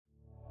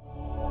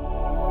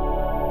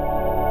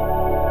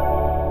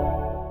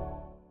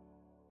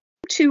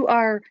to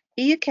our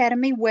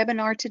eAcademy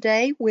webinar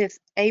today with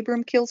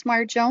Abram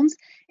Kielsmeier-Jones,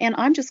 and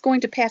I'm just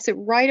going to pass it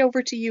right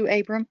over to you,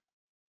 Abram.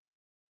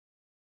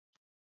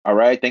 All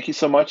right, thank you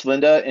so much,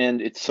 Linda,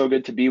 and it's so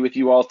good to be with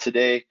you all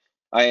today.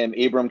 I am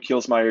Abram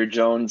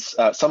Kielsmeier-Jones.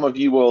 Some of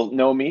you will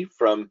know me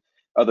from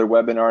other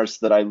webinars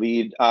that I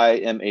lead. I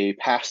am a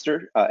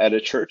pastor at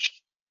a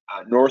church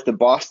north of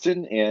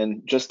Boston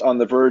and just on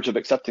the verge of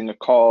accepting a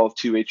call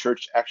to a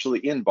church actually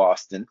in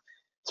Boston.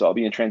 So I'll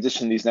be in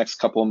transition these next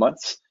couple of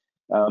months.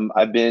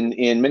 I've been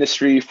in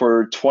ministry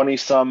for 20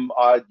 some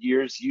odd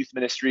years, youth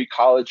ministry,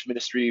 college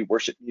ministry,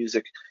 worship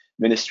music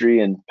ministry,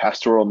 and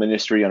pastoral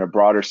ministry on a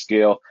broader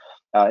scale.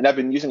 And I've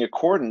been using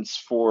Accordance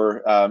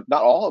for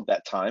not all of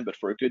that time, but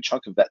for a good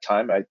chunk of that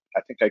time. I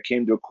think I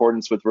came to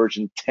Accordance with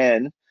version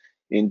 10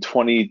 in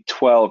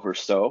 2012 or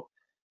so.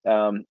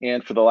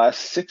 And for the last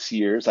 6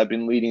 years, I've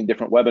been leading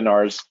different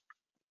webinars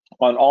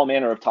on all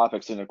manner of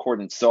topics in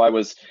Accordance. So I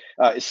was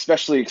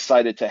especially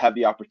excited to have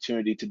the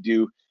opportunity to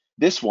do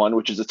this one,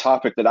 which is a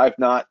topic that I've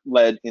not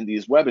led in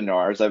these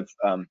webinars. I've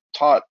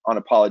taught on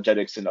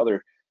apologetics in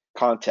other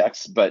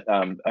contexts, but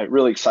I'm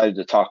really excited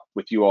to talk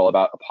with you all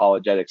about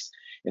apologetics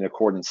in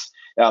Accordance.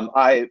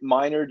 I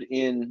minored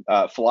in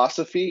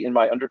philosophy in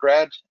my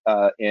undergrad,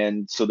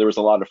 and so there was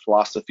a lot of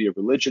philosophy of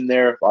religion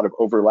there, a lot of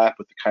overlap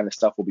with the kind of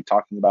stuff we'll be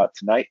talking about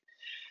tonight,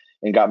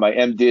 and got my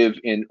MDiv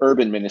in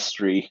urban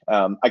ministry.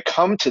 I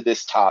come to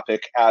this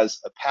topic as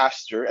a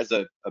pastor, as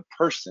a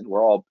person.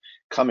 We're all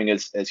coming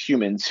as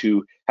humans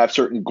who have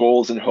certain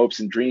goals and hopes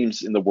and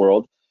dreams in the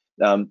world.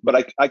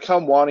 But I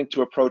come wanting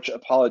to approach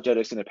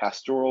apologetics in a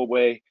pastoral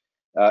way,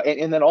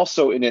 and then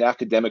also in an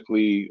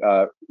academically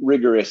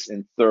rigorous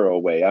and thorough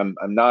way. I'm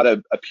not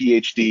a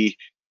PhD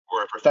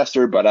or a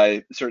professor, but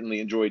I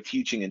certainly enjoy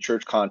teaching in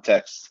church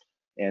contexts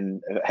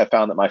and have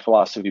found that my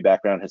philosophy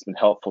background has been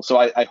helpful. So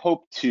I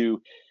hope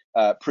to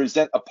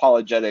present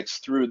apologetics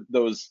through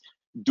those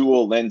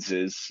dual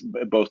lenses,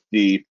 both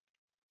the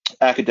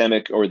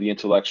academic or the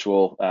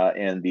intellectual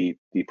and the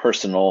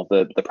personal,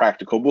 the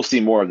practical. We'll see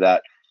more of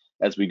that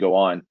as we go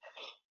on.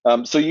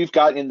 So you've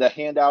got in the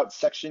handout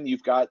section,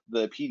 you've got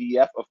the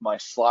PDF of my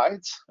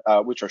slides,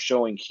 which are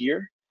showing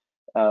here.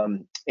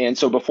 And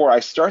so before I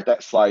start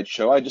that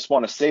slideshow, I just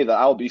want to say that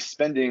I'll be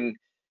spending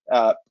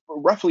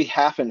roughly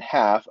half and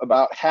half,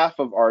 about half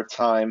of our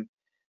time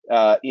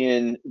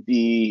in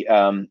the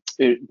kind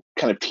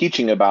of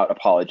teaching about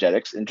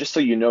apologetics. And just so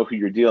you know who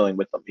you're dealing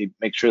with, let me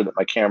make sure that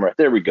my camera,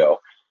 there we go.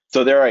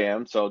 So there I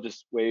am. So I'll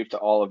just wave to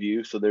all of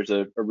you. So there's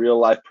a real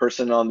life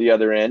person on the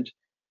other end.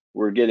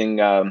 We're getting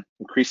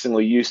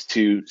increasingly used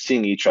to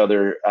seeing each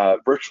other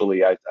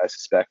virtually, I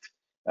suspect,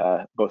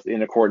 both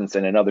in Accordance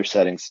and in other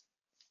settings.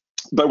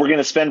 But we're going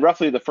to spend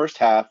roughly the first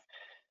half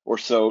or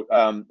so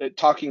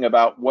talking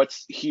about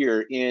what's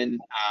here in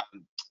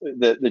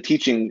the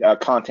teaching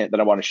content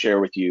that I want to share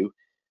with you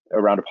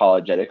around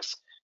apologetics.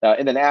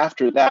 And then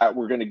after that,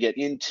 we're going to get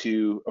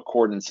into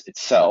Accordance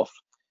itself,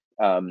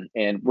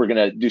 and we're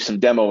going to do some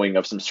demoing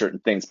of some certain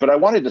things. But I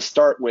wanted to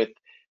start with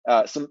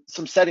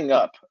some setting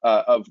up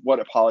of what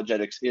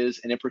apologetics is,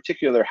 and in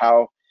particular,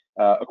 how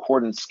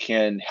Accordance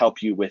can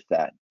help you with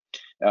that.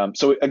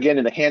 So again,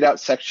 in the handout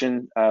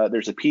section,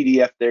 there's a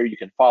PDF there. You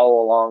can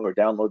follow along or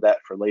download that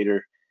for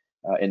later,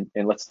 and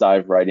let's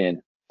dive right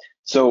in.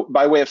 So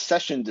by way of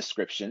session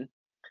description,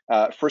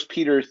 1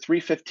 Peter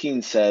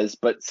 3:15 says,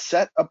 "But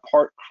set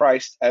apart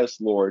Christ as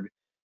Lord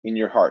in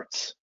your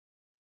hearts,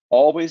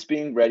 always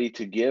being ready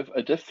to give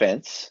a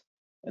defense,"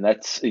 and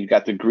that's, you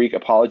got the Greek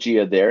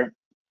apologia there,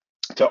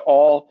 "to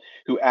all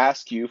who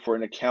ask you for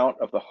an account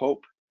of the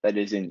hope that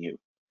is in you."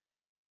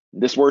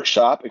 This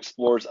workshop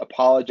explores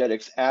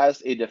apologetics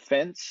as a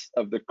defense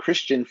of the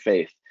Christian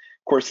faith.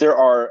 Of course, there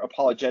are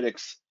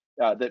apologetics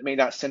that may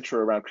not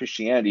center around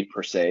Christianity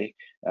per se.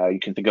 You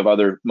can think of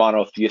other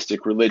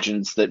monotheistic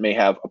religions that may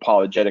have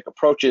apologetic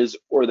approaches,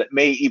 or that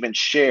may even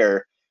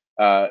share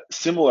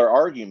similar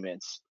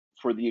arguments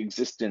for the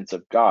existence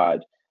of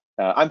God.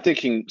 I'm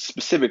thinking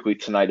specifically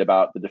tonight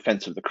about the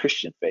defense of the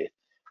Christian faith.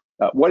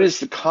 What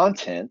is the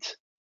content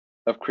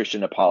of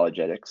Christian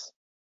apologetics?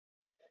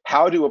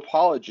 How do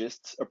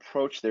apologists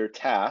approach their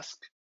task?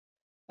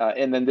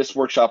 And then this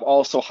workshop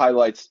also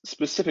highlights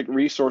specific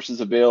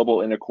resources available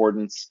in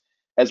Accordance,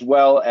 as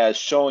well as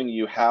showing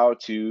you how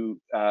to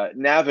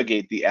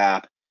navigate the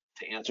app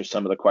to answer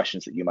some of the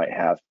questions that you might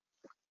have.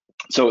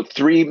 So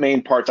 3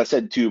 main parts. I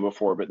said 2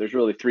 before, but there's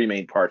really 3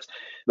 main parts.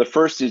 The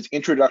first is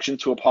Introduction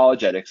to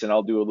Apologetics, and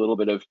I'll do a little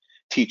bit of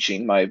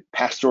teaching. My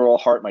pastoral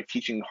heart, my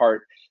teaching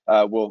heart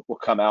will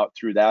come out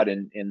through that,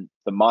 and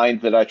the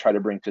mind that I try to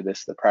bring to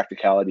this, the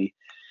practicality.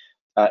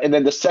 And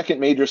then the second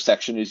major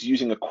section is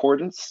using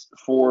Accordance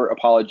for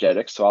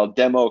apologetics. So I'll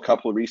demo a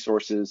couple of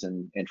resources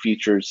and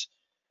features.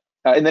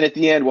 And then at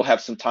the end, we'll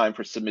have some time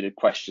for submitted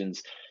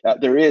questions.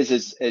 There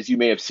is, as you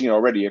may have seen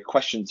already, a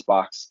questions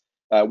box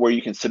where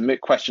you can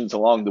submit questions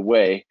along the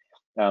way.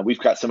 We've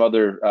got some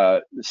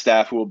other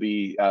staff who will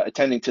be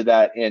attending to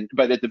that.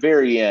 But at the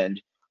very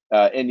end,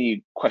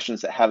 any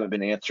questions that haven't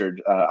been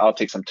answered, I'll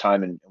take some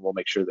time and we'll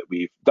make sure that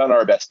we've done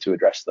our best to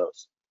address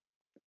those.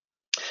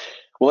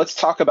 Well, let's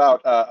talk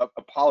about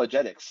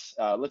apologetics.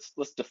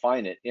 Let's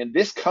define it. And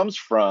this comes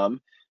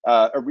from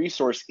a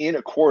resource in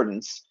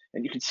accordance,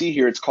 and you can see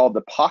here it's called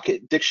the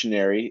Pocket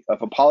Dictionary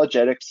of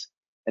Apologetics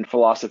and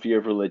Philosophy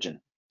of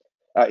Religion.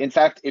 In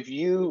fact, if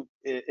you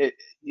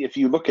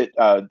look at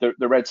the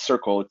red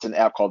circle, it's an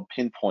app called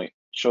Pinpoint. It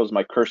shows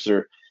my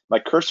cursor. My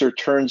cursor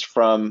turns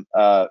from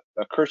a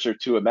cursor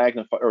to a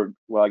magnifier, or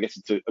well, I guess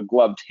it's a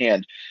gloved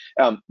hand.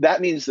 That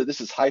means that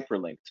this is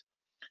hyperlinked.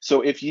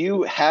 So if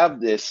you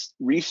have this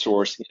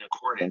resource in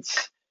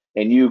accordance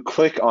and you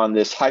click on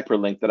this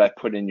hyperlink that I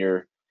put in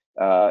your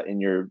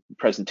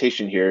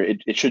presentation here,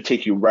 it should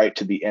take you right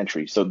to the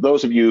entry. So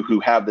those of you who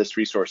have this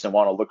resource and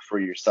want to look for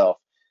yourself,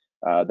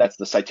 that's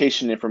the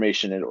citation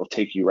information, and it will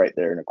take you right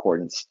there in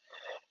accordance.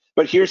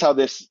 But here's how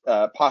this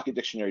Pocket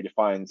Dictionary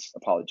defines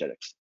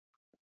apologetics.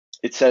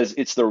 It says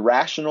it's the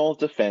rational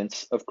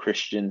defense of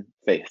Christian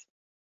faith.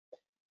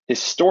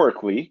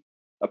 Historically,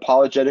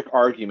 apologetic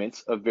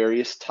arguments of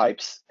various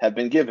types have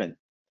been given.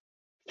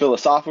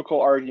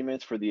 Philosophical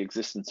arguments for the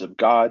existence of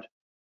God,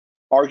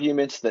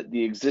 arguments that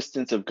the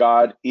existence of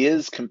God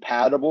is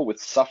compatible with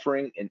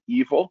suffering and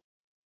evil.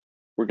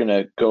 We're going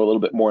to go a little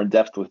bit more in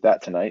depth with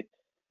that tonight.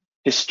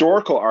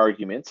 Historical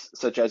arguments,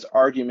 such as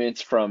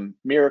arguments from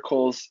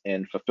miracles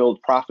and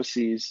fulfilled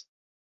prophecies,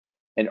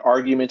 and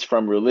arguments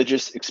from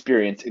religious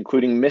experience,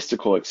 including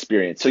mystical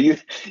experience. So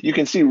you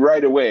can see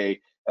right away,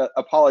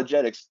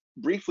 apologetics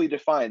briefly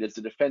defined as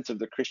the defense of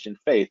the Christian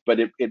faith, but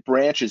it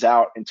branches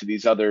out into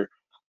these other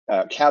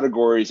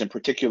categories and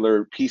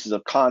particular pieces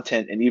of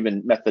content and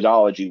even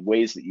methodology,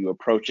 ways that you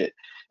approach it.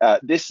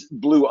 This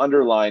blue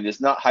underline is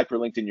not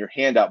hyperlinked in your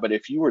handout, but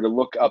if you were to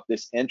look up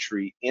this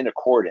entry in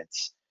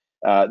accordance,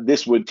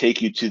 this would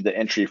take you to the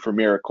entry for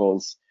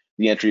miracles,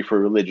 the entry for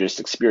religious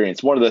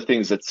experience. One of the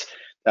things that's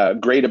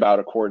great about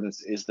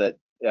accordance is that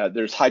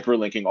there's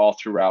hyperlinking all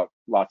throughout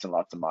lots and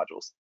lots of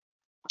modules.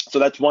 So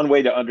that's one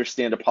way to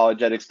understand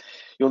apologetics.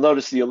 You'll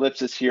notice the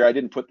ellipsis here. I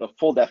didn't put the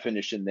full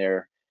definition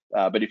there,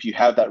 but if you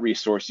have that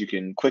resource, you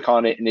can click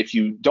on it. And if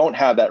you don't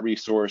have that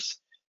resource,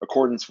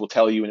 accordance will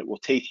tell you, and it will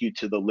take you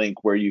to the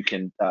link where you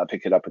can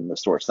pick it up in the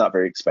store. It's not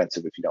very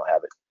expensive if you don't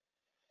have it.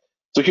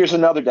 So here's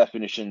another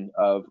definition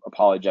of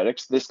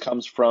apologetics. This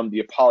comes from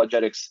the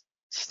Apologetics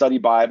Study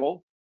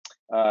Bible.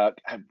 I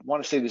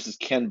want to say this is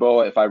Ken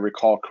Boa, if I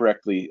recall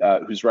correctly,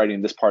 who's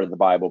writing this part of the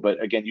Bible.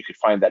 But again, you could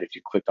find that if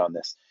you clicked on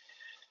this.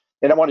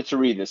 And I wanted to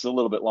read this a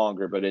little bit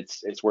longer, but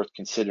it's worth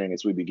considering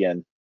as we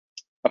begin.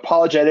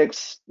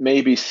 Apologetics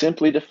may be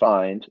simply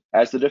defined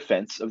as the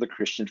defense of the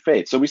Christian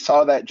faith. So we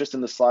saw that just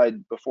in the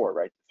slide before,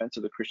 right? Defense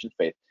of the Christian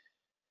faith.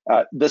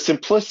 The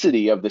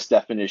simplicity of this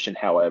definition,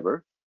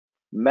 however,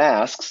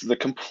 masks the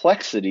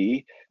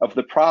complexity of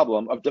the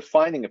problem of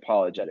defining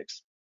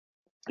apologetics.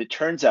 It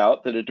turns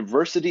out that a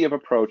diversity of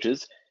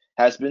approaches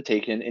has been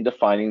taken in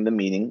defining the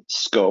meaning,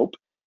 scope,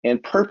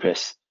 and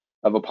purpose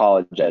of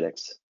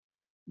apologetics.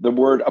 The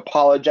word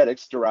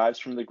apologetics derives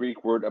from the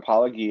Greek word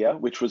apologia,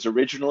 which was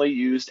originally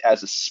used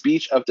as a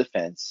speech of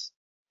defense.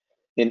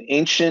 In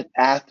ancient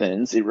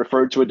Athens, it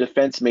referred to a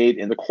defense made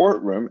in the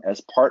courtroom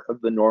as part of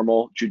the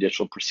normal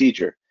judicial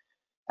procedure.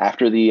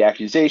 After the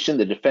accusation,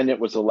 the defendant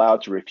was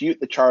allowed to refute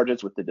the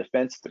charges with the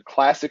defense. The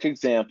classic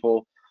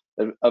example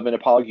of an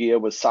apologia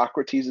was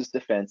Socrates'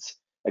 defense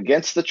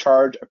against the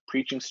charge of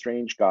preaching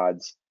strange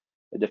gods,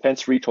 a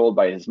defense retold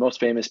by his most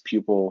famous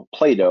pupil,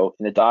 Plato,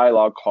 in a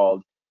dialogue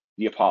called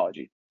the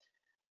Apology.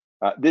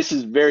 This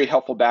is very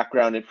helpful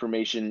background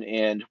information,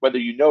 and whether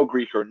you know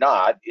Greek or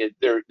not,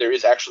 there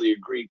is actually a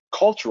Greek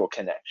cultural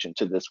connection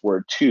to this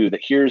word too,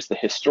 that here's the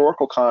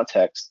historical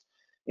context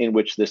in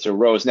which this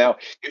arose. Now,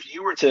 if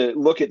you were to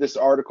look at this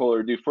article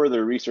or do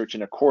further research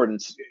in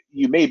accordance,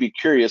 you may be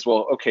curious,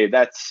 well, okay,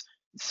 that's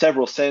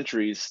several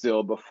centuries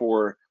still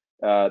before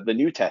the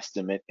New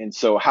Testament. And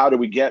so how do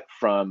we get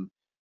from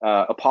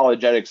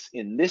apologetics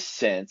in this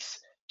sense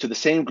to the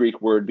same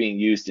Greek word being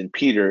used in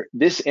Peter?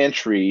 This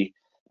entry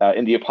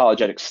in the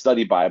Apologetics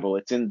Study Bible,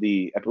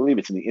 I believe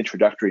it's in the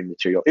introductory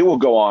material. It will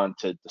go on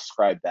to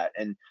describe that.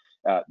 And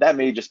that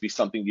may just be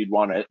something you'd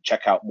want to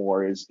check out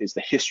more, is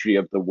the history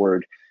of the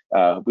word.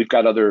 We've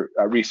got other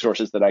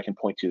resources that I can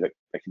point to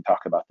that can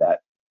talk about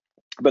that.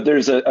 But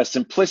there's a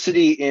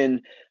simplicity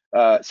in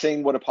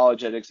saying what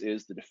apologetics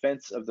is, the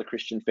defense of the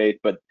Christian faith.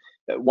 But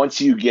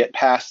once you get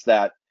past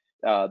that,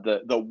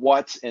 the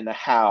what and the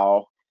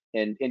how,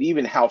 and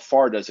even how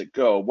far does it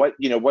go?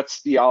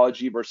 What's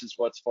theology versus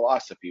what's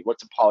philosophy?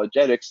 What's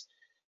apologetics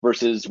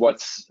versus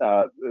what's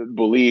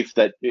belief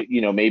that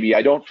maybe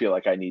I don't feel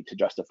like I need to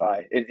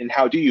justify? And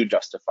how do you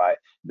justify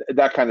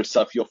that kind of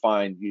stuff? You'll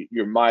find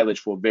your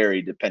mileage will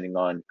vary depending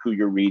on who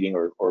you're reading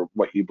or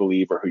what you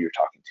believe or who you're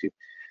talking to.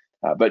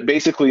 But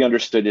basically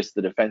understood, it's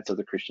the defense of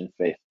the Christian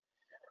faith.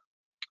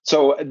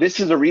 So this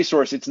is a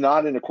resource. It's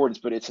not in accordance,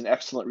 but it's an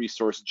excellent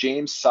resource.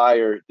 James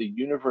Sire, The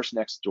Universe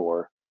Next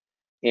Door.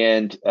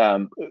 And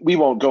we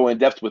won't go in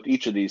depth with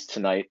each of these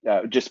tonight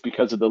just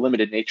because of the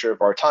limited nature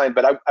of our time.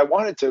 But I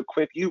wanted to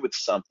equip you with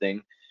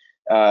something.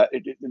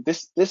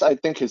 This I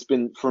think has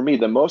been, for me,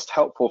 the most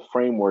helpful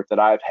framework that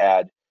I've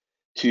had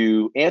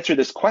to answer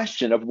this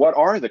question of what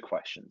are the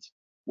questions?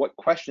 What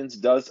questions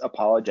does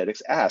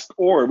apologetics ask?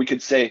 Or we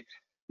could say,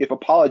 if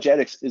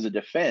apologetics is a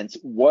defense,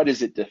 what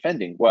is it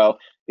defending? Well,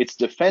 it's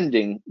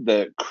defending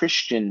the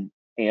Christian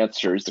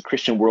answers, the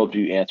Christian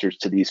worldview answers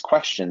to these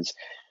questions.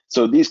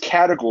 So these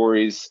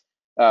categories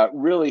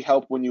really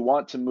help when you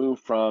want to move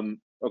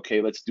from,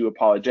 okay, let's do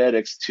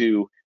apologetics,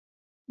 to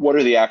what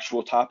are the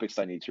actual topics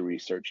I need to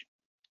research.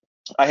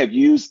 I have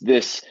used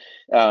this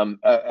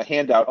a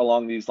handout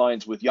along these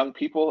lines with young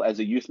people as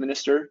a youth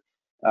minister.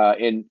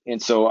 And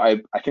so I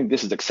think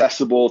this is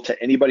accessible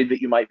to anybody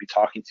that you might be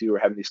talking to or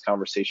having these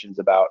conversations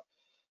about.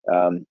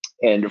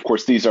 And of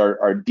course, these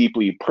are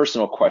deeply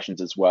personal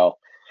questions as well.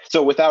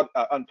 So without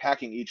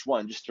unpacking each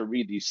one, just to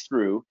read these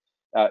through,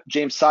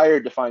 James Sire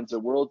defines a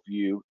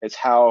worldview as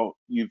how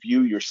you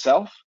view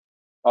yourself,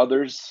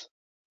 others,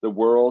 the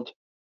world,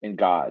 and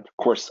God. Of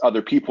course,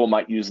 other people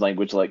might use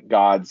language like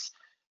God's,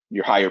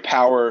 your higher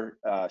power,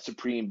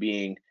 supreme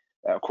being.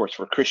 Of course,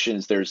 for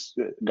Christians, there's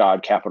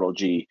God, capital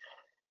G.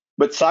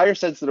 But Sire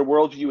says that a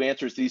worldview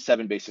answers these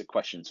 7 basic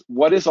questions.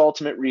 What is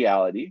ultimate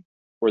reality,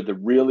 or the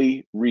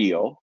really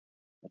real?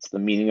 That's the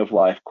meaning of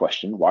life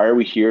question. Why are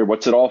we here?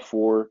 What's it all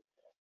for?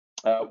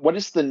 What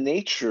is the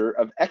nature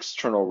of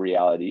external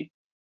reality?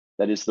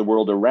 That is the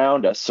world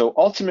around us. So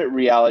ultimate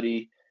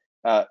reality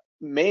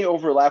may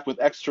overlap with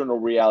external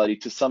reality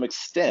to some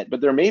extent, but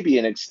there may be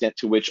an extent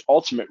to which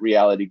ultimate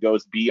reality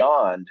goes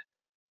beyond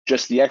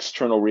just the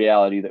external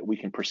reality that we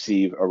can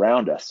perceive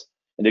around us.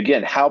 And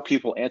again, how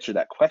people answer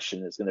that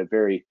question is going to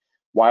vary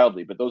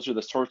wildly, but those are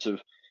the sorts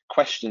of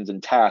questions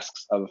and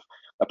tasks of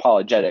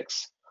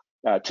apologetics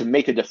to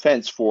make a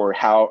defense for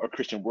how a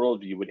Christian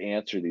worldview would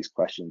answer these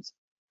questions.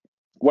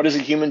 What is a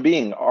human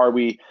being? Are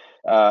we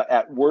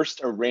at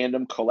worst a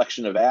random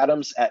collection of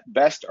atoms? At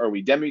best, are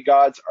we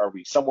demigods? Are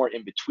we somewhere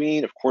in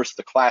between? Of course,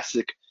 the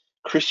classic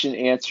Christian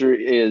answer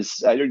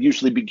is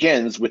usually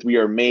begins with we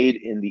are made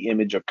in the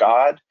image of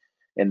God.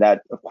 And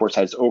that, of course,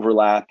 has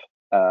overlap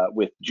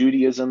with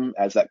Judaism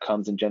as that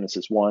comes in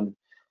Genesis 1.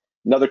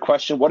 Another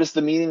question, what is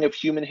the meaning of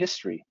human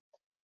history?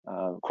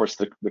 Of course,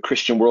 the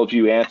Christian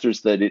worldview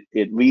answers that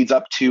it leads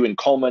up to and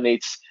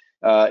culminates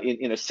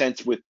in a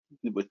sense with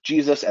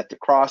Jesus at the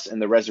cross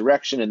and the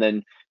resurrection. And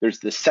then there's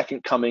the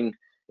second coming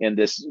and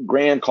this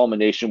grand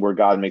culmination where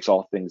God makes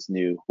all things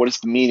new. What is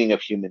the meaning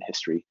of human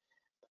history?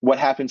 What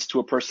happens to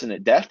a person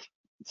at death?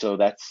 So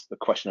that's the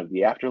question of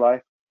the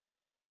afterlife.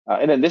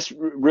 And then this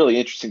really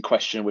interesting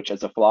question, which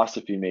as a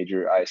philosophy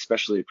major, I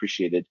especially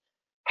appreciated.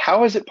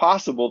 How is it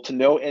possible to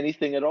know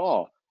anything at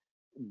all?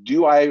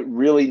 Do I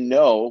really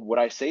know what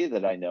I say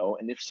that I know?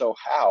 And if so,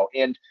 how?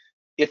 And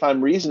if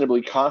I'm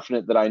reasonably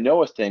confident that I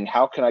know a thing,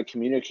 how can I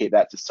communicate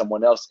that to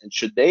someone else? And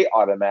should they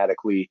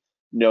automatically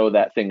know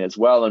that thing as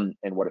well? And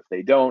what if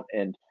they don't?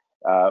 And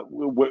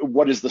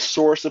what is the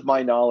source of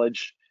my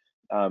knowledge?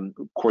 Of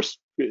course,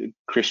 the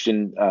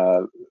Christian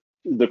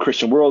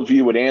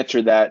worldview would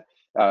answer that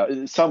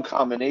some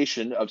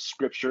combination of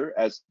scripture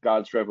as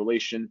God's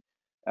revelation,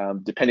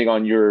 depending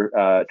on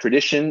your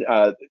tradition.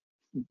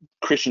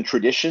 Christian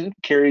tradition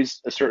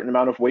carries a certain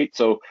amount of weight.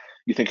 So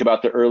you think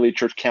about the early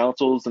church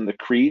councils and the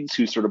creeds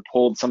who sort of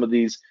pulled some of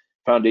these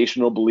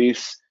foundational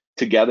beliefs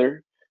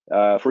together.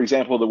 For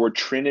example, the word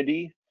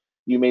Trinity,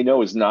 you may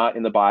know, is not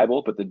in the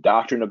Bible, but the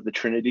doctrine of the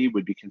Trinity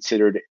would be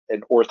considered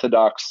an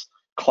orthodox,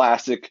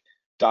 classic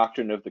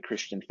doctrine of the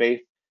Christian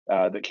faith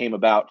that came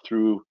about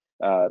through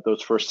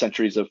those first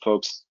centuries of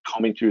folks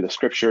combing through the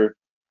scripture.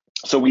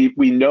 So we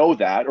know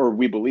that, or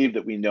we believe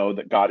that we know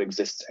that God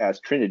exists as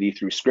Trinity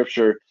through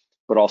scripture,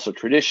 but also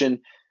tradition,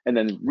 and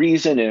then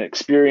reason and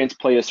experience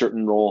play a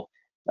certain role.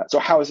 So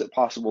how is it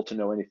possible to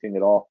know anything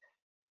at all?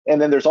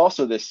 And then there's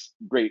also this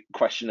great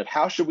question of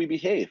how should we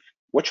behave?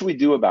 What should we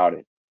do about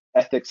it?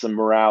 Ethics and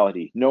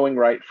morality, knowing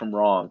right from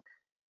wrong.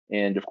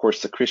 And of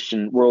course, the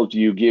Christian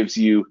worldview gives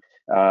you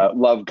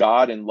love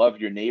God and love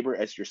your neighbor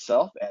as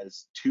yourself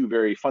as 2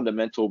 very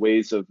fundamental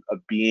ways of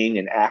being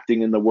and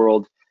acting in the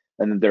world.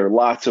 And there are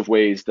lots of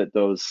ways that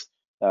those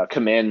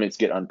commandments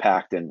get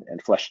unpacked and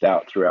fleshed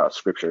out throughout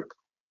Scripture.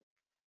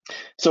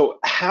 So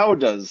how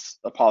does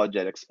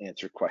apologetics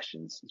answer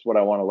questions? Is what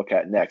I want to look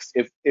at next.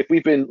 If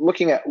we've been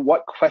looking at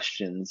what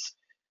questions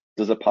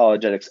does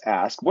apologetics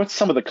ask, what's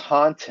some of the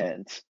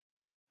content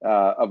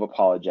of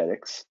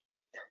apologetics,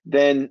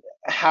 then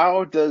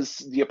how does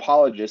the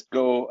apologist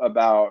go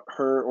about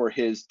her or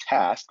his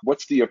task?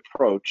 What's the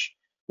approach?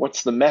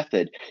 What's the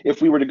method?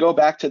 If we were to go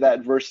back to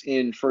that verse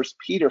in 1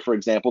 Peter, for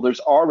example, there's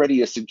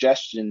already a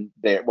suggestion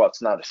there. Well,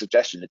 it's not a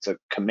suggestion, it's a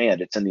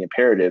command, it's in the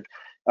imperative.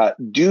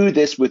 Do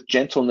this with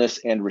gentleness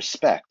and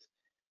respect.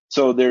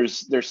 So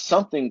there's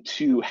something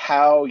to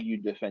how you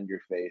defend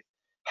your faith,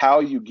 how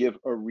you give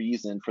a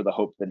reason for the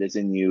hope that is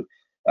in you.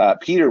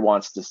 Peter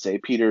wants to say,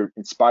 Peter,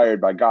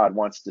 inspired by God,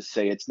 wants to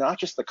say it's not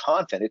just the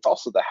content, it's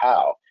also the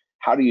how.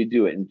 How do you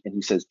do it? And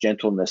he says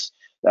gentleness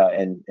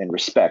and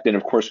respect. And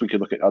of course, we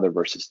could look at other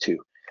verses too.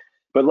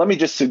 But let me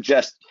just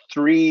suggest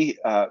 3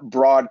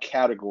 broad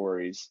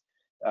categories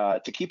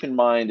to keep in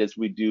mind as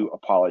we do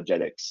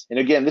apologetics. And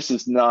again, this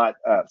is not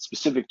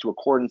specific to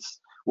accordance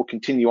we'll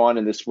continue on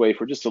in this way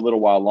for just a little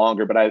while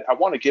longer, but I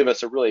want to give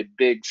us a really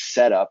big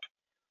setup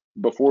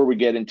before we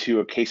get into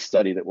a case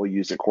study that we'll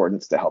use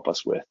accordance to help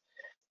us with.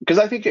 Because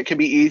I think it can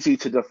be easy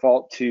to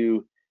default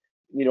to,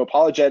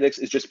 apologetics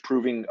is just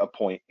proving a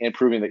point and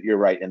proving that you're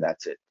right, and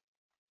that's it.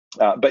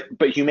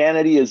 But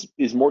humanity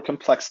is more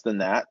complex than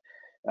that,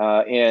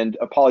 and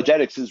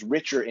apologetics is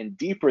richer and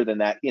deeper than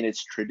that in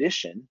its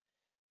tradition.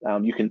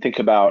 You can think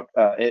about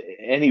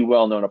any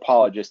well-known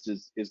apologist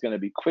is going to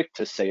be quick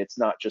to say it's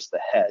not just the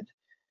head.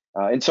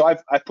 And so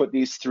I've put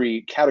these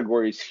three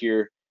categories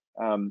here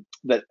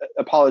that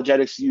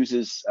apologetics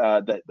uses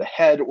the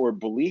head or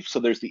belief. So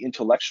there's the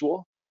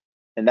intellectual,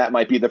 and that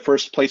might be the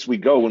first place we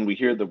go when we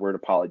hear the word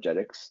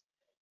apologetics.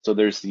 So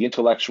there's the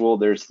intellectual,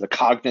 there's the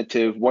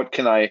cognitive. What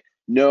can I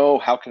know?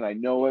 How can I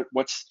know it?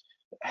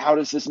 How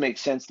does this make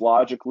sense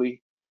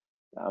logically?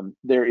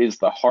 There is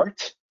the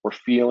heart or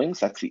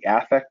feelings. That's the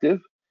affective.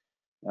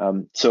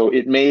 So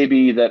it may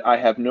be that I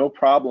have no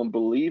problem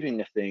believing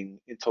a thing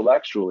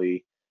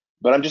intellectually,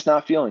 but I'm just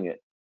not feeling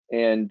it.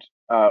 And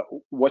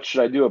what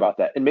should I do about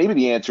that? And maybe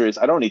the answer is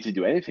I don't need to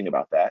do anything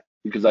about that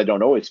because I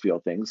don't always feel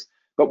things.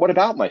 But what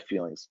about my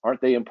feelings?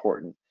 Aren't they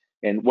important?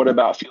 And what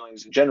about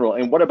feelings in general?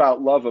 And what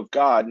about love of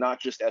God, not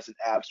just as an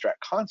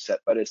abstract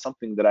concept, but as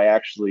something that I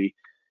actually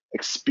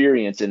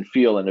experience and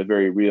feel in a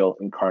very real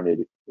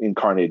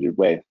incarnated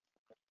way?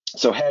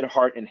 So head,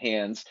 heart, and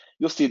hands.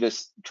 You'll see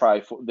this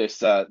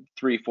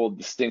threefold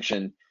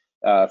distinction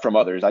from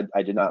others.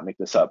 I did not make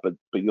this up, but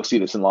you'll see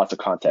this in lots of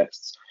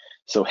contexts.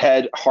 So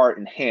head, heart,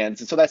 and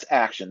hands. And so that's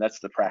action. That's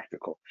the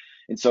practical.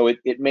 And so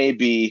it may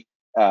be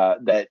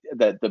that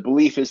the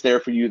belief is there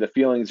for you, the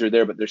feelings are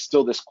there, but there's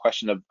still this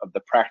question of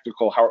the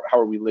practical. How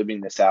are we living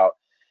this out?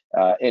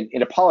 And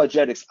in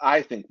apologetics,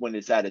 I think when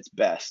it's at its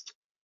best,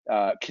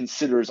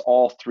 considers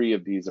all three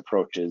of these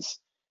approaches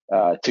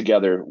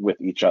together with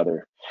each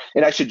other.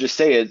 And I should just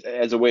say,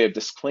 as a way of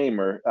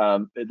disclaimer,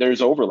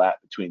 there's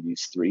overlap between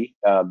these three.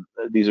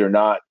 These are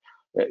not,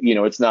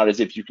 it's not as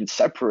if you can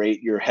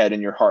separate your head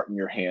and your heart and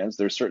your hands.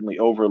 There's certainly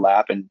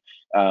overlap, and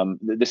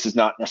this is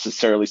not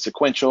necessarily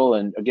sequential.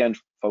 And again,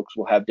 folks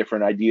will have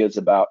different ideas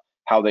about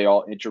how they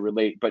all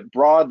interrelate. But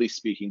broadly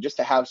speaking, just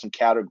to have some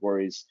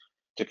categories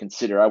to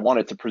consider, I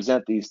wanted to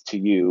present these to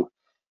you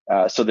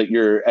so that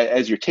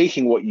as you're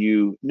taking what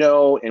you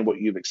know and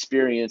what you've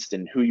experienced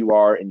and who you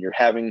are, and you're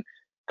having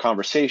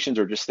conversations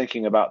or just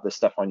thinking about this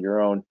stuff on your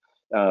own,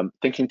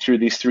 thinking through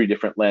these three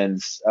different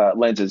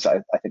lenses,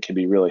 I think can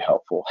be really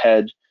helpful: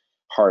 head,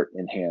 heart,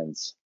 and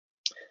hands.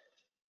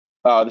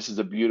 This is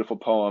a beautiful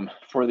poem,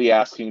 For the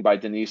Asking by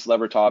Denise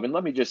Levertov. And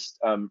let me just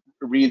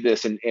read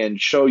this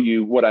and show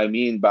you what I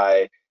mean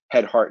by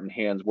head, heart, and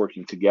hands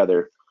working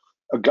together.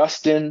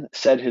 Augustine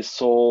said his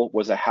soul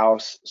was a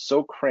house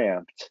so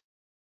cramped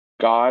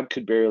God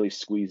could barely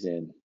squeeze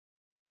in.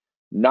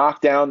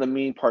 Knock down the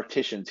mean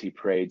partitions, he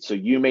prayed, so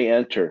you may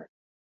enter.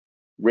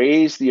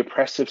 Raise the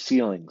oppressive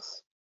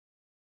ceilings.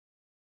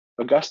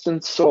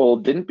 Augustine's soul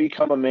didn't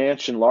become a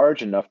mansion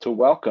large enough to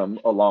welcome,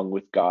 along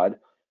with God,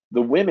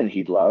 the women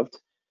he loved,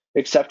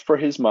 except for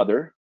his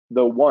mother,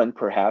 though one,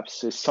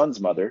 perhaps his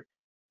son's mother,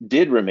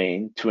 did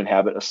remain to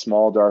inhabit a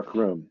small dark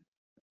room.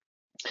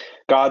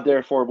 God,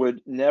 therefore,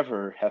 would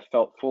never have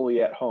felt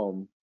fully at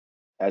home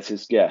as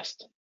his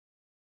guest.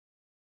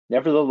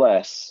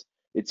 Nevertheless,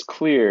 it's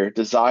clear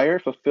desire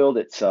fulfilled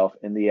itself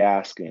in the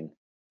asking,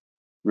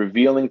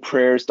 revealing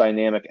prayer's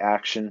dynamic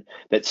action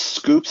that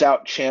scoops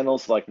out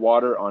channels like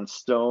water on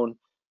stone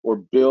or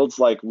builds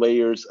like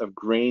layers of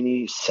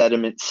grainy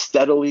sediment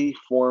steadily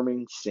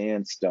forming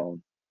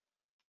sandstone.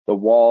 The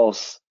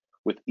walls,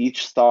 with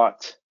each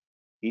thought,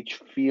 each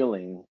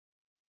feeling,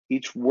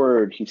 each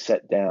word he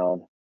set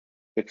down,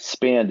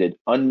 expanded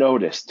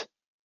unnoticed.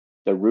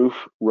 The roof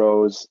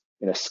rose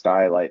and a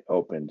skylight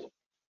opened.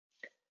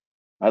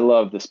 I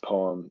love this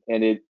poem,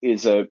 and it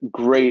is a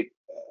great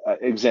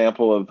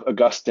example of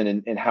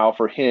Augustine and how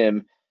for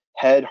him,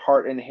 head,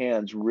 heart, and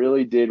hands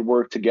really did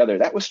work together.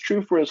 That was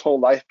true for his whole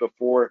life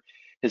before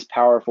his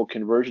powerful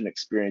conversion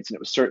experience, and it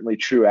was certainly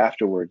true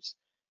afterwards.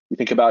 You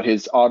think about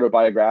his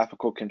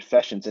autobiographical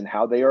confessions and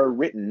how they are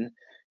written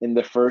in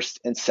the first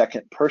and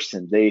second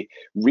person. They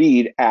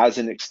read as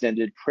an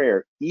extended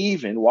prayer,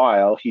 even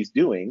while he's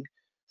doing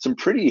some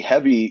pretty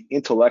heavy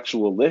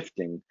intellectual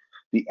lifting.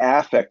 The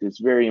affect is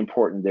very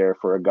important there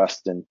for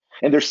Augustine.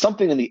 And there's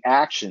something in the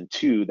action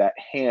too, that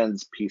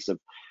hands piece of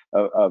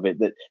it,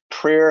 that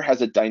prayer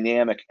has a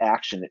dynamic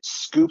action. It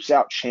scoops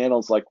out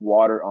channels like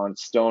water on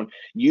stone.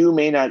 You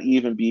may not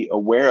even be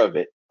aware of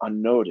it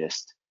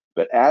unnoticed,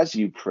 but as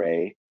you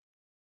pray,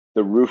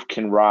 the roof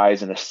can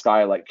rise and a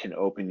skylight can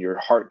open, your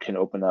heart can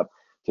open up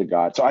to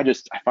God. So I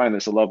find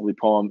this a lovely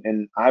poem,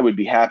 and I would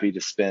be happy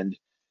to spend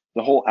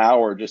the whole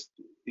hour just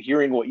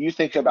hearing what you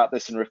think about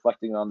this and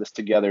reflecting on this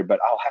together, but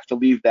I'll have to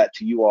leave that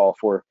to you all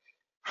for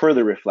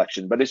further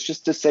reflection. But it's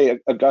just to say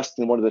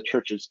Augustine, one of the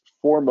church's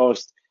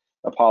foremost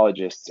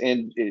apologists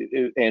and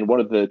one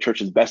of the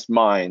church's best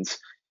minds.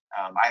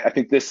 I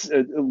think this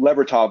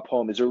Levertov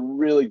poem is a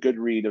really good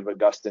read of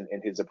Augustine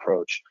and his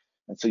approach.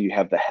 And so you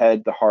have the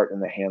head, the heart,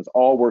 and the hands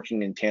all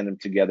working in tandem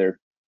together.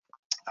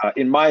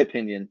 In my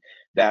opinion,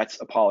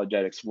 that's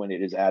apologetics when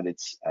it is at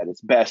its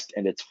best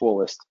and its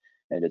fullest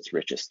and its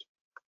richest.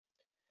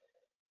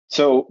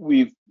 So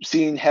we've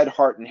seen head,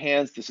 heart, and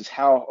hands. This is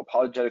how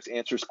apologetics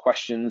answers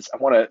questions. I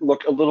want to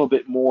look a little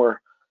bit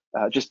more,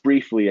 just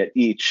briefly, at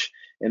each,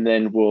 and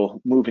then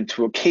we'll move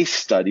into a case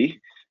study,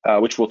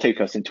 which will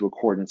take us into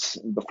accordance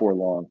before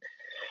long.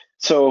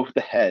 So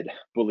the head,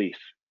 belief.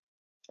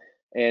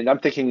 And I'm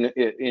thinking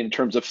in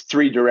terms of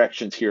three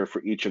directions here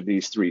for each of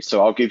these three.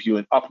 So I'll give you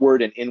an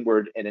upward, an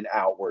inward, and an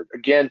outward.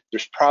 Again,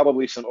 there's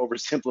probably some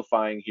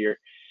oversimplifying here,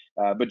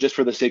 but just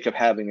for the sake of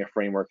having a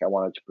framework, I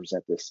wanted to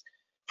present this.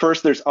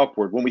 First, there's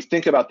upward. When we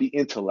think about the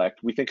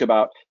intellect, we think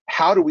about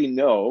how do we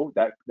know,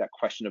 that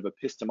question of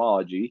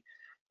epistemology.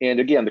 And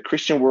again, the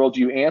Christian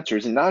worldview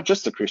answers, and not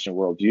just the Christian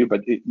worldview,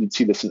 but you'd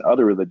see this in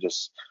other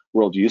religious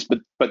worldviews,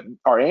 but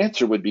our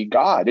answer would be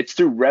God. It's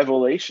through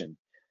revelation.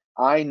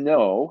 I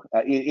know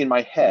in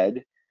my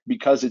head,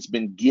 because it's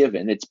been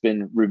given, it's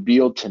been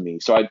revealed to me.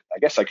 So I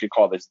guess I could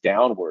call this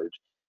downward.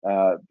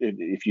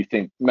 If you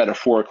think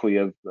metaphorically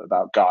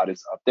about God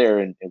is up there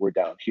and we're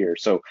down here.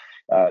 So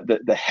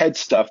the head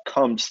stuff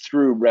comes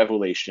through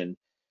revelation,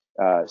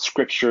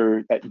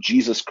 scripture,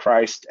 Jesus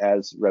Christ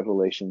as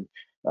revelation,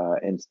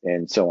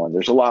 and so on.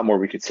 There's a lot more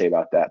we could say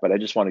about that, but I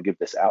just want to give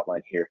this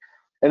outline here.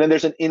 And then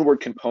there's an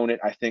inward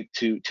component, I think,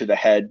 to the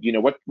head. You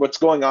know, what's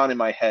going on in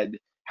my head?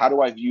 How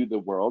do I view the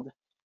world?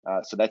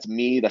 So that's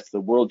me. That's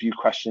the worldview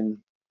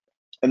question.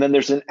 And then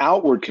there's an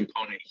outward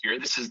component here.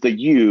 This is the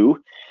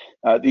you,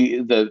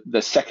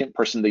 the second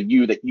person, the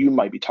you that you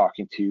might be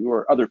talking to,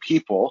 or other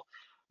people.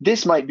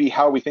 This might be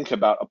how we think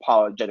about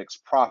apologetics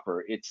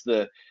proper. It's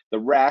the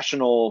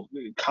rational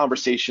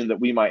conversation that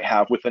we might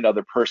have with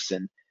another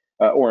person,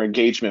 or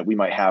engagement we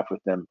might have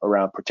with them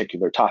around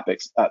particular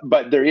topics.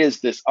 But there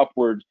is this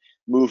upward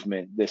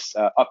movement, this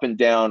up and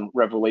down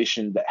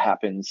revelation that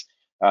happens,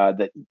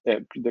 that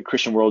the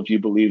Christian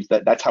worldview believes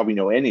that that's how we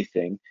know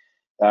anything.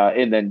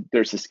 And then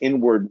there's this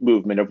inward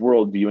movement of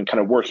worldview and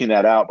kind of working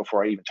that out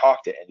before I even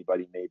talk to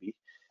anybody, maybe.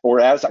 Or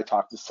as I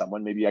talk to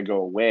someone, maybe I go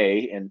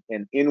away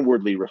and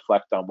inwardly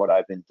reflect on what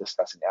I've been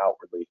discussing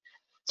outwardly.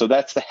 So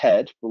that's the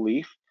head,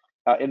 belief.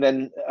 And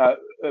then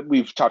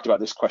we've talked about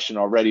this question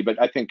already,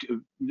 but I think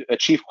a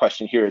chief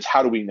question here is,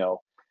 how do we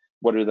know?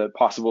 What are the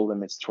possible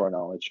limits to our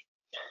knowledge?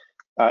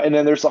 And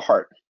then there's the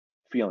heart,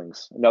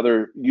 feelings,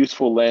 another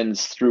useful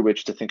lens through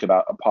which to think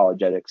about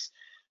apologetics.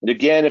 And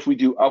again, if we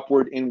do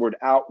upward, inward,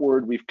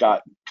 outward, we've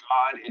got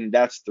God, and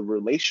that's the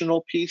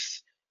relational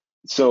piece.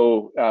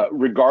 So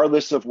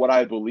regardless of what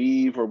I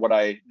believe or what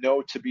I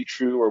know to be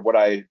true or what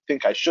I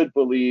think I should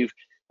believe,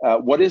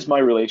 what is my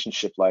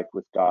relationship like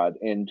with God?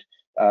 And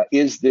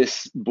is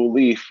this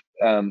belief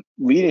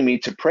leading me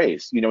to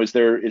praise? You know, is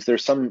there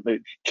some,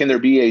 can there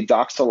be a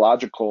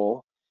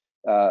doxological,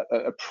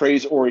 a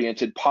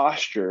praise-oriented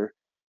posture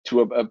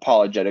to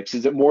apologetics?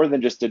 Is it more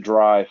than just a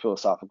dry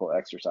philosophical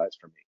exercise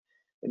for me?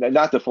 And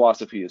not that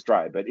philosophy is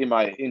dry, but am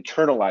I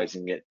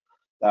internalizing it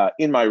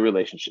in my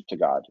relationship to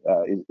God,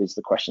 is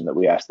the question that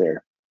we ask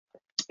there.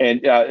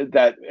 And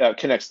that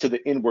connects to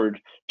the inward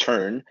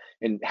turn,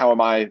 and how am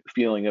I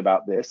feeling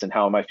about this, and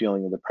how am I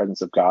feeling in the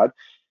presence of God?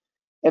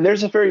 And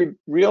there's a very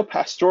real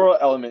pastoral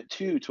element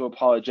too to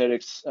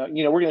apologetics.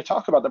 You know, we're going to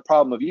talk about the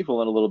problem of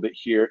evil in a little bit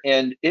here,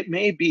 and it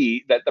may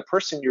be that the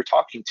person you're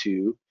talking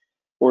to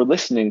or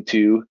listening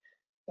to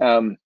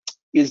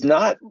is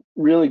not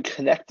really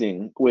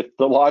connecting with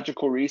the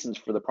logical reasons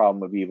for the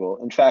problem of evil.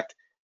 In fact,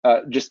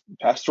 just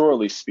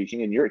pastorally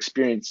speaking, and your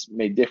experience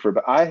may differ,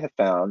 but I have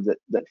found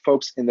that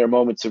folks in their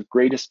moments of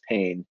greatest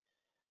pain,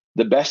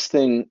 the best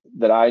thing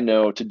that I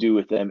know to do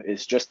with them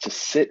is just to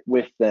sit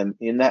with them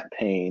in that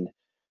pain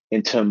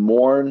and to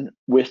mourn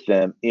with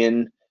them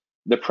in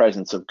the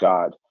presence of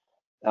God.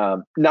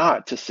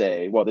 Not to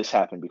say, well, this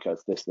happened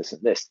because this,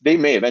 and this. They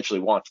may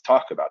eventually want to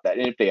talk about that.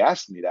 And if they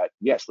ask me that,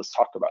 yes, let's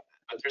talk about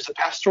that. But there's a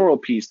pastoral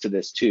piece to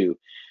this too,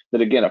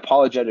 that again,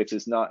 apologetics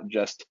is not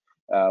just,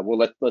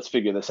 well, let's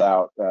figure this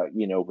out,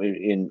 you know,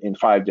 in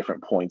 5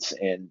 different points,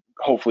 and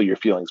hopefully your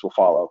feelings will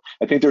follow.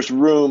 I think there's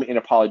room in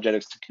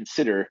apologetics to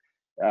consider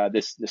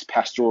this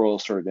pastoral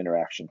sort of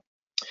interaction.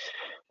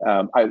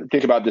 I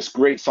think about this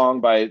great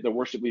song by the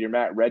worship leader,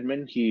 Matt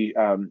Redman. He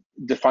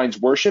defines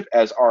worship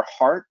as our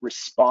heart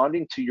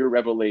responding to your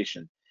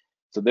revelation.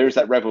 So there's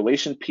that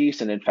revelation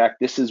piece. And in fact,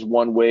 this is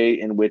one way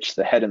in which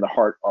the head and the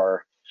heart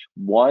are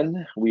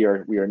one. We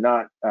are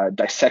not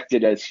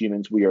dissected as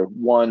humans. We are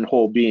one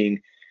whole being.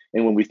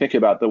 And when we think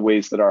about the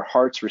ways that our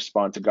hearts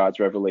respond to God's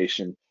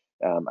revelation,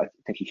 I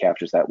think he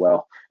captures that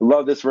well. I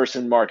love this verse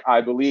in Mark,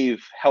 I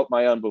believe, help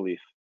my unbelief.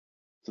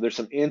 So there's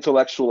some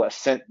intellectual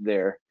assent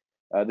there.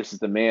 This is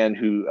the man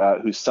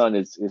whose son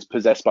is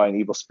possessed by an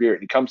evil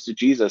spirit. He comes to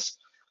Jesus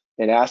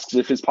and asks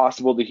if it's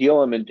possible to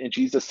heal him. And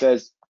Jesus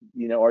says,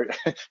 you know,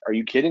 are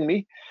you kidding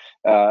me?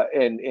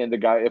 And the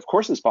guy, of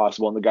course it's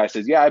possible. And the guy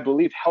says, yeah, I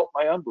believe, help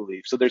my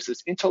unbelief. So there's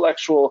this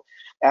intellectual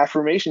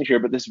affirmation here,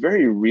 but this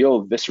very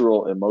real,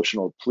 visceral,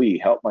 emotional plea,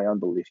 help my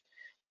unbelief.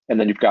 And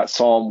then you've got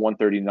Psalm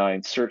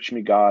 139, search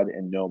me, God,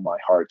 and know my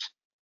heart.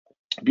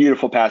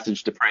 Beautiful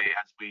passage to pray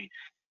as we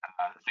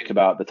think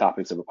about the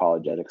topics of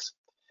apologetics.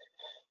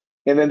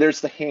 And then there's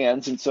the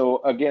hands. And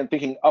so, again,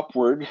 thinking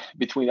upward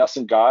between us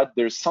and God,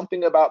 there's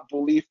something about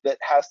belief that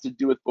has to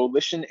do with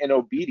volition and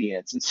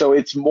obedience. And so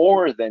it's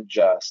more than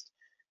just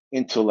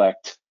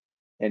intellect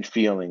and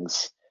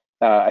feelings.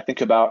 I think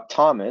about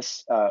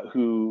Thomas,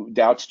 who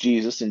doubts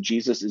Jesus, and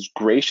Jesus is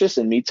gracious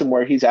and meets him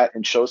where he's at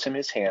and shows him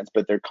his hands.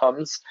 But there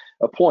comes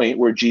a point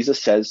where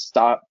Jesus says,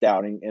 stop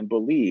doubting and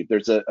believe.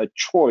 There's a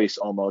choice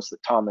almost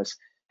that Thomas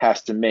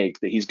has to make,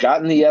 that he's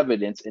gotten the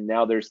evidence and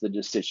now there's the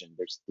decision.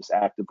 There's this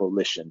act of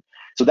volition.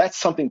 So that's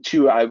something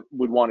too I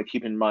would want to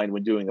keep in mind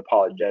when doing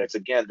apologetics.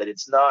 Again, that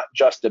it's not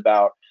just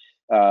about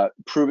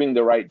proving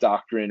the right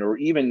doctrine or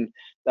even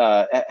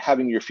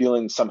having your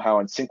feelings somehow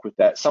in sync with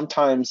that.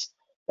 Sometimes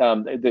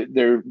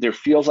there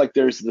feels like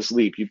there's this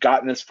leap. You've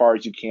gotten as far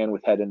as you can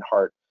with head and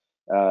heart,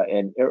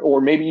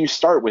 or maybe you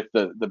start with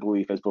the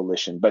belief as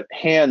volition. But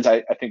hands,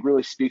 I think,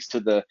 really speaks to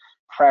the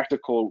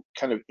practical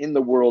kind of in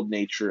the world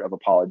nature of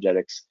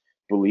apologetics,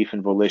 belief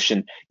and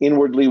volition.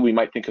 Inwardly, we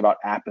might think about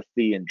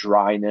apathy and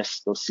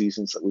dryness, those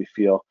seasons that we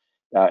feel.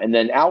 And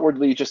then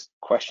outwardly, just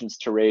questions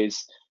to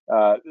raise.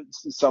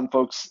 Some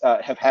folks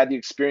have had the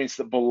experience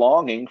that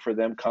belonging for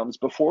them comes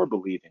before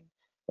believing.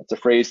 That's a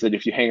phrase that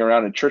if you hang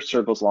around in church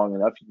circles long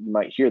enough, you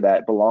might hear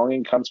that.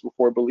 Belonging comes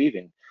before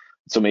believing.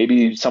 So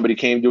maybe somebody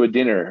came to a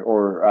dinner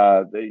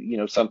or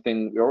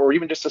something, or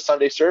even just a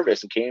Sunday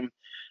service and came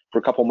for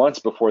a couple months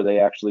before they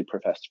actually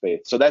professed faith.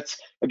 So that's,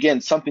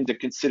 again, something to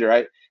consider.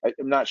 I'm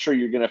not sure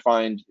you're going to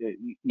find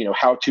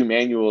how-to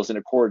manuals in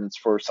accordance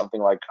for something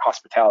like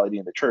hospitality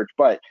in the church,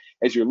 but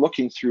as you're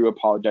looking through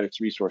apologetics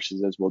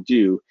resources, as we'll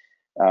do,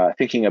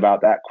 thinking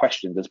about that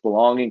question, does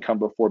belonging come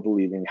before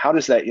believing? How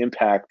does that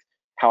impact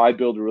how I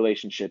build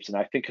relationships? And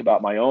I think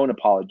about my own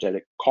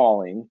apologetic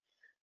calling,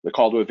 the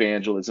call to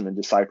evangelism and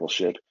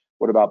discipleship.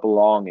 What about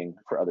belonging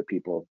for other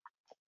people?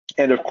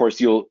 And of course,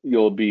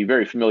 you'll be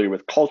very familiar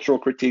with cultural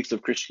critiques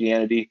of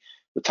Christianity.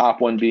 The top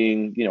one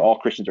being, all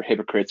Christians are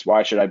hypocrites.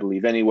 Why should I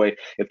believe anyway?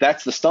 If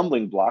that's the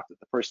stumbling block that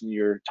the person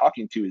you're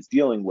talking to is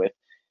dealing with,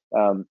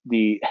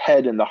 the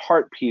head and the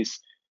heart piece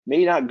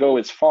may not go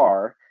as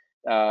far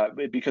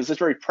because there's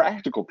very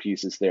practical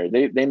pieces there.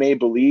 They may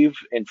believe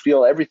and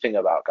feel everything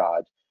about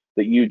God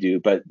that you do,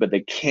 but they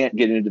can't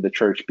get into the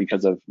church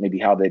because of maybe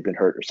how they've been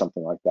hurt or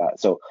something like that.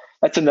 So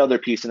that's another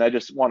piece, and I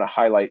just want to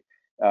highlight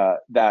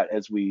that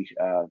as we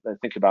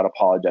think about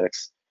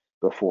apologetics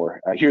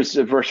before. Here's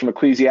a verse from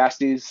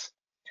Ecclesiastes,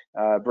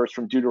 a verse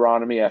from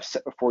Deuteronomy. I've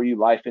set before you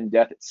life and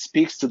death. It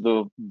speaks to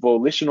the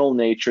volitional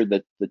nature,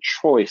 that the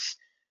choice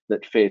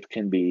that faith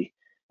can be.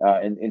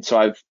 And so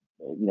I've,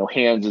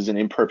 hands is an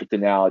imperfect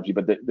analogy,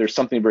 but there's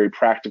something very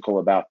practical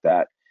about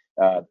that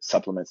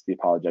supplements the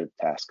apologetic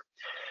task.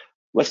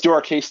 Let's do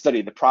our case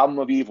study, the problem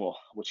of evil,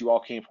 which you all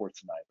came for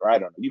tonight. Or I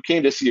don't know, you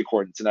came to see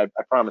accordance, and I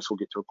promise we'll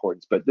get to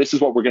accordance, but this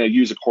is what we're going to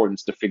use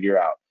accordance to figure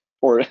out.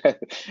 Or I'm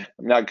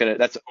not going to,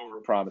 that's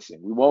over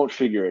promising. We won't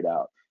figure it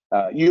out.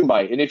 You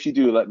might, and if you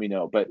do, let me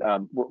know, but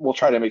we'll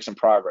try to make some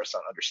progress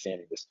on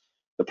understanding this.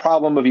 The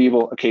problem of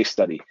evil, a case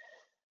study.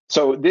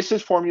 So this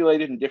is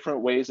formulated in different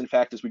ways. In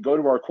fact, as we go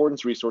to our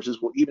accordance resources,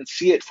 we'll even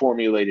see it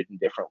formulated in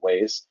different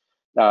ways.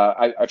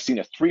 I've seen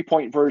a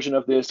 3-point version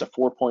of this, a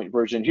 4-point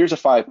version. Here's a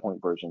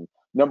 5-point version.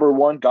 Number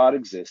 1, God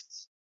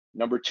exists.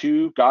 Number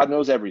 2, God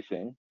knows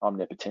everything,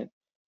 omnipotent.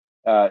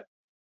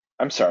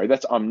 I'm sorry,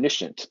 that's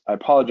omniscient. I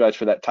apologize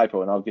for that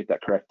typo, and I'll get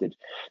that corrected.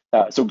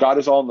 So God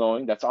is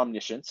all-knowing, that's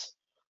omniscience.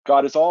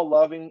 God is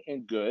all-loving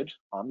and good,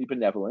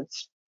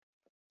 omnibenevolence.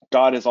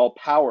 God is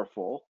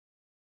all-powerful,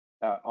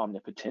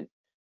 omnipotent.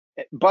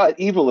 But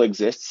evil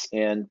exists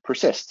and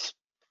persists.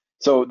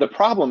 So the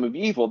problem of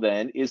evil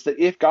then is that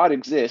if God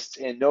exists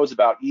and knows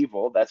about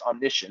evil, that's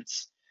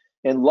omniscience,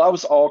 and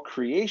loves all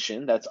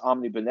creation, that's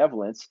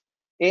omnibenevolence,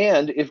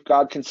 and if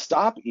God can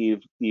stop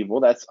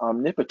evil, that's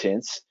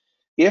omnipotence,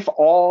 if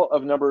all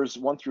of numbers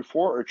 1 through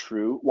 4 are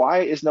true, why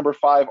is number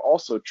 5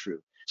 also true?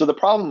 So the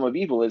problem of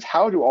evil is,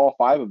 how do all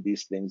 5 of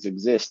these things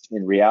exist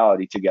in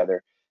reality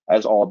together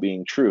as all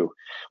being true?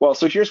 Well,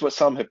 so here's what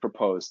some have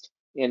proposed.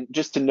 And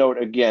just to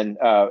note again,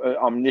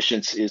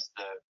 omniscience is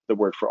the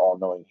word for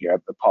all-knowing here. I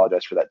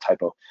apologize for that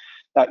typo.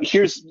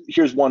 Here's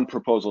one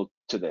proposal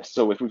to this.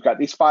 So if we've got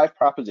these 5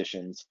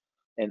 propositions,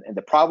 and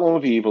the problem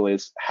of evil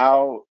is,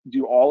 how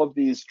do all of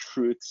these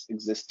truths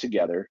exist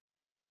together?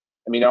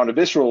 I mean, on a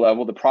visceral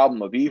level, the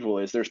problem of evil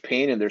is there's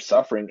pain and there's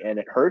suffering, and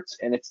it hurts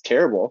and it's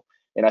terrible,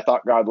 and I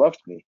thought God loved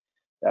me.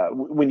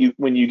 When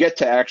you get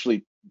to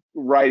actually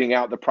writing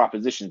out the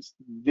propositions,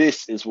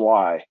 this is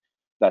why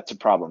that's a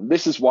problem.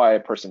 This is why a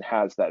person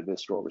has that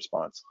visceral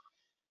response.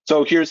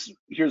 So here's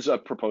a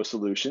proposed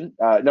solution.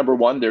 Number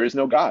 1, there is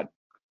no God.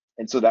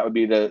 And so that would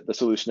be the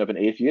solution of an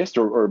atheist,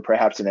 or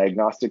perhaps an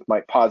agnostic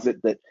might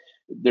posit that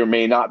there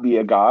may not be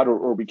a God,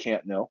 or we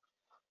can't know.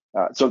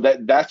 So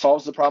that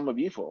solves the problem of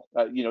evil.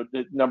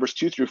 The numbers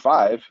 2 through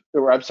 5,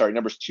 or I'm sorry,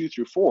 numbers 2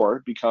 through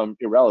 4 become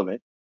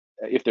irrelevant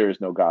if there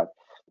is no God.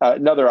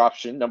 Another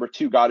option, number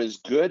 2, God is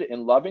good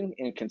and loving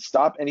and can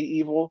stop any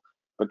evil,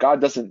 but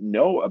God doesn't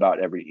know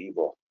about every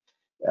evil.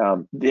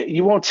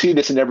 You won't see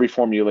this in every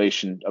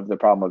formulation of the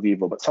problem of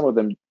evil, but some of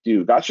them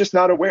do. God's just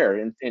not aware,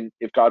 and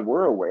if God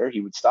were aware,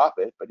 he would stop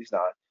it, but he's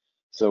not.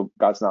 So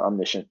God's not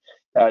omniscient.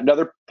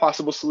 Another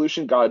possible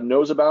solution: God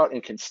knows about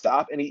and can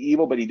stop any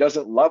evil, but he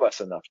doesn't love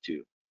us enough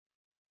to.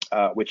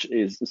 Which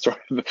is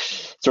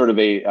sort of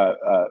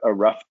a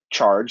rough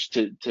charge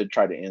to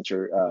try to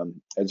answer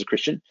as a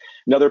Christian.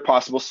 Another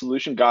possible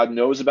solution: God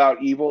knows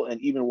about evil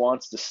and even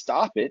wants to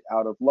stop it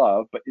out of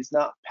love, but is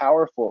not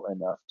powerful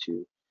enough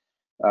to.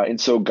 And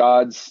so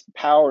God's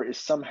power is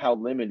somehow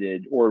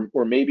limited, or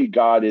maybe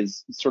God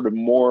is sort of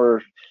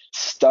more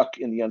stuck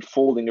in the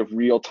unfolding of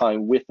real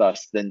time with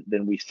us than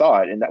we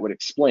thought, and that would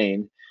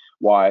explain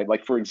why.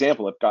 Like, for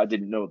example, if God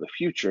didn't know the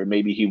future,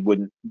 maybe he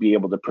wouldn't be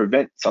able to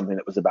prevent something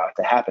that was about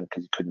to happen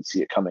because he couldn't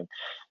see it coming.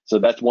 So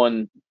that's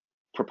one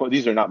proposal.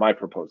 These are not my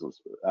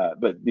proposals,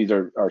 but these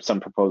are some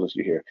proposals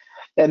you hear.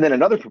 And then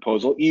another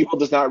proposal: evil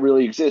does not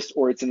really exist,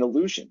 or it's an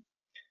illusion.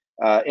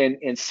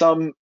 And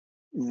some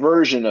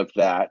version of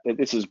that,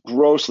 this is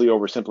grossly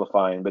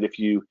oversimplifying, but if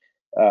you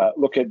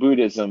look at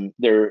Buddhism,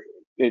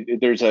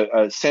 there's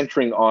a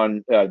centering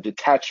on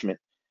detachment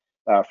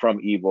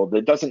from evil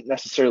that doesn't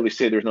necessarily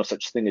say there's no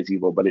such thing as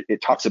evil, but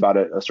it talks about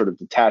a sort of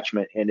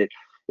detachment, and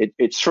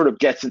it sort of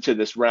gets into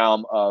this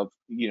realm of,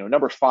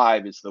 number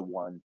 5 is the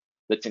one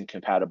that's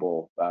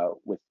incompatible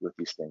with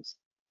these things.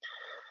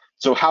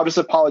 So how does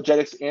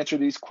apologetics answer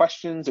these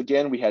questions?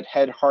 Again, we had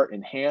head, heart,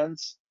 and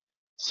hands.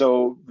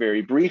 So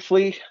very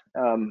briefly,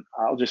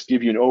 I'll just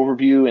give you an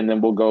overview, and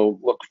then we'll go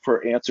look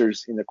for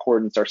answers in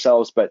accordance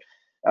ourselves. But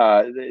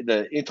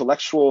the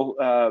intellectual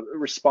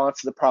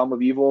response to the problem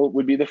of evil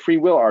would be the free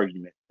will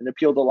argument, an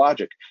appeal to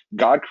logic.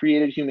 God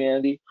created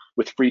humanity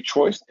with free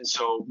choice, and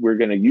so we're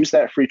going to use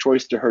that free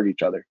choice to hurt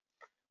each other,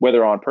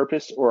 whether on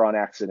purpose or on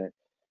accident.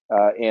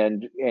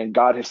 And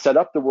God has set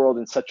up the world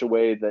in such a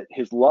way that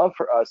his love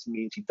for us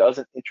means he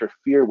doesn't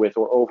interfere with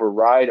or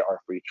override our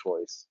free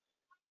choice.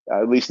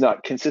 At least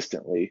not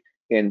consistently.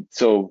 And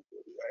so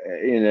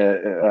in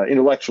an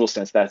intellectual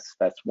sense, that's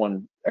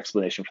one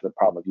explanation for the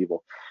problem of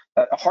evil.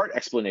 A heart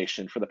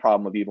explanation for the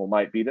problem of evil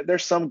might be that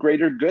there's some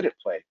greater good at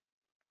play.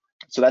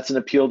 So that's an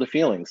appeal to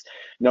feelings.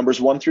 Numbers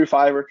 1 through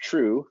 5 are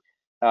true,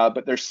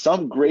 but there's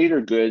some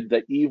greater good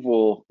that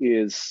evil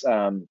is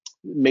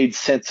made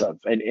sense of.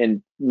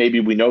 And maybe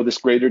we know this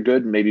greater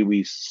good, maybe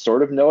we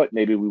sort of know it,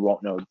 maybe we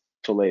won't know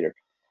till later.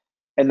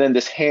 And then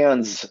this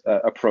hands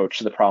approach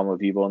to the problem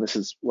of evil, and this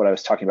is what I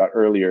was talking about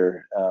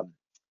earlier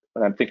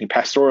when I'm thinking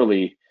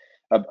pastorally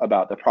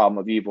about the problem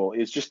of evil,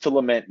 is just to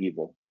lament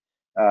evil.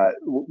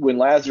 When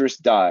Lazarus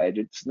died,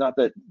 it's not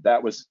that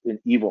that was an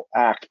evil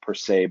act per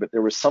se, but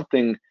there was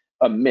something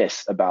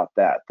amiss about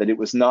that it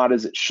was not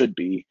as it should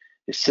be.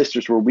 His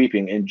sisters were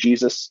weeping, and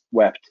Jesus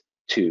wept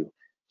too.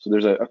 So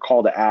there's a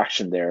call to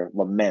action there,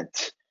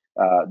 lament,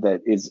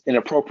 that is an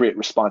appropriate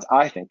response.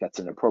 I think that's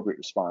an appropriate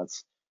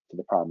response to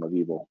the problem of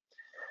evil.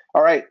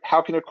 All right,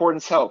 how can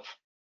accordance help?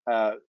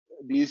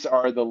 These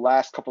are the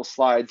last couple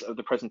slides of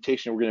the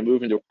presentation. We're going to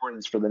move into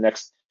accordance for the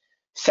next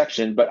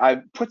section, but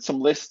I've put some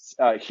lists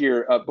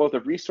here, both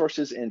of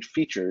resources and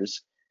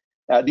features.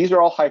 These are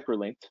all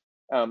hyperlinked.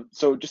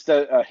 So just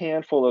a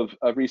handful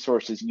of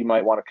resources you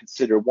might want to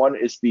consider. One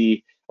is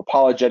the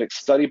Apologetics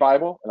Study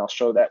Bible, and I'll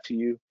show that to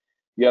you.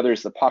 The other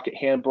is the Pocket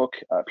Handbook,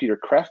 Peter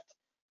Kreeft.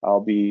 I'll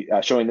be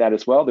showing that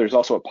as well. There's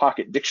also a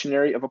Pocket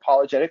Dictionary of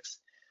Apologetics.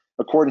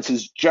 Accordance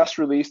has just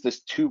released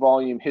this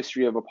 2-volume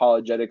history of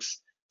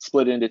apologetics,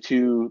 split into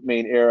 2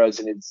 main eras,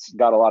 and it's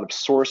got a lot of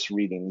source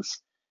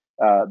readings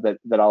that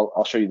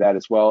I'll show you that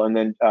as well. And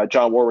then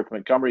John Warwick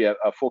Montgomery, a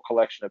full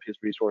collection of his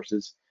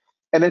resources.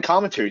 And then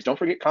commentaries. Don't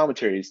forget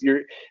commentaries.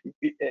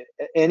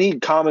 Any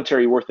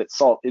commentary worth its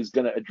salt is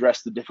going to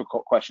address the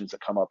difficult questions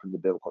that come up in the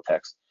biblical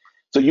text.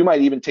 So you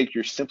might even take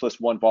your simplest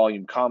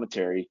 1-volume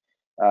commentary,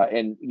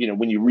 and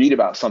when you read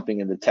about something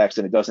in the text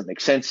and it doesn't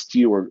make sense to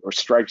you or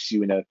strikes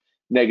you in a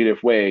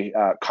negative way,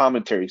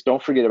 commentaries.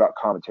 Don't forget about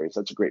commentaries.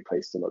 That's a great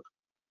place to look.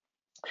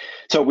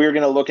 So we're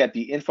going to look at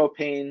the info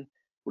pane.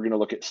 We're going to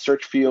look at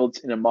search fields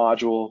in a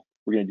module.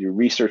 We're going to do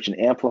research and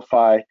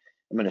amplify.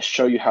 I'm going to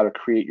show you how to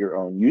create your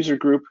own user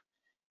group.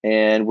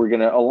 And we're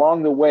going to,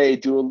 along the way,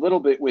 do a little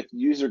bit with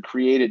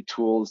user-created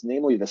tools,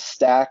 namely the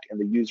stack and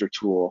the user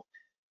tool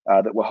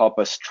that will help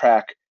us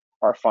track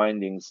our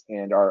findings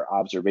and our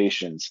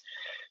observations.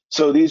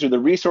 So these are the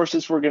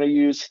resources we're going to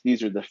use.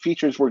 These are the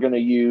features we're going to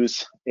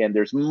use. And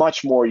there's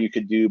much more you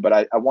could do, but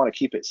I want to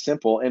keep it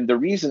simple. And the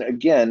reason,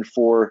 again,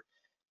 for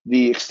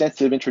the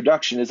extensive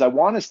introduction is I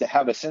want us to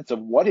have a sense of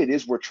what it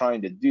is we're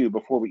trying to do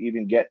before we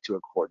even get to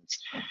accordance.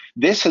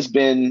 This has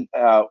been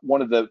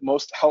one of the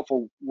most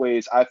helpful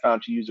ways I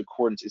found to use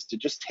accordance, is to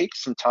just take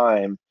some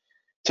time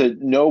to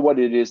know what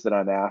it is that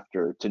I'm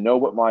after, to know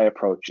what my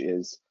approach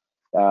is.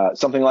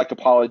 Something like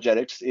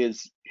apologetics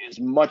is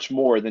much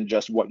more than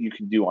just what you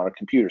can do on a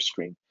computer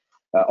screen.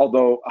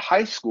 Although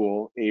high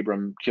school,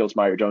 Abram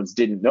Kielsmeier-Jones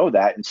didn't know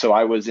that, and so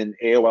I was in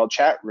AOL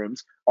chat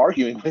rooms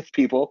arguing with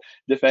people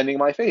defending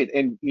my faith.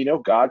 And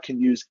God can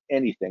use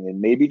anything,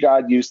 and maybe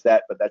God used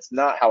that, but that's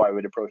not how I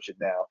would approach it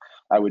now.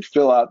 I would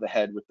fill out the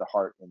head with the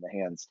heart and the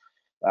hands.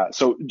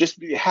 So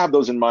just have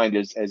those in mind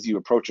as you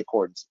approach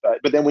accordance.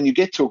 But then when you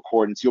get to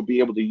accordance, you'll be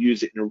able to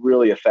use it in a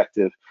really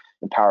effective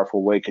and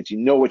powerful way because you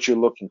know what you're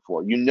looking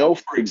for. You know,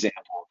 for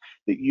example,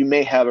 that you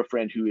may have a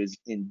friend who is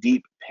in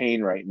deep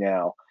pain right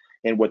now,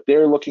 and what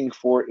they're looking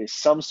for is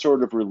some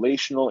sort of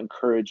relational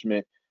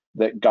encouragement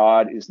that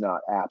God is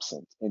not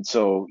absent. And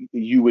so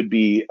you would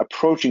be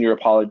approaching your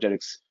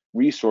apologetics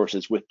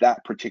resources with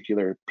that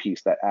particular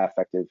piece, that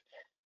affective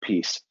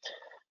piece.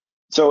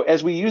 So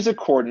as we use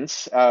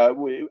accordance, I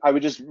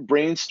would just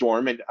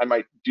brainstorm, and I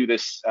might do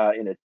this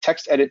in a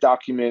text edit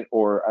document,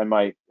 or I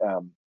might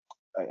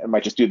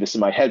just do this in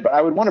my head. But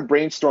I would want to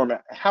brainstorm: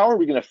 how are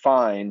we going to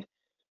find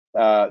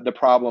the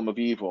problem of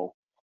evil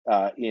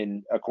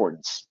in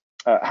accordance?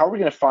 How are we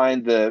going to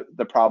find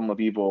the problem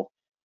of evil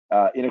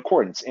in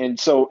accordance? And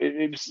so,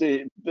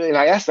 and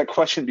I asked that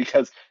question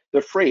because the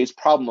phrase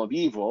 "problem of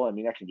evil." I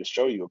mean, I can just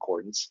show you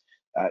accordance.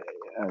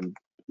 I'm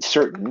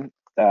certain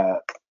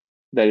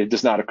that it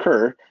does not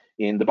occur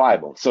in the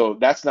Bible. So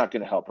that's not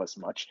going to help us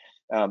much.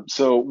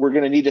 So we're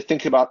going to need to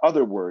think about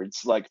other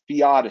words like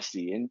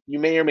theodicy, and you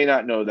may or may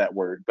not know that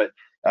word, but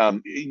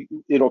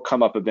it'll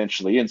come up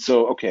eventually. And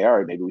so, okay, all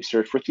right, maybe we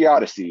search for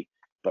theodicy,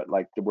 but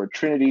like the word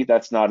Trinity,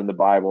 that's not in the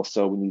Bible,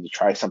 so we need to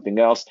try something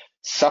else.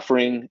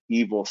 Suffering,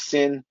 evil,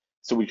 sin.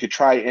 So we could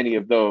try any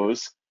of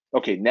those.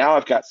 Okay, now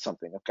I've got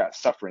something. I've got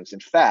sufferings.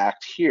 In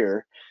fact,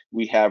 here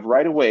we have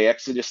right away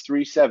Exodus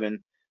 3:7.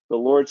 The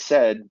Lord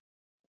said,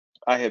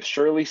 I have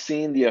surely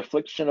seen the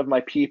affliction of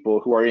my people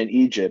who are in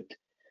Egypt,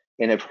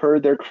 and have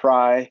heard their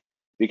cry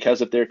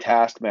because of their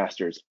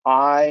taskmasters.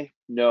 I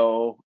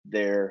know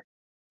their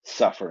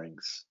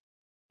sufferings.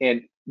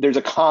 And there's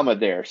a comma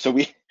there. So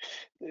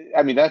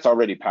I mean, that's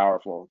already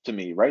powerful to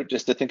me, right?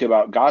 Just to think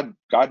about God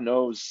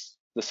knows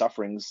the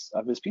sufferings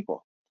of his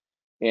people.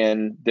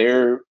 And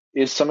there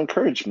is some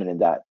encouragement in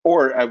that.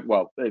 Or,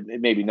 well,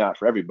 maybe not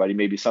for everybody.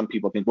 Maybe some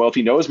people think, well, if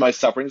he knows my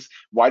sufferings,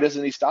 why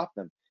doesn't he stop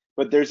them?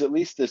 But there's at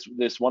least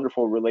this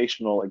wonderful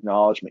relational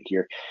acknowledgement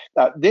here.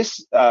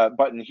 This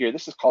button here,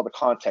 this is called the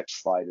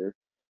context slider.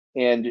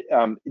 And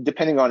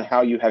depending on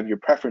how you have your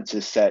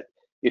preferences set,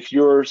 if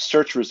your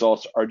search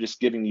results are just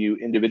giving you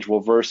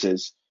individual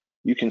verses,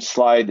 you can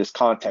slide this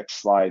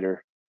context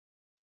slider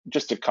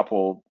just a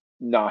couple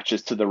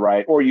notches to the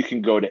right, or you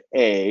can go to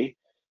A,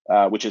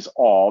 which is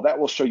all. That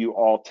will show you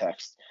all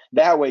text.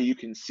 That way you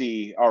can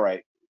see, all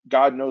right,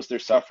 God knows their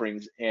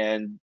sufferings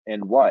and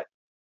what?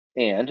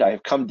 And I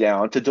have come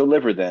down to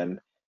deliver them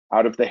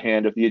out of the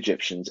hand of the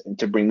Egyptians and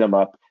to bring them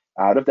up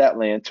out of that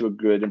land to a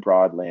good and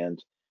broad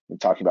land. I'm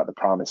talking about the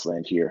promised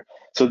land here.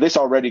 So this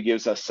already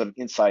gives us some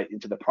insight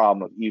into the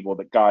problem of evil,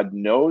 that God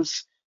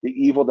knows the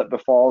evil that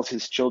befalls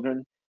his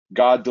children.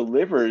 God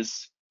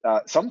delivers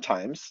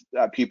sometimes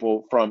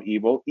people from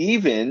evil,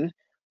 even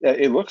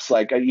it looks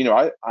like,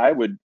 I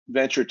would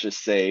venture to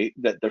say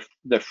that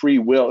the free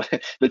will,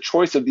 the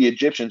choice of the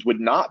Egyptians would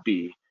not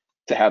be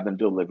to have them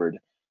delivered.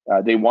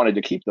 They wanted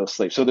to keep those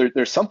slaves. So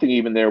there's something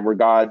even there where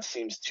God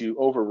seems to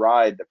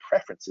override the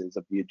preferences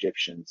of the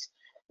Egyptians.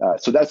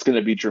 So that's going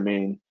to be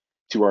germane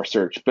to our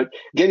search. But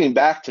getting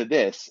back to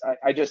this,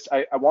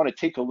 I want to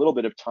take a little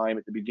bit of time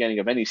at the beginning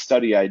of any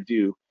study I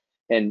do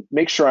and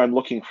make sure I'm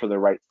looking for the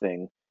right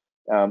thing.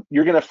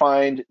 You're going to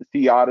find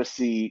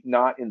theodicy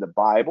not in the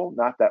Bible,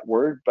 not that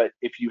word, but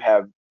if you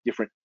have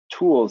different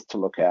tools to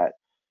look at,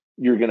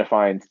 you're going to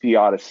find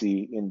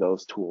theodicy in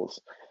those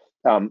tools.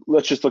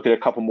 Let's just look at a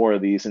couple more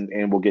of these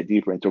and we'll get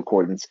deeper into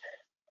accordance.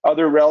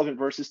 Other relevant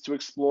verses to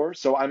explore.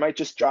 So I might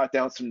just jot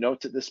down some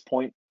notes at this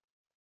point.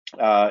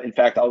 In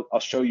fact, I'll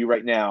show you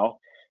right now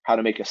how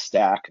to make a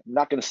stack. I'm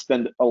not going to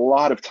spend a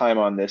lot of time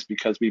on this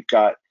because we've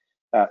got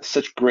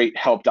such great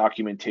help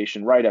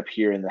documentation right up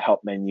here in the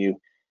help menu.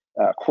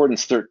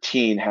 Accordance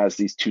 13 has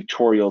these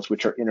tutorials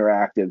which are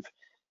interactive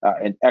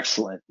and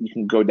excellent. You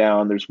can go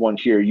down, there's one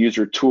here,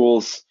 user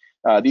tools.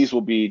 These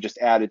will be just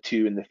added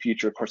to in the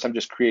future. Of course, I'm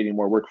just creating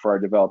more work for our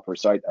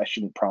developers, so I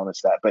shouldn't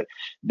promise that, but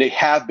they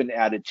have been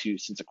added to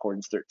since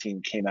Accordance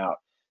 13 came out.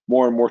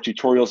 More and more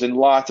tutorials and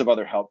lots of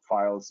other help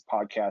files,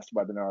 podcasts,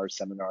 webinars,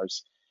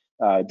 seminars,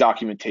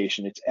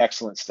 documentation. It's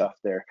excellent stuff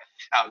there.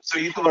 So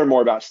you can learn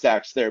more about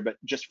stacks there, but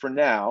just for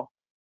now,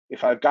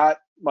 if I've got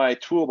my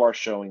toolbar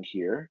showing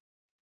here,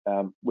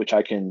 which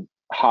I can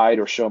hide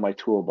or show my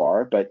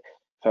toolbar, but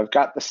if I've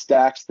got the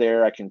stacks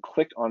there, I can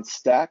click on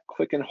stack,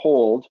 click and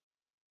hold,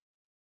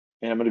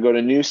 and I'm going to go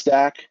to new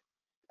stack,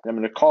 and I'm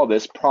going to call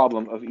this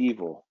problem of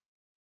evil.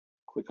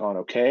 Click on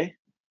OK.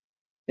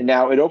 And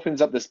now it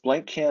opens up this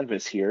blank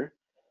canvas here,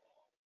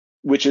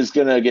 which is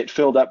going to get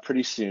filled up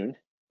pretty soon.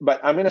 But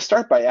I'm going to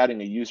start by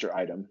adding a user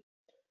item.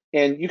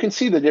 And you can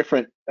see the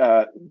different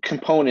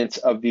components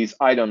of these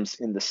items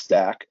in the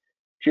stack.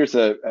 Here's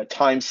a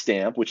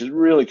timestamp, which is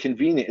really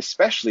convenient,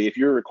 especially if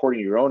you're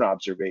recording your own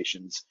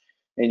observations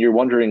and you're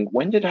wondering,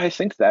 when did I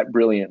think that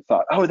brilliant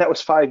thought? Oh, that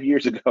was 5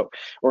 years ago.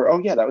 Or,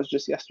 oh yeah, that was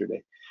just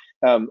yesterday.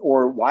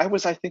 Or why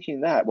was I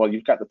thinking that? Well,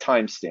 you've got the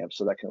timestamp,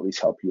 so that can at least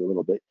help you a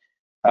little bit.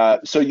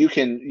 So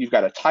you've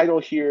got a title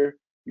here.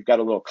 You've got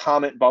a little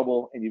comment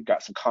bubble, and you've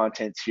got some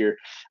contents here.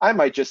 I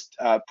might just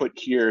put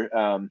here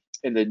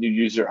in the new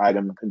user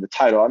item in the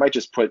title, I might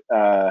just put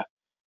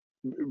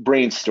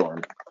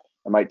brainstorm.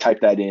 I might type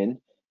that in,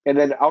 and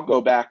then I'll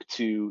go back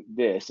to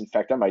this. In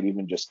fact, I might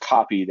even just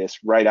copy this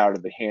right out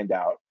of the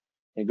handout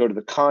and go to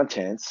the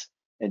contents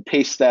and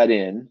paste that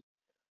in.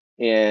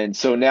 And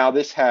so now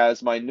this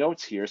has my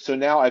notes here. So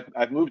now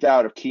I've moved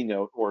out of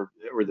Keynote or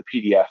the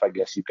PDF, I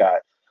guess you've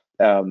got,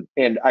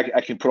 and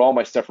I can put all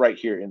my stuff right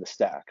here in the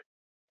stack.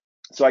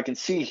 So I can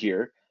see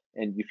here,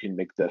 and you can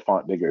make the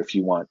font bigger if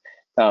you want.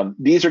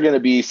 These are going to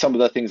be some of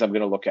the things I'm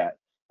going to look at.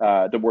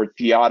 The word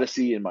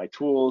theodicy in my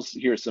tools.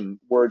 Here's some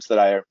words that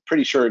I am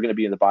pretty sure are going to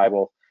be in the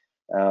Bible.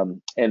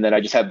 And then I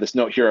just have this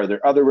note here. Are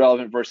there other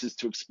relevant verses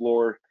to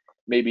explore?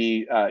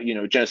 Maybe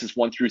Genesis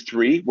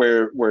 1-3,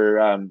 where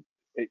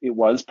it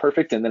was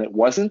perfect and then it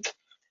wasn't.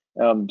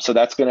 So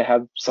that's going to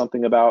have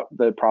something about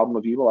the problem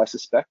of evil, I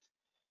suspect.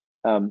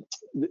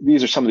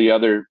 These are some of the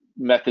other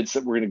methods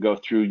that we're going to go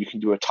through. You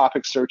can do a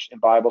topic search in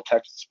Bible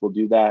texts. We'll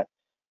do that.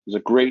 There's a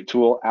great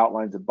tool,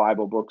 Outlines of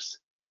Bible Books.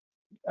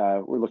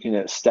 We're looking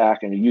at a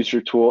stack and a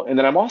user tool. And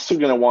then I'm also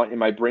going to want in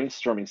my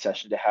brainstorming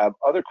session to have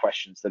other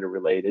questions that are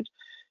related.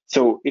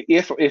 So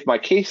if my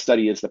case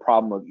study is the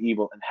problem of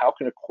evil, and how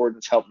can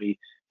accordance help me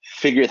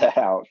figure that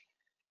out?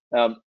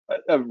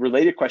 A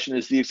related question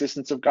is the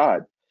existence of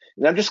God.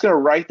 And I'm just going to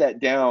write that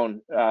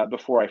down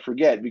before I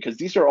forget, because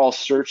these are all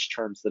search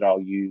terms that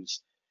I'll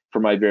use for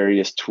my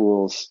various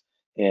tools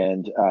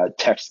and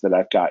texts that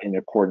I've got in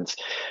accordance.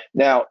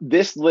 Now,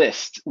 this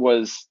list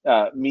was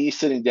me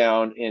sitting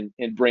down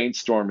and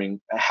brainstorming,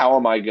 how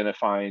am I going to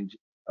find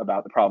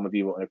about the problem of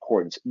evil in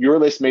accordance? Your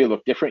list may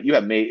look different. You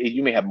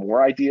may have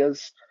more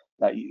ideas.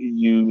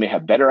 You may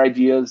have better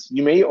ideas.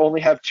 You may only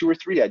have 2 or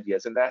 3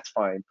 ideas, and that's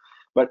fine.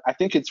 But I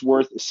think it's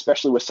worth,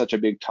 especially with such a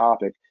big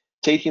topic,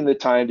 taking the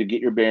time to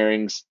get your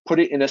bearings, put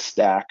it in a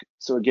stack.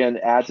 So again,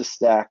 add to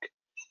stack,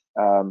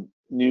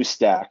 new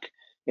stack.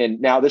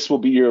 And now this will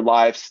be your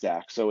live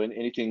stack. So in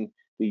anything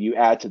that you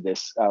add to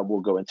this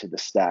will go into the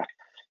stack.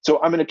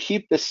 So I'm going to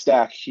keep this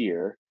stack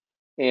here.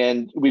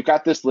 And we've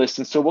got this list.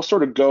 And so we'll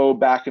sort of go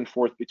back and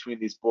forth between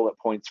these bullet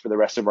points for the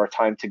rest of our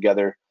time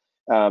together,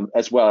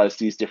 as well as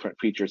these different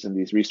features and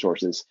these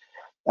resources.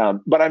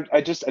 But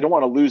I don't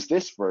want to lose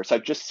this verse.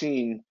 I've just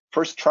seen,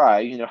 first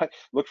try,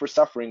 look for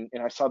suffering,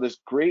 and I saw this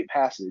great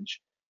passage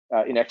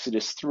in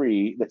Exodus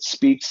 3 that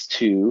speaks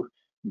to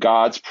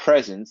God's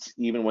presence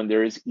even when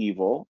there is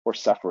evil or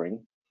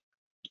suffering.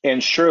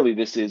 And surely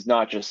this is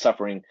not just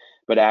suffering,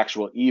 but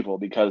actual evil,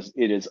 because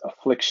it is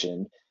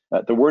affliction.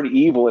 The word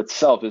evil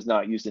itself is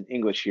not used in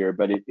English here,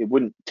 but it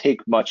wouldn't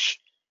take much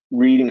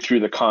reading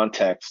through the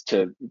context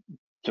to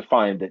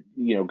find that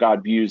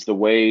God views the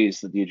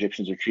ways that the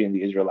Egyptians are treating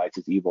the Israelites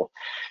as evil.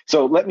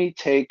 So let me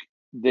take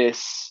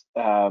this.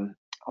 I'll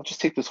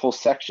just take this whole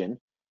section.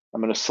 I'm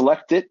going to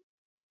select it,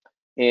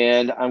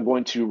 and I'm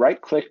going to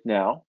right-click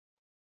now,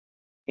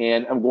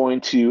 and I'm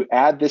going to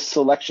add this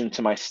selection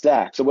to my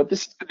stack. So what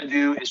this is going to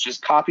do is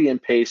just copy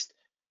and paste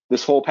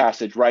this whole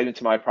passage right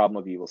into my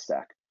problem of evil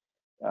stack.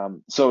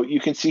 So you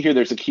can see here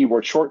there's a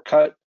keyboard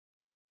shortcut.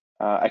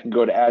 I can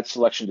go to add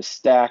selection to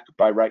stack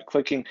by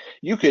right-clicking.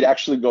 You could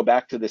actually go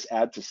back to this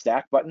add to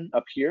stack button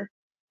up here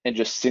and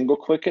just single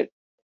click it.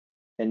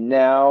 And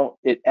now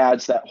it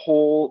adds that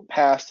whole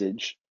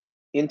passage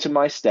into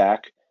my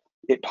stack.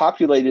 It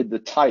populated the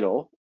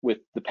title with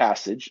the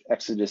passage,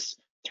 Exodus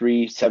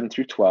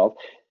 3:7-12.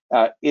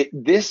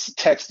 This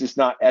text is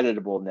not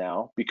editable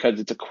now because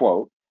it's a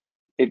quote.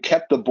 It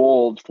kept the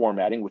bold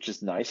formatting, which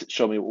is nice. It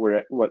showed me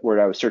what word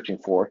I was searching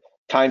for.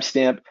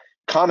 Timestamp,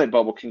 comment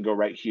bubble can go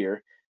right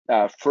here.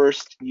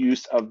 First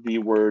use of the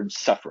word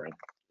suffering.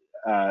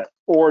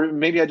 Or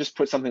maybe I just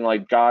put something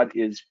like God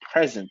is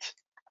present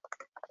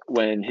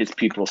when his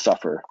people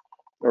suffer,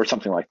 or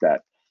something like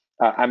that.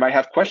 I might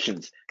have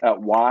questions.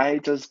 Why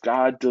does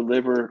God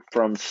deliver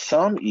from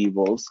some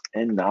evils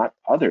and not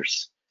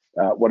others?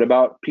 What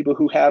about people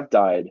who have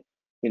died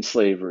in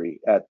slavery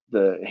at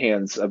the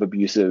hands of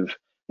abusive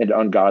and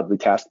ungodly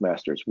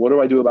taskmasters? What do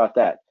I do about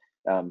that?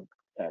 In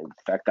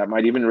fact, that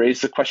might even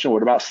raise the question,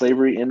 what about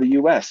slavery in the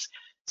US?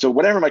 So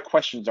whatever my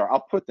questions are,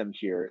 I'll put them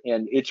here.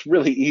 And it's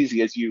really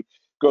easy as you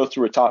go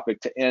through a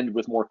topic to end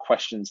with more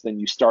questions than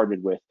you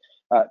started with.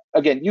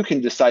 Again, you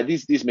can decide,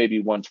 these may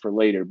be ones for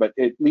later, but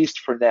at least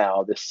for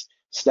now, this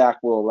stack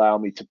will allow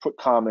me to put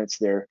comments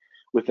there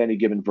with any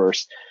given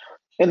verse.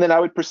 And then I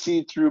would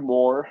proceed through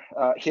more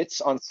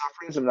hits on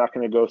sufferings. I'm not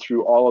going to go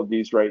through all of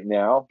these right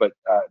now, but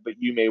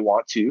you may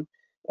want to.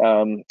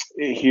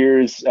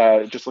 Here's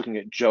just looking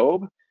at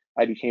Job.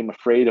 I became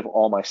afraid of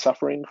all my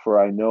suffering, for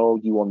I know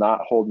you will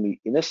not hold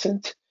me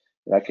innocent.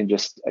 And I can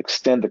just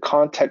extend the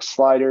context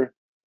slider.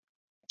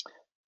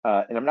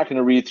 And I'm not going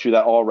to read through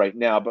that all right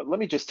now, but let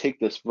me just take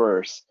this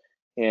verse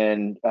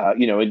and,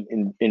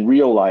 in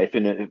real life,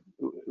 and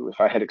if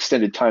I had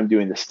extended time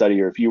doing the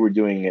study, or if you were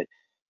doing it,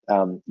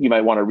 you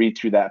might want to read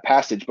through that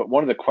passage. But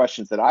one of the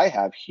questions that I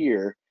have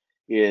here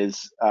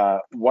is,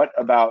 what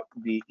about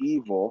the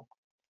evil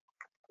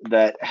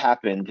that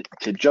happened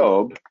to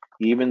Job,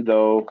 even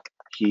though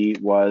he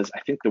was, I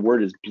think the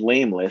word is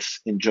blameless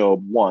in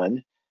Job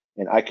 1,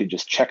 and I could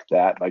just check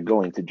that by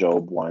going to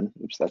Job 1.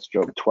 Oops, that's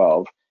Job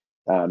 12.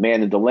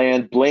 Man in the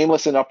land,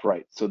 blameless and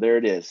upright. So there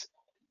it is,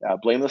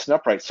 blameless and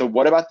upright. So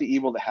what about the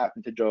evil that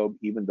happened to Job,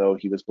 even though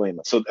he was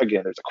blameless? So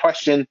again, there's a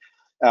question.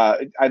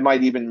 I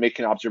might even make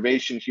an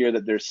observation here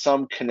that there's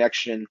some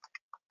connection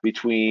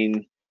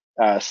between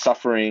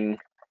suffering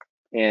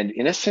and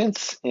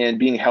innocence and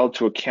being held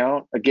to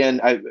account. Again,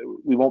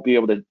 we won't be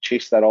able to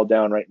chase that all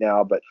down right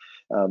now, but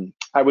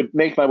I would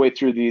make my way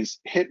through these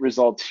hit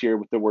results here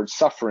with the word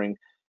suffering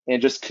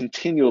and just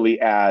continually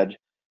add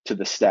to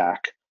the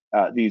stack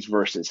these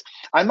verses.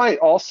 I might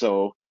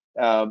also,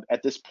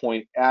 at this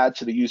point, add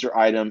to the user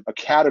item a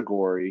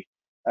category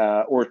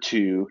or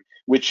two,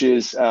 which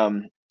is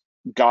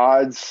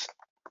God's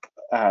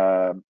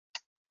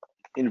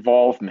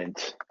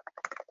involvement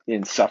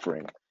in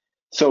suffering.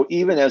 So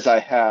even as I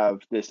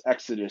have this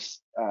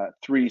Exodus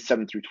 3,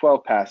 7 through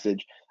 12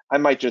 passage, I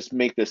might just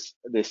make this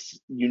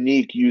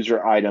unique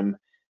user item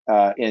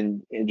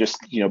and just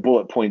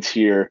bullet points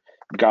here,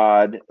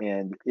 God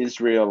and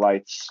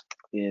Israelites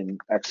in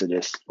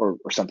Exodus or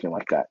something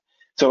like that.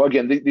 So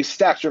again, these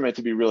stacks are meant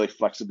to be really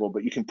flexible,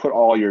 but you can put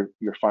all your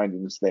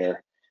findings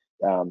there.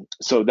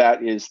 So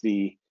that is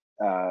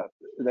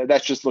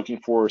that's just looking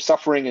for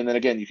suffering, and then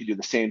again you can do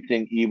the same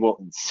thing, evil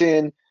and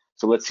sin.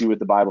 So let's see what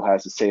the Bible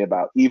has to say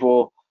about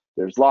evil.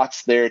 There's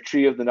lots there,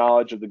 tree of the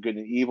knowledge of the good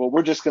and evil.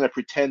 We're just going to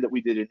pretend that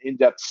we did an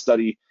in-depth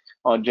study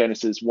on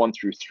Genesis 1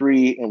 through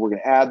 3, and we're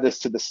going to add this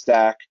to the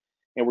stack,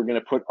 and we're going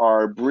to put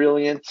our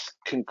brilliant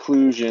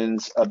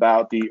conclusions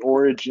about the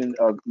origin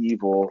of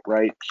evil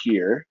right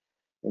here.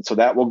 And so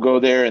that will go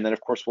there, and then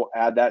of course we'll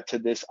add that to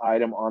this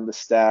item on the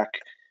stack,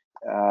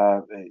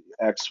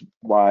 X,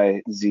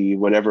 Y, Z,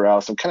 whatever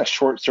else. I'm kind of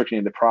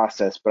short-circuiting the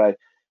process, but I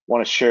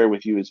want to share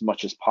with you as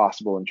much as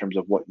possible in terms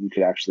of what you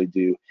could actually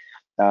do.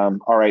 All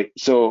right,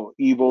 so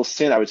evil,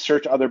 sin, I would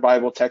search other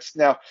Bible texts.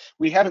 Now,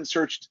 we haven't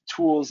searched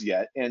tools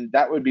yet, and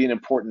that would be an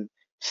important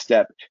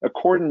step.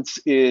 Accordance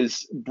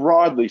is,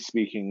 broadly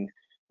speaking,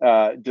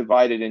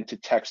 divided into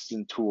texts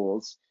and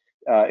tools.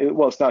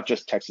 Well, it's not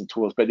just texts and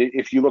tools, but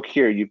if you look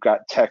here, you've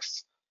got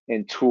texts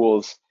and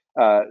tools,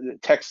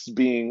 texts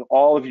being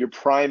all of your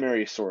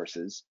primary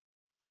sources.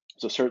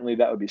 So certainly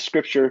that would be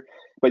scripture,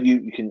 but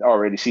you can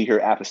already see here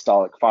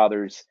apostolic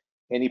fathers,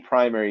 any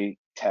primary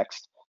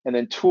text, and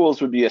then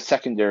tools would be a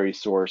secondary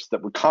source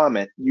that would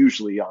comment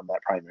usually on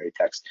that primary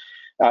text.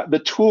 The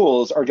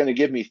tools are going to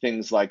give me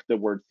things like the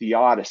word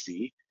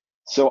theodicy.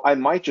 So I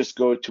might just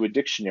go to a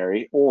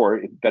dictionary,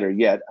 or better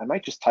yet, I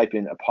might just type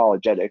in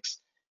apologetics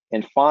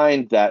and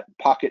find that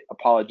Pocket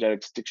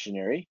Apologetics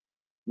dictionary.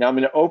 Now I'm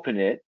going to open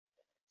it.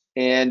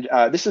 And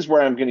this is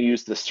where I'm going to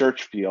use the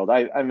search field.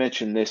 I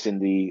mentioned this in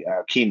the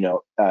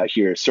keynote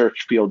here,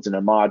 search fields in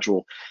a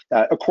module.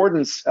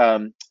 Accordance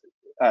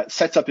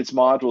sets up its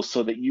modules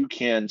so that you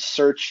can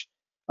search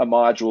a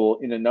module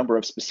in a number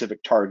of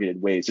specific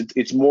targeted ways.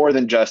 It's more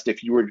than just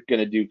if you were going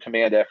to do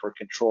Command F or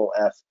Control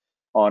F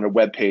on a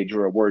web page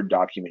or a Word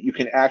document. You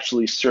can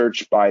actually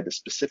search by the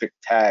specific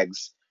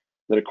tags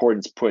that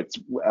Accordance puts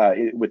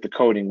with the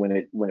coding when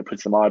it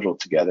puts the module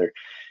together.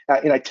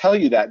 And I tell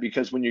you that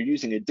because when you're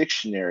using a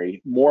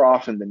dictionary, more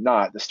often than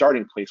not, the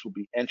starting place will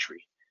be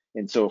entry.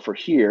 And so for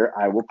here,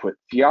 I will put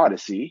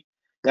theodicy.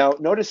 Now,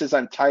 notice as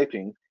I'm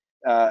typing,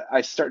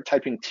 I start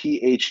typing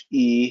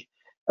THE.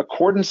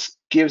 Accordance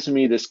gives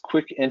me this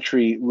quick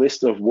entry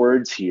list of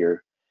words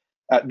here.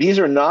 These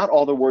are not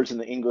all the words in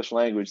the English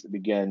language that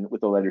begin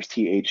with the letters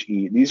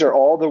THE. These are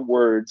all the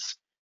words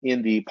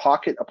in the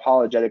Pocket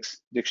Apologetics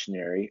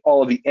dictionary,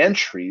 all of the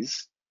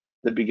entries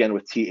that begin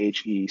with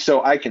THE.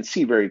 So I can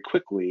see very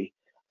quickly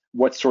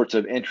what sorts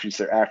of entries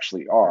there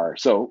actually are.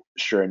 So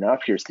sure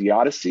enough, here's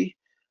theodicy,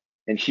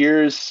 and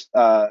here's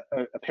a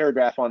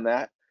paragraph on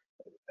that,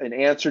 an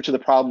answer to the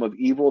problem of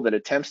evil that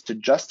attempts to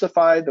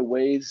justify the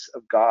ways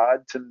of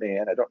God to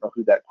man. I don't know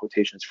who that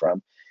quotation is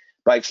from,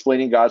 by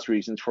explaining God's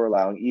reasons for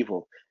allowing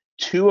evil.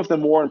 Two of the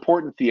more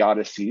important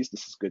theodicies,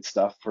 this is good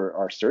stuff for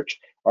our search,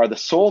 are the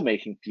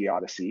soul-making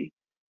theodicy,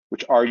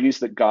 which argues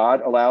that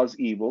God allows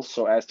evil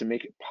so as to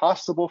make it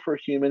possible for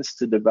humans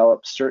to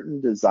develop certain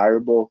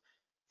desirable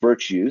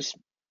virtues,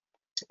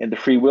 and the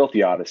free will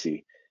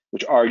theodicy,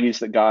 which argues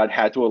that God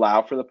had to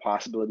allow for the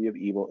possibility of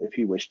evil if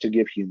he wished to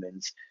give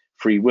humans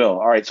free will.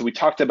 All right, so we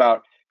talked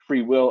about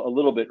free will a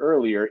little bit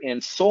earlier,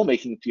 and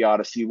soul-making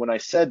theodicy, when I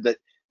said that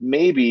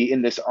maybe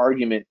in this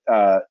argument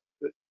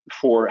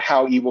for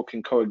how evil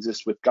can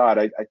coexist with God,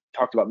 I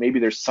talked about maybe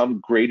there's some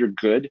greater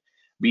good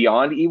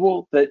beyond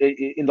evil, that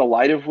in the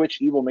light of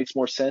which evil makes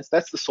more sense.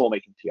 That's the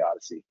soul-making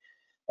theodicy.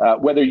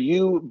 Whether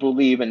you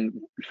believe, and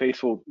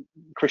faithful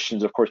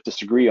Christians, of course,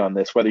 disagree on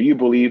this, whether you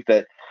believe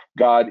that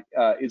God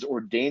is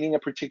ordaining a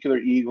particular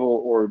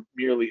evil or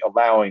merely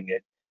allowing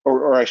it,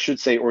 or I should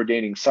say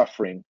ordaining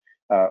suffering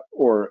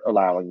or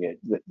allowing it,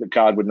 that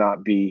God would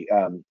not be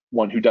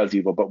one who does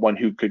evil, but one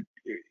who could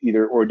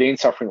either ordain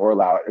suffering or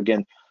allow it.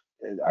 Again,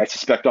 I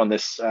suspect on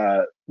this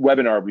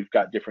webinar, we've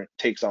got different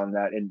takes on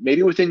that, and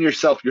maybe within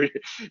yourself, you're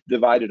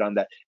divided on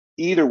that.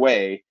 Either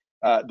way,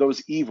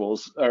 those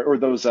evils or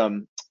those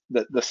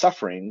the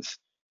sufferings,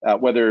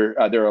 whether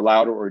they're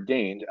allowed or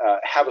ordained,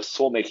 have a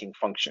soul-making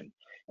function.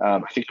 I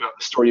think about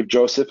the story of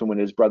Joseph and when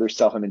his brothers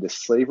sell him into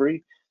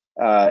slavery,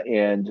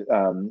 and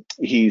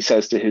he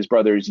says to his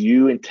brothers,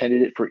 "You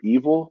intended it for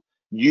evil.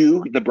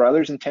 You, the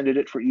brothers, intended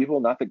it for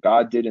evil, not that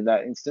God did in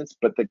that instance,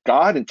 but that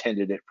God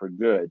intended it for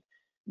good."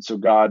 And so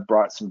God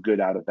brought some good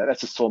out of that.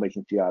 That's a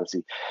soul-making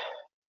theodicy.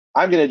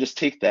 I'm going to just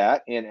take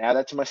that and add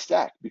that to my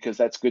stack because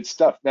that's good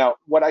stuff. Now,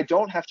 what I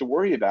don't have to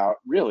worry about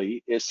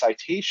really is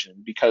citation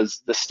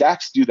because the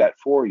stacks do that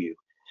for you.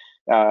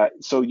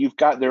 So you've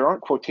got, there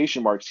aren't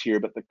quotation marks here,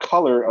 but the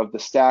color of the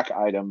stack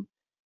item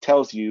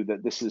tells you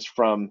that this is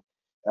from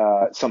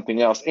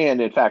something else.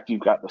 And in fact,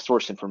 you've got the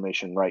source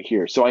information right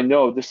here. So I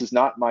know this is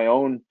not my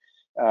own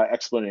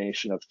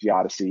explanation of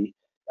theodicy.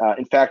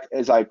 In fact,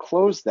 as I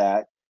close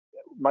that,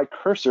 my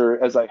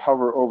cursor, as I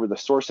hover over the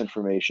source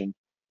information,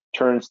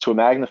 turns to a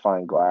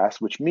magnifying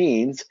glass, which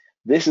means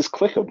this is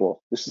clickable.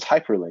 This is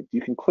hyperlinked.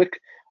 You can click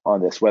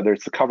on this, whether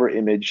it's the cover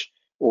image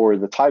or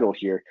the title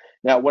here.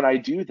 Now, when I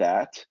do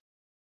that,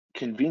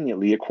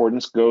 conveniently,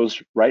 Accordance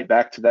goes right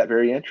back to that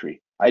very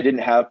entry. I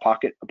didn't have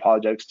Pocket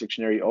Apologetics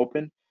Dictionary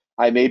open.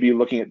 I may be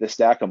looking at this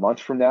stack a month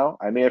from now.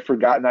 I may have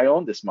forgotten I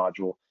owned this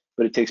module,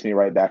 but it takes me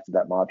right back to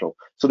that module.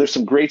 So there's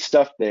some great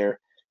stuff there.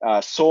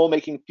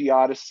 Soul-making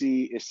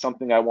theodicy is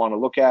something I want to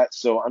look at,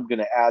 so I'm going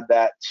to add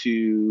that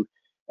to,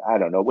 I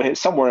don't know,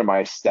 somewhere in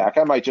my stack.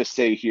 I might just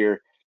say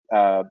here,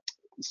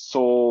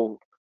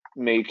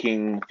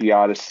 soul-making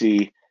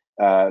theodicy,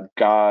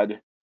 God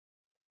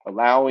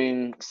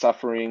allowing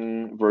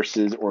suffering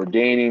versus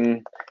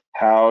ordaining.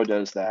 How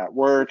does that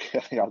work?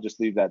 I'll just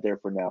leave that there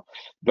for now.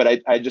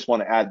 But I just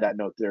want to add that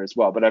note there as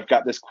well. But I've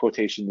got this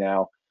quotation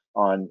now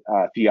on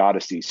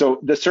theodicy. So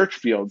the search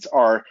fields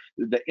are,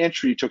 the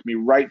entry took me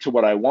right to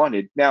what I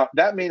wanted. Now,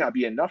 that may not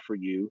be enough for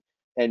you,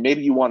 and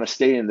maybe you want to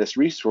stay in this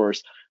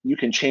resource. You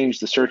can change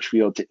the search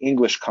field to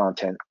English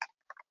content,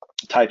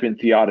 type in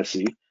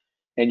theodicy,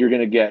 and you're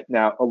going to get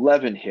now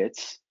 11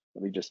 hits.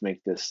 Let me just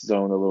make this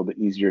zone a little bit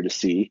easier to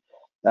see.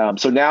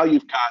 So now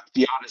you've got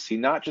theodicy,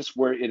 not just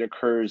where it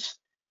occurs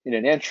in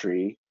an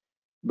entry,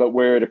 but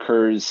where it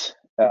occurs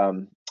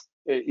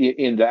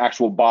in the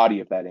actual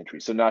body of that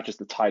entry. So not just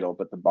the title,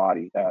 but the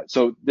body.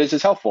 So this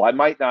is helpful. I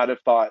might not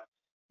have thought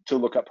to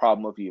look up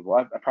problem of evil.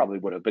 I probably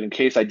would have, but in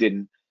case I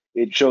didn't,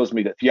 it shows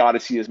me that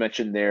theodicy is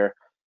mentioned there.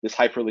 This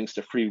hyperlinks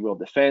to free will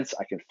defense.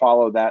 I can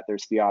follow that.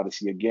 There's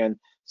theodicy again.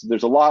 So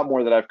there's a lot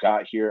more that I've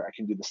got here. I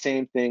can do the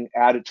same thing,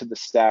 add it to the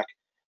stack,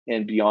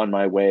 and be on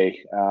my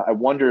way. I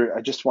wonder,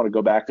 I just want to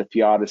go back to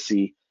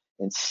theodicy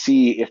and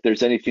see if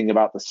there's anything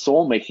about the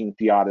soul-making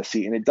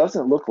theodicy, and it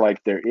doesn't look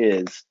like there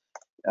is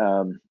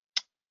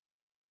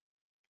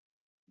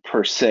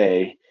per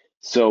se,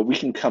 so we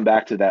can come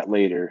back to that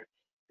later.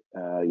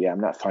 Yeah,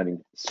 I'm not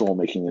finding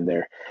soul-making in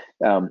there.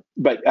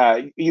 But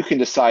you can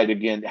decide,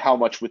 again, how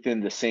much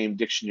within the same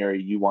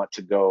dictionary you want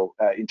to go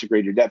into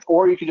greater depth,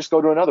 or you can just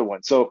go to another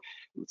one. So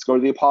let's go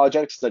to the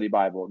Apologetics Study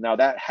Bible. Now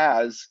that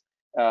has,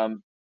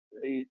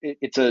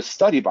 it's a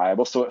study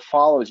Bible, so it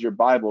follows your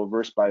Bible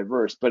verse by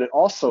verse, but it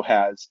also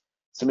has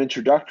some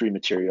introductory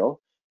material,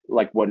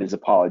 like what is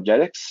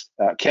apologetics.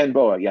 Ken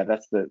Boa, yeah,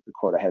 that's the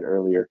quote I had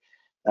earlier.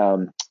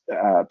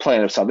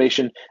 Plan of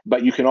salvation,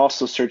 but you can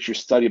also search your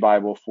study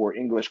Bible for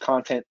English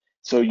content.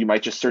 So you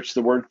might just search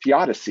the word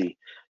theodicy.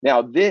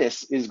 Now,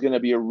 this is going to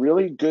be a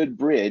really good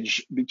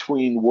bridge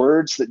between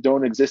words that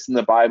don't exist in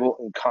the Bible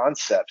and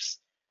concepts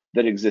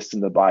that exist in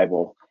the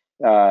Bible.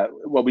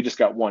 Well, we just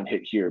got one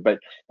hit here, but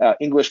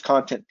English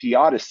content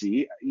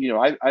theodicy,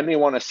 I may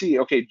want to see,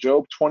 okay,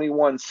 Job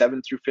 21,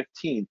 7 through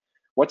 15.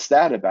 What's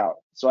that about?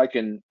 So I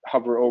can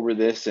hover over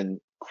this and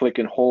click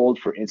and hold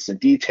for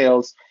instant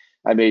details.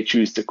 I may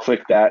choose to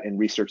click that and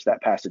research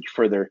that passage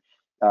further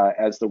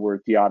as the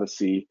word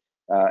theodicy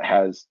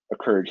has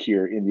occurred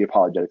here in the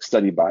Apologetic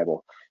Study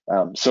Bible.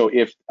 So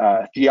if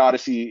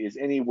theodicy is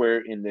anywhere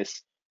in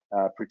this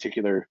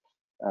particular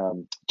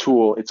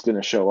tool, it's going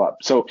to show up.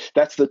 So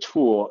that's the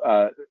tool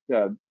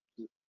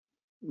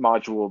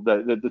module,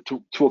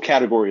 the tool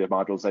category of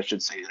modules, I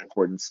should say, in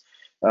Accordance,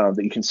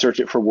 that you can search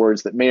it for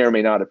words that may or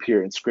may not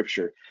appear in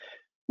Scripture.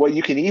 What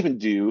you can even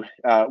do,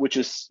 which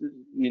is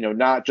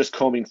not just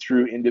combing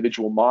through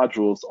individual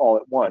modules all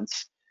at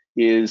once,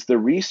 is the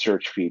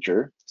research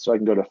feature. So I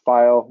can go to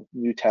File,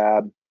 New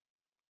Tab,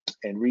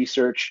 and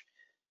Research,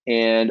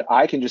 and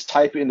I can just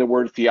type in the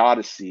word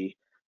theodicy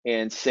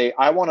and say,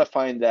 I want to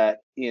find that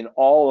in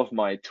all of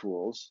my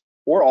tools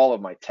or all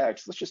of my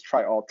text. Let's just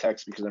try all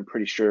text because I'm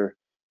pretty sure,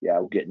 yeah,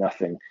 we'll get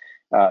nothing.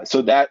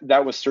 So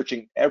that was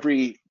searching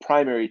every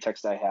primary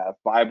text I have,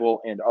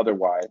 Bible and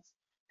otherwise,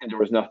 and there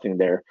was nothing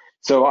there.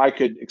 So I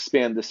could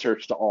expand the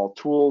search to all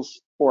tools,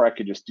 or I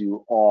could just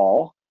do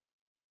all.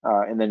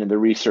 And then in the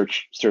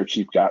research search,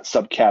 you've got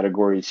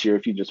subcategories here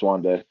if you just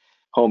wanted to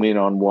home in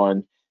on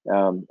one.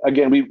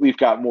 Again, we've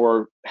got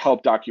more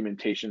help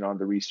documentation on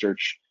the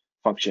research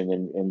function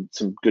and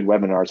some good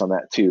webinars on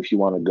that too if you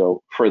want to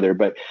go further.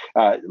 But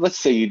let's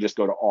say you just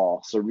go to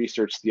all. So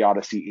research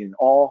theodicy in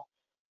all.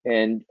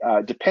 And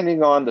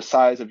depending on the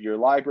size of your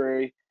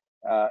library,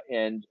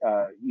 and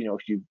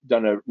if you've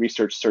done a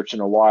research search in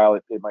a while,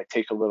 it might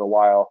take a little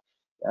while.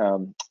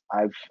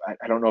 I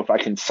don't know if I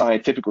can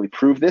scientifically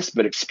prove this,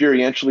 but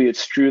experientially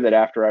it's true that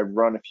after I've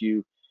run a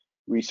few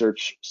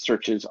research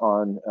searches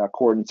on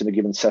accordance in a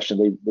given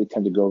session, they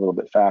tend to go a little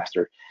bit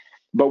faster.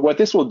 But what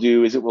this will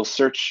do is it will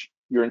search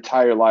your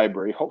entire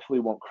library. Hopefully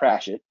it won't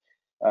crash it,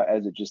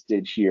 as it just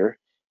did here.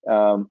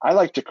 I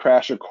like to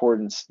crash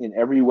accordance in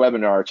every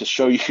webinar to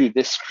show you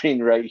this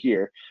screen right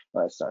here.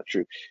 Well, that's not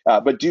true,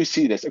 but do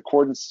see this.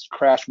 Accordance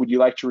crash. Would you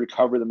like to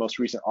recover the most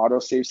recent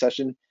autosave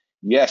session?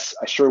 Yes,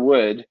 I sure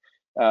would,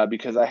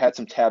 because I had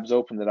some tabs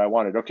open that I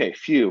wanted. Okay,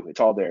 phew, it's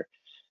all there.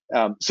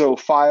 So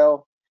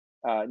file,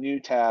 new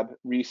tab,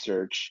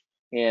 research,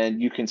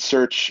 and you can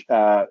search,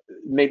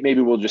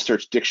 maybe we'll just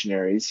search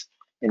dictionaries,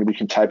 and we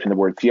can type in the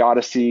word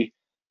theodicy,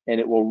 and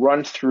it will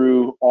run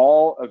through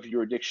all of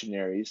your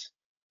dictionaries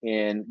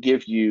and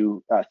give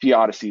you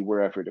theodicy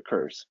wherever it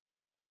occurs.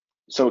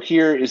 So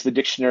here is the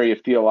dictionary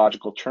of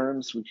theological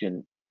terms. We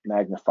can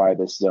magnify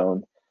this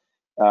zone,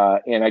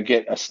 and I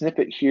get a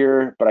snippet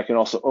here, but I can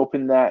also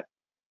open that.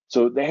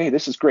 So hey,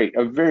 this is great,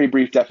 a very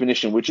brief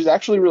definition, which is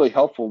actually really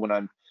helpful when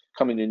I'm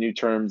coming to new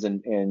terms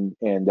and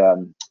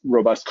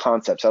robust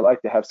concepts. I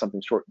like to have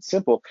something short and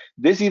simple.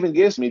 This even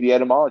gives me the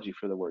etymology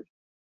for the word.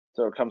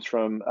 So it comes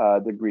from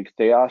the Greek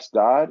theos,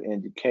 God,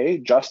 and decay,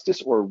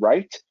 justice or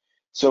right.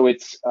 So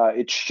it's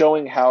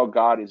showing how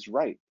God is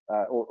right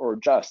or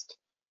just.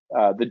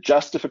 The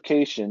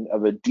justification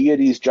of a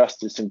deity's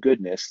justice and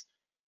goodness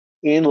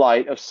in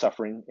light of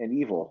suffering and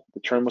evil. The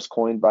term was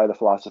coined by the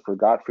philosopher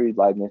Gottfried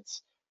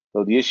Leibniz,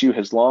 though the issue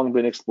has long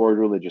been explored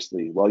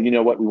religiously. Well, you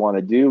know what we want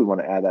to do? We want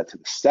to add that to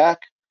the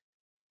stack.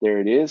 There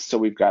it is. So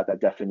we've got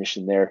that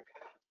definition there.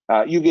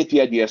 You get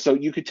the idea. So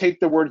you could take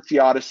the word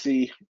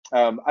theodicy.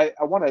 I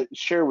want to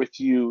share with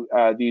you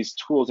these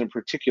tools, in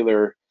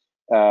particular,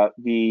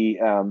 the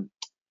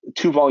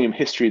 2-volume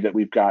history that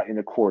we've got in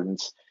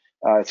accordance.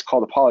 It's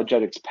called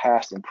Apologetics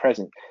Past and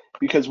Present,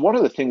 because one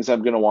of the things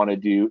I'm going to want to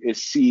do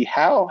is see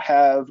how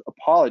have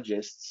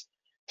apologists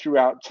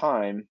throughout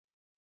time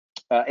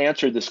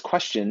answered this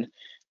question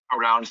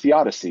around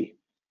theodicy.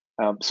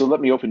 So let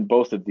me open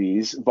both of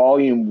these.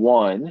 Volume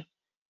 1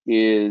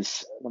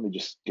 is, let me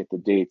just get the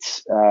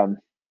dates. Well,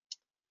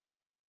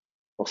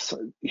 so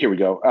here we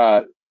go.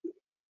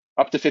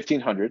 Up to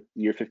 1500,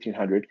 the year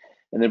 1500,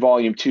 and then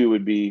volume 2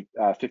 would be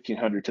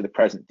 1500 to the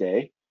present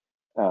day.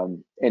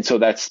 And so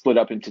that's split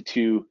up into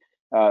two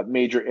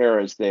major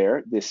eras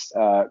there. This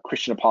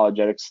Christian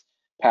Apologetics,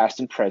 Past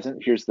and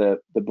Present. Here's the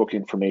book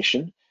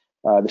information.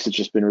 This has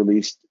just been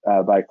released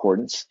by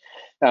Accordance.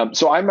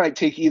 So I might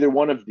take either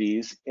one of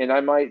these, and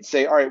I might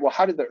say, all right, well,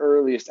 how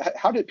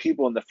did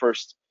people in the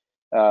first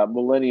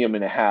millennium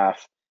and a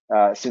half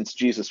since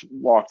Jesus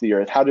walked the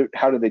earth, how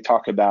did they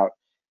talk about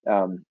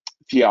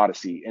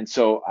theodicy? And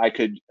so I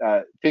could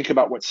think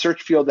about what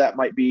search field that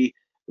might be.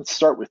 Let's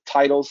start with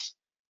titles,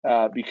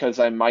 because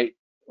I might,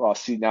 well,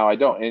 see, now I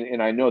don't,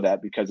 and I know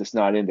that because it's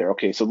not in there.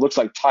 Okay, so it looks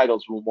like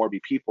titles will more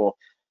be people,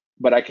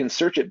 but I can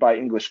search it by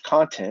English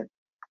content,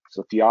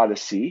 so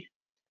theodicy,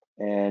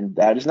 and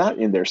that is not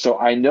in there. So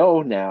I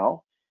know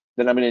now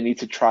that I'm going to need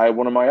to try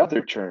one of my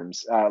other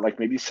terms, like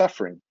maybe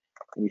suffering.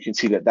 And you can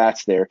see that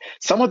that's there.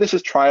 Some of this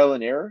is trial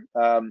and error.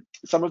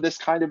 Some of this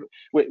kind of,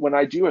 when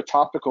I do a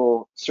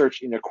topical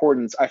search in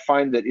Accordance, I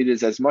find that it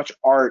is as much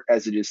art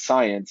as it is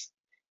science.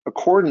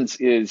 Accordance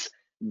is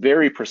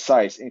very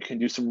precise and can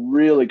do some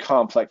really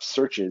complex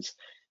searches.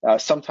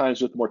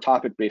 Sometimes with more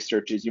topic-based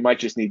searches, you might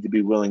just need to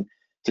be willing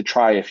to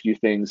try a few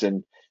things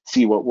and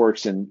see what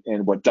works and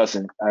what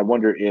doesn't. I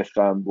wonder if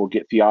we'll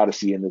get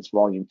theodicy in this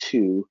volume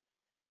 2.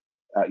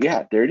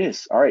 Yeah, there it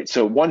is. All right,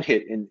 so one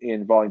hit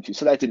in volume 2,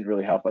 so that didn't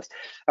really help us.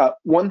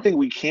 One thing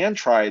we can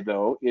try,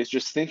 though, is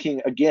just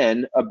thinking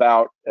again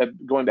about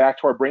going back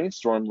to our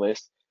brainstorm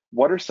list.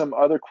 What are some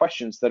other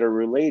questions that are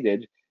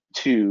related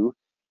to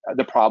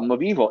the problem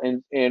of evil?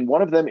 And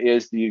one of them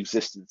is the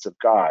existence of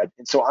God.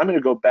 And so I'm going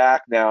to go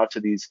back now to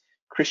these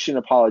Christian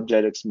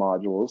apologetics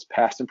modules,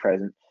 past and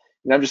present,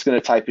 and I'm just going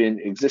to type in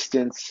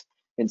existence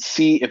and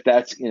see if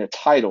that's in a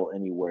title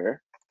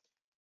anywhere.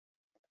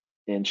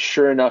 And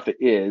sure enough, it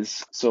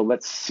is. So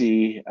let's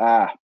see,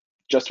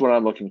 just what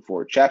I'm looking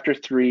for. Chapter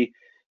 3,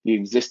 the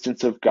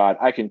existence of God.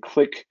 I can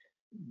click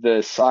the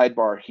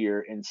sidebar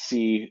here and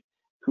see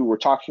who we're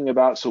talking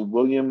about. So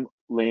William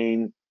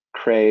Lane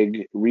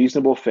Craig,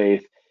 reasonable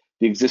faith,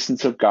 the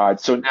existence of God.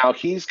 So now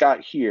he's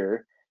got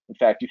here, in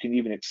fact, you can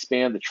even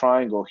expand the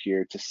triangle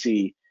here to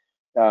see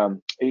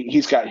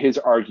he's got his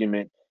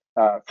argument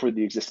for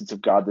the existence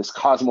of God, this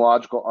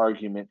cosmological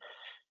argument.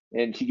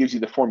 And he gives you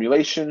the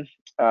formulation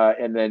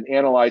and then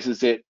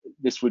analyzes it.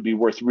 This would be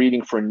worth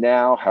reading for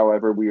now.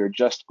 However, we are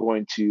just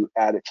going to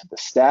add it to the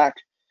stack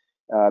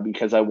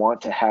because I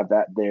want to have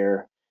that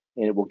there.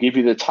 And it will give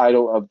you the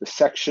title of the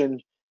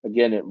section.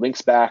 Again, it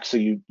links back, so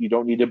you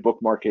don't need to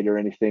bookmark it or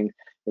anything.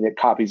 And it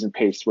copies and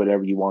pastes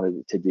whatever you wanted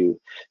it to do.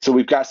 So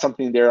we've got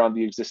something there on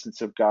the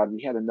existence of God.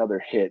 We had another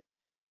hit.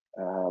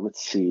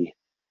 Let's see.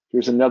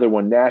 Here's another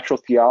one, Natural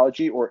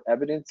Theology or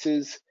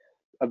Evidences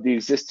of the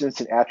Existence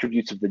and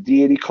Attributes of the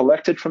Deity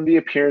Collected from the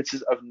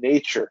Appearances of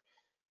Nature.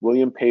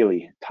 William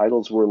Paley.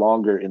 Titles were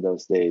longer in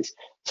those days.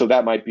 So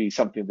that might be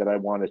something that I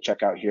want to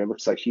check out here. It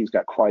looks like he's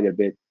got quite a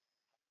bit.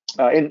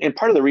 And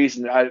part of the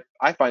reason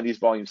I find these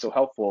volumes so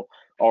helpful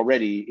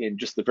already in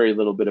just the very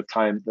little bit of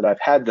time that I've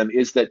had them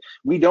is that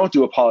we don't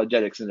do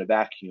apologetics in a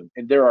vacuum.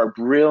 And there are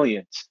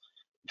brilliant,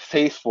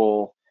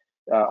 faithful,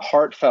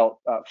 heartfelt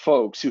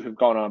folks who have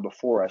gone on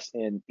before us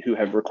and who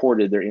have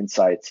recorded their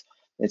insights.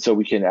 And so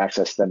we can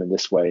access them in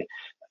this way.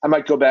 I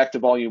might go back to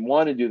volume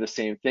 1 and do the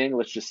same thing.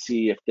 Let's just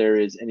see if there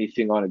is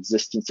anything on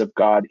existence of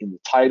God in the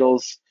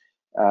titles.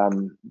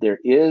 There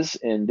is,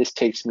 and this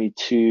takes me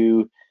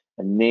to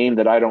a name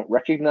that I don't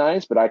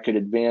recognize, but I could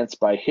advance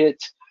by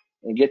hit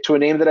and get to a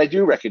name that I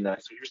do recognize.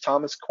 So here's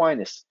Thomas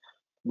Aquinas.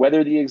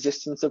 Whether the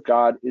existence of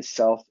God is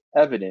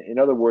self-evident. In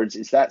other words,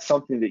 is that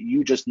something that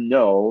you just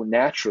know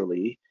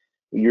naturally?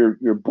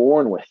 You're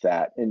born with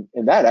that. And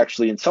that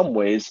actually, in some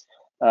ways,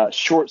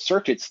 short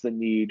circuits the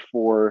need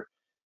for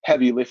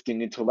heavy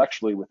lifting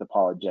intellectually with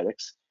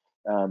apologetics.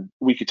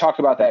 We could talk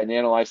about that and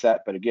analyze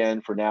that, but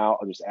again, for now,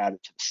 I'll just add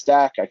it to the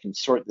stack. I can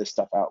sort this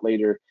stuff out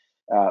later.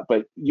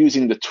 But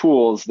using the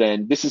tools,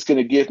 then this is going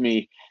to give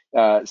me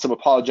some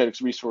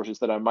apologetics resources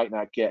that I might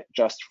not get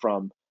just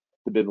from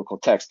the biblical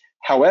text.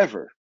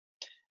 However,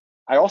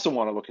 I also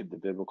want to look at the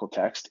biblical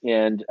text,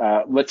 and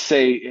let's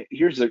say,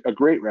 here's a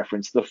great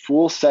reference. The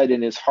fool said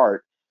in his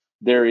heart,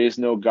 there is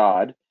no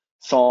God,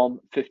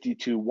 Psalm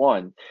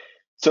 52:1.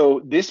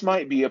 So this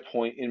might be a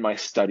point in my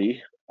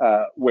study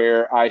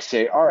where I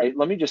say, all right,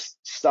 let me just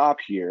stop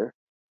here.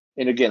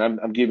 And again,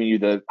 I'm giving you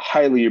the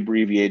highly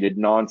abbreviated,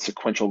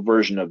 non-sequential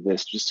version of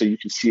this, just so you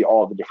can see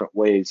all the different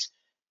ways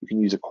you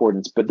can use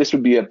accordance. But this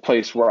would be a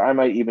place where I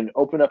might even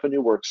open up a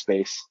new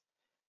workspace.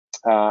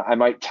 I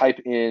might type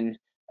in,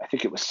 I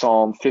think it was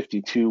Psalm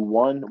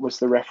 52:1 was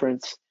the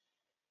reference.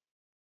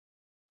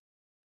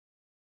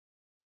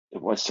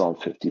 It was Psalm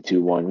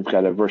 52:1. We've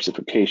got a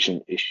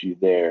versification issue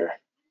there.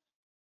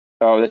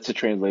 Oh, that's a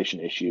translation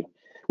issue.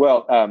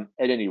 Well,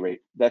 at any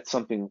rate, that's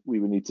something we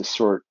would need to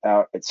sort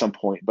out at some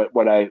point. But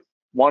what I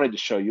wanted to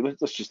show you,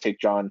 let's just take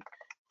John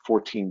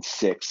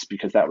 14:6,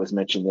 because that was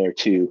mentioned there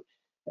too.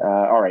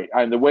 All right,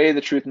 I'm the way,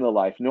 the truth, and the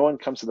life. No one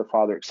comes to the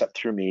Father except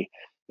through me.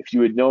 If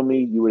you had known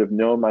me, you would have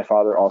known my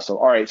Father also.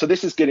 All right, so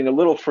this is getting a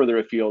little further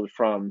afield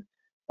from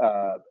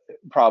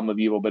problem of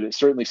evil, but it's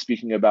certainly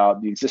speaking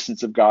about the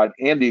existence of God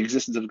and the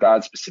existence of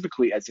God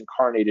specifically as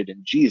incarnated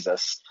in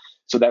Jesus.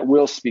 So that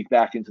will speak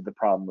back into the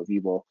problem of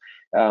evil.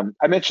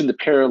 I mentioned the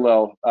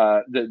parallel,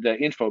 the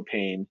info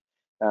pane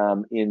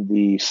in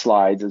the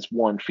slides as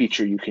one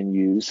feature you can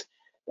use.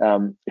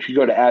 If you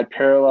go to add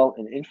parallel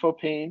in info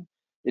pane,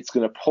 it's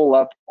going to pull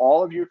up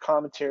all of your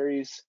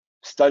commentaries,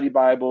 study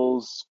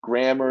Bibles,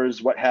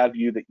 grammars, what have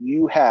you, that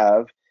you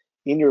have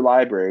in your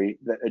library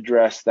that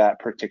address that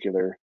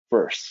particular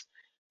verse.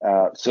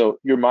 So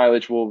your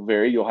mileage will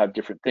vary. You'll have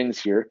different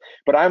things here,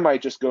 but I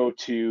might just go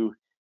to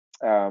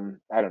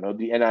I don't know,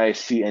 the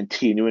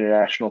NICNT, New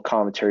International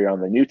Commentary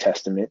on the New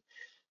Testament,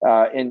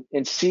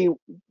 and see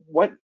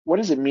what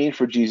does it mean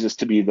for Jesus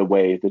to be the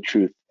way, the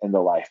truth, and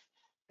the life.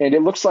 And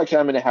it looks like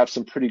I'm going to have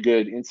some pretty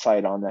good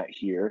insight on that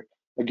here.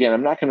 Again,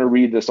 I'm not going to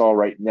read this all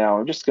right now.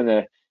 I'm just going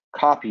to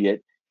copy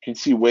it. You can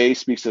see way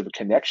speaks of a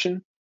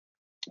connection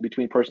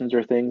between persons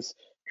or things.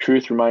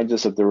 Truth reminds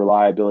us of the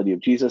reliability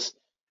of Jesus.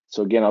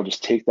 So again, I'll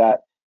just take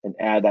that and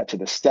add that to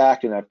the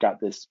stack, and I've got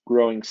this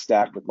growing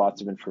stack with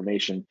lots of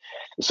information.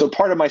 So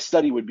part of my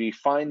study would be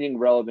finding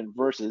relevant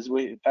verses.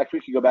 In fact, we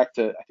could go back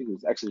to, I think it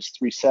was Exodus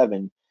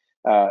 3:7.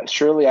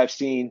 Surely I've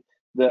seen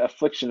the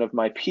affliction of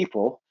my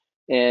people,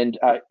 and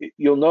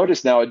you'll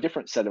notice now a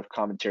different set of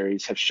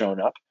commentaries have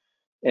shown up,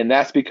 and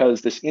that's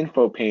because this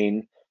info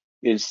pane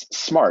is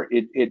smart.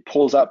 It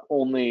pulls up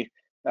only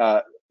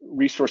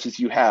resources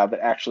you have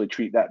that actually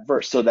treat that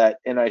verse. So that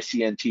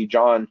NICNT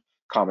John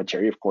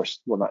commentary, of course,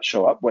 will not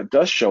show up. What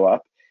does show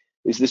up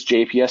is this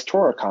JPS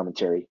Torah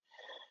commentary.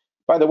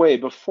 By the way,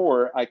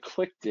 before I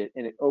clicked it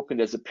and it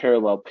opened as a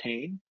parallel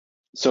pane,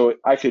 so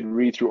I could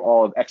read through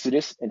all of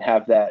Exodus and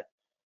have that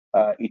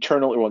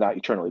eternally, well, not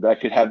eternally, but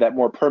I could have that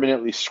more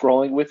permanently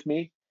scrolling with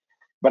me.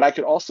 But I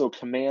could also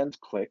command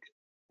click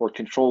or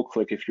control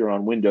click if you're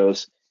on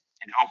Windows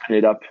and open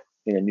it up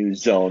in a new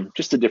zone,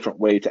 just a different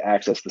way to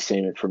access the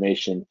same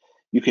information.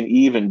 You can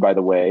even, by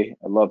the way,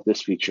 I love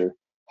this feature,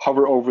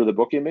 hover over the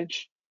book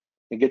image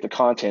and get the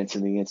contents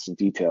in the instant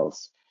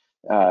details,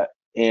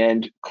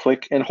 and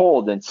click and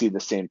hold and see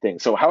the same thing.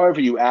 So however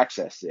you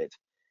access it,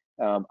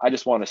 I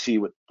just want to see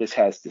what this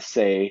has to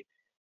say.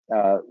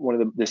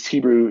 This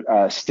Hebrew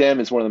stem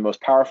is one of the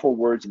most powerful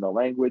words in the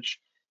language,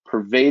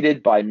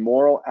 pervaded by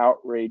moral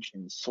outrage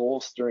and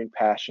soul-stirring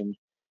passion.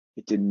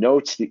 It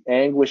denotes the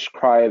anguished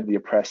cry of the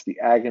oppressed, the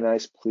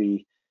agonized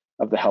plea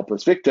of the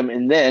helpless victim.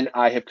 And then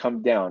I have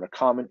come down, a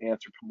common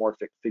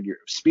anthropomorphic figure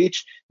of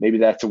speech. Maybe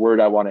that's a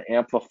word I want to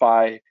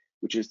amplify,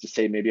 which is to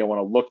say maybe I want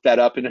to look that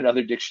up in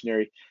another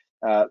dictionary.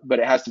 But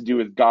it has to do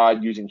with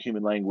God using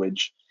human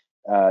language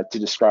to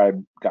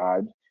describe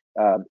God.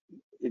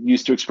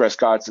 used to express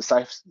God's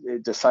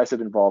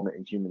decisive involvement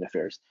in human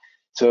affairs.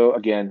 So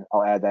again,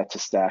 I'll add that to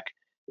stack,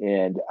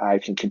 and I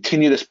can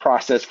continue this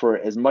process for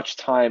as much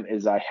time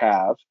as I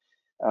have.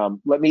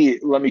 Let me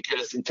get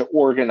us into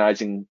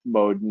organizing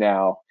mode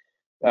now.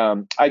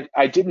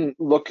 I didn't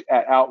look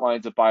at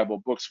outlines of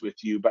Bible books with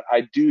you, but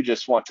I do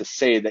just want to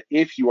say that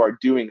if you are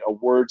doing a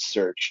word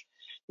search,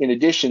 in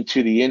addition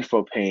to the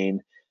info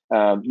pane,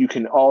 you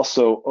can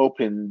also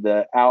open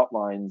the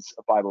outlines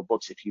of Bible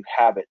books if you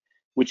have it,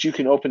 which you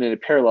can open in a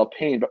parallel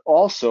pane, but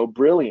also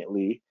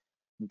brilliantly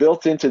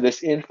built into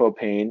this info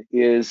pane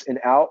is an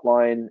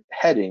outline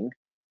heading.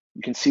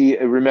 You can see,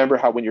 remember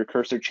how when your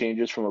cursor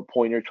changes from a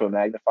pointer to a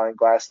magnifying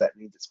glass, that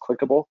means it's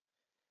clickable.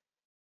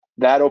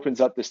 That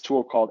opens up this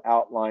tool called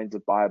Outlines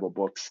of Bible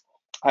Books.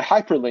 I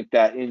hyperlink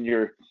that in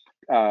your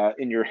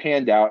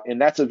handout,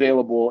 and that's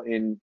available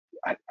in,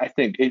 I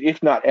think,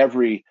 if not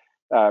every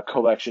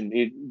collection,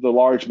 the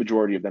large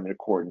majority of them in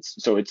accordance.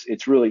 So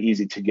it's really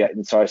easy to get,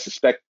 and so I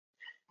suspect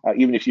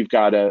even if you've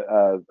got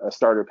a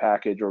starter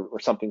package or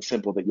something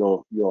simple, that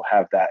you'll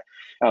have that.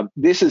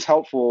 This is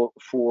helpful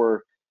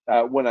for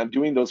when I'm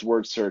doing those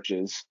word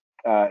searches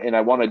and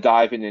I want to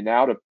dive in and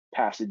out of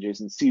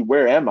passages and see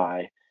where am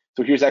I.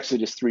 So here's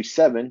Exodus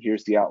 3:7.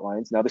 Here's the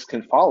outlines. Now this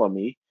can follow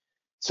me.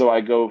 So I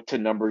go to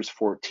Numbers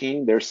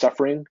 14. There's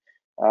suffering,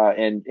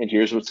 and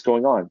here's what's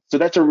going on. So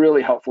that's a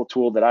really helpful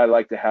tool that I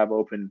like to have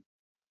open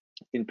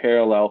in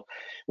parallel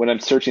when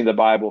I'm searching the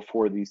Bible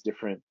for these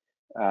different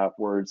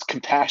words.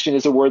 Compassion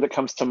is a word that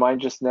comes to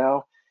mind just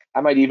now.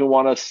 I might even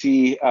want to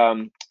see,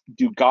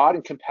 do God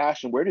and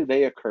compassion, where do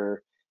they occur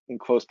in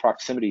close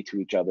proximity to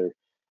each other?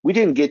 We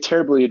didn't get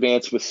terribly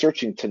advanced with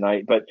searching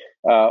tonight, but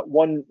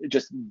one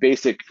just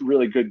basic,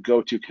 really good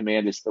go-to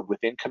command is the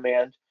within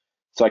command.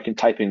 So I can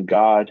type in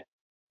God,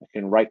 I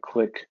can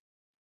right-click,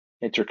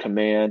 enter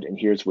command, and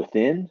here's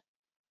within.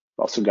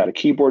 I've also got a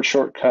keyboard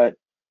shortcut.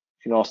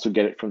 You can also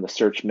get it from the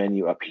search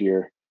menu up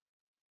here.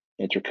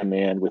 Enter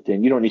command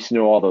within. You don't need to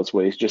know all those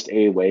ways, just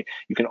a way.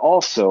 You can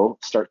also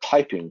start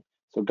typing.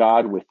 So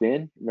God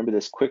within, remember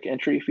this quick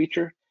entry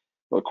feature?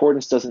 Well,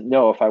 Accordance doesn't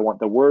know if I want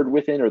the word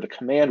within or the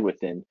command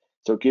within.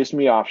 So it gives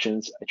me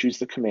options. I choose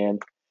the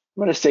command.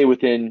 I'm going to say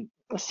within,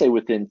 let's say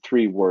within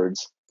 3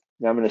 words.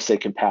 Now I'm going to say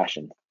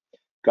compassion.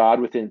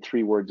 God within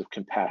 3 words of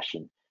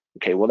compassion.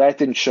 Okay, well that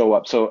didn't show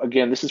up. So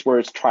again, this is where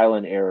it's trial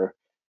and error.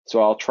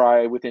 So I'll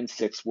try within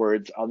 6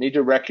 words. I'll need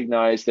to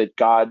recognize that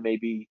God may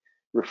be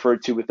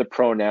referred to with the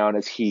pronoun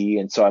as he,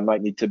 and so I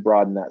might need to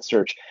broaden that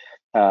search.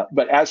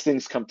 But as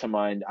things come to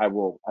mind, I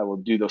will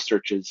do those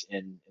searches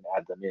and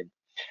add them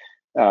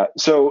in.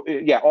 So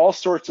yeah, all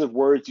sorts of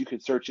words you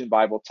could search in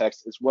Bible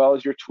text as well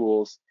as your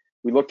tools.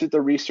 We looked at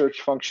the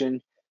research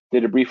function,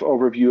 did a brief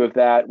overview of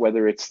that,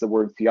 whether it's the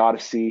word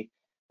theodicy.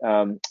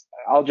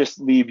 I'll just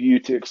leave you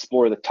to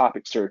explore the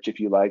topic search if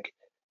you like.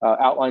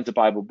 Outlines of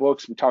Bible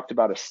books. We talked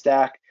about a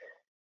stack.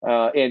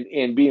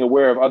 And being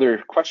aware of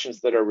other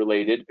questions that are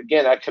related.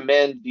 Again, I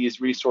commend these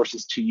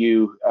resources to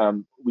you.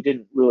 We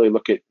didn't really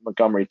look at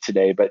Montgomery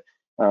today, but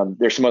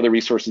there's some other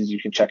resources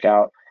you can check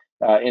out.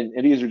 And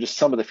these are just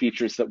some of the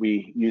features that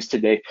we use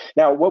today.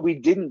 Now, what we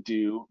didn't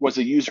do was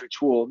a user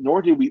tool,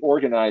 nor did we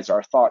organize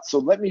our thoughts. So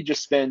let me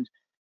just spend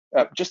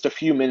just a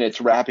few minutes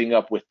wrapping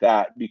up with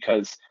that,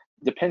 because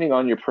depending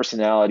on your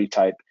personality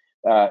type,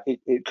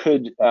 it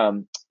could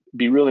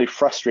be really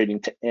frustrating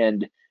to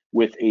end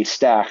with a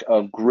stack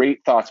of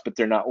great thoughts, but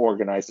they're not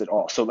organized at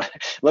all. So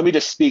let me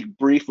just speak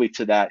briefly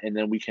to that, and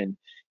then we can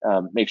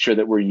make sure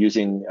that we're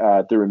using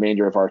the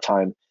remainder of our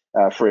time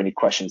for any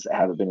questions that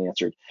haven't been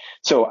answered.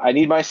 So I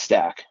need my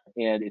stack,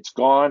 and it's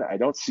gone. I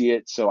don't see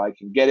it, so I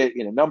can get it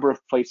in a number of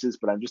places,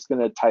 but I'm just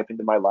going to type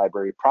into my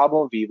library,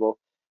 problem of evil.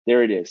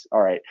 There it is.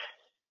 All right.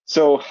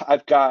 So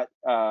I've got,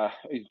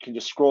 you can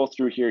just scroll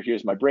through here.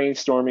 Here's my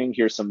brainstorming.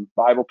 Here's some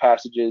Bible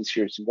passages.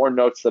 Here's some more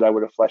notes that I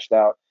would have fleshed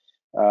out.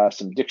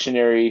 Some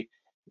dictionary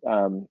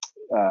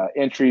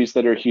entries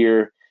that are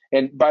here.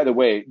 And by the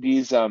way,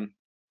 these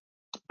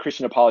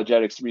Christian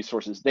apologetics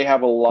resources, they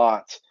have a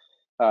lot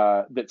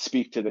that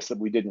speak to this that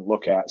we didn't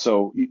look at.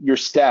 So your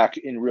stack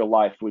in real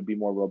life would be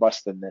more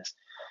robust than this.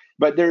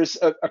 But there's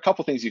a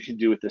couple things you can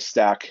do with this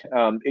stack.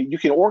 You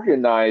can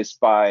organize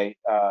by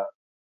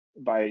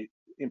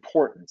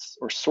importance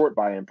or sort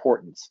by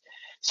importance.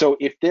 So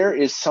if there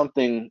is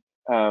something,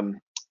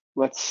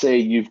 let's say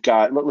you've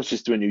got, let's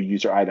just do a new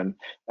user item,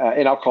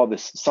 and I'll call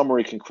this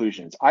summary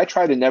conclusions. I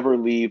try to never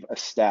leave a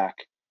stack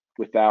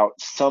without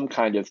some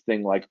kind of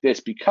thing like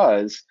this,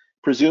 because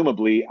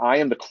presumably I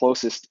am the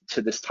closest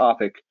to this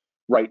topic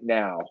right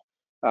now,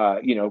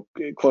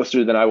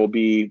 closer than I will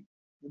be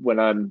when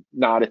I'm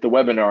not at the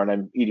webinar and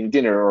I'm eating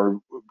dinner, or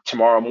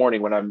tomorrow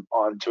morning when I'm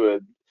on to a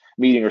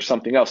meeting or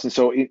something else. And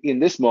so in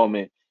this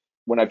moment,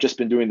 when I've just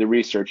been doing the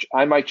research,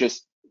 I might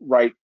just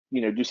write,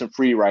 do some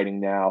free writing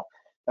now,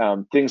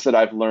 things that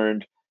I've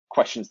learned,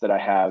 questions that I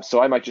have.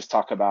 So I might just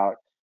talk about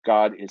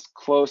God is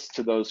close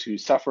to those who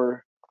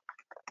suffer.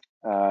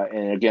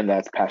 And again,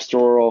 that's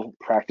pastoral,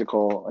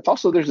 practical. It's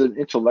also, there's an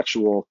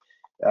intellectual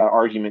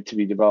argument to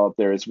be developed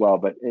there as well,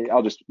 but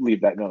I'll just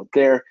leave that note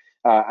there.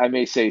 I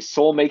may say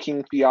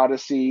soul-making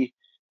theodicy.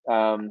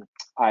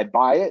 I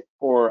buy it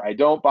or I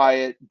don't buy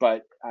it,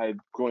 but I'm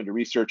going to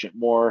research it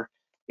more.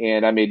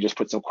 And I may just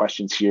put some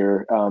questions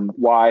here.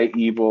 Why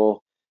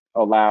evil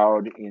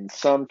allowed in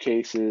some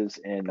cases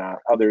and not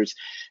others.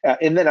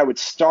 And then I would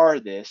star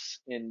this.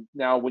 And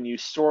now when you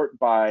sort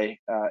by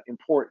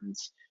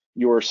importance,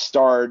 your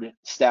starred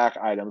stack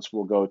items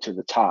will go to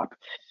the top.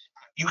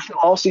 You can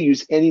also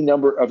use any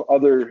number of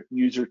other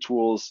user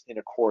tools in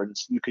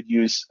accordance. You could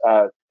use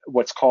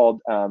what's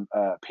called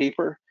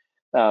paper,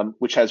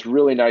 which has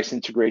really nice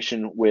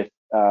integration with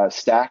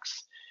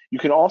stacks. You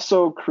can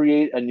also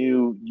create a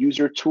new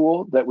user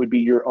tool that would be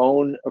your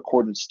own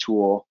accordance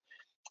tool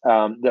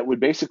that would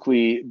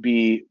basically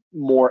be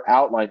more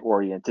outline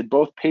oriented.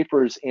 Both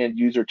papers and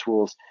user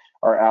tools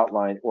are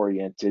outline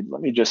oriented.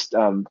 Let me just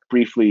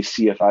briefly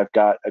see if I've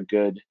got a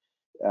good,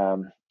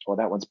 well,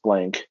 that one's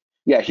blank.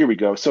 Yeah, here we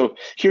go. So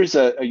here's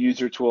a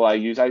user tool I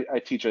use. I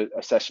teach a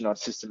session on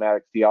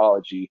systematic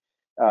theology.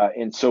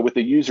 And so with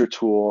the user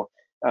tool,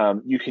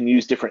 you can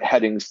use different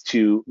headings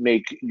to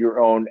make your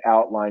own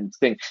outline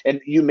thing.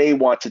 And you may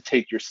want to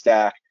take your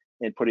stack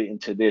and put it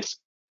into this,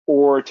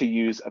 or to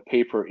use a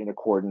paper in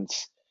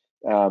accordance,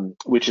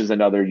 which is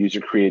another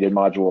user-created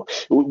module.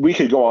 We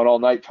could go on all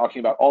night talking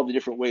about all the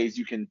different ways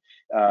you can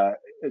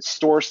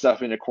store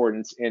stuff in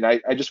accordance. And I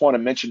just want to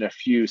mention a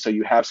few so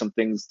you have some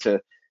things to,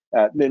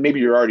 maybe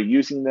you're already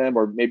using them,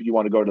 or maybe you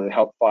want to go to the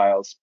help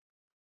files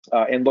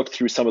and look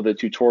through some of the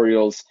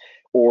tutorials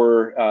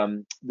or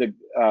the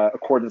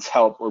accordance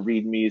help or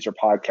readmes or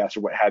podcasts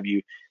or what have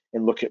you,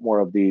 and look at more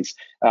of these.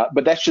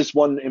 But that's just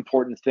one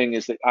important thing,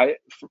 is that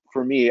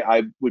for me,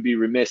 I would be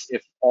remiss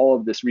if all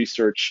of this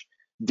research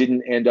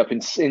didn't end up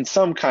in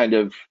some kind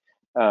of,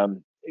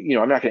 I'm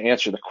not going to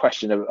answer the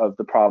question of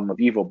the problem of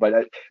evil,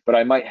 but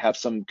I might have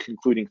some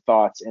concluding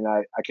thoughts, and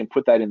I can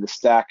put that in the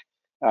stack.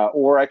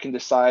 Or I can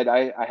decide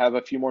I have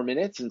a few more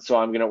minutes, and so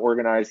I'm going to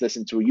organize this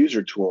into a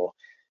user tool.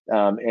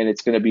 And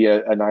it's going to be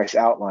a nice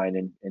outline,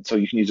 and so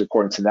you can use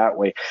accordance in that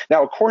way.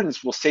 Now,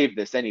 accordance will save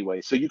this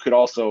anyway, so you could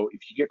also,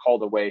 if you get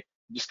called away,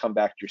 just come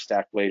back to your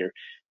stack later.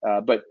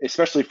 But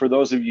especially for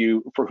those of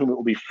you for whom it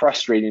will be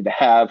frustrating to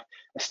have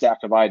a stack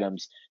of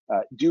items,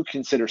 do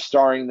consider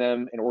starring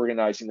them and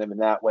organizing them in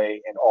that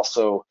way, and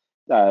also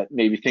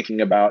maybe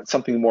thinking about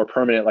something more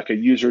permanent, like a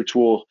user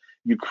tool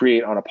you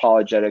create on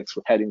apologetics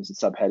with headings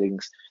and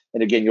subheadings.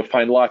 And again, you'll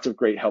find lots of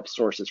great help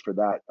sources for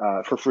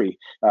that for free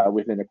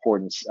within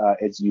accordance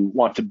as you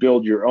want to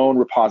build your own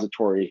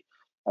repository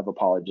of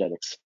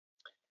apologetics.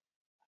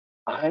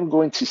 I'm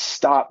going to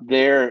stop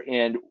there,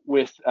 and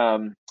with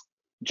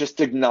just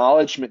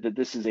acknowledgement that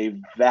this is a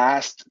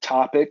vast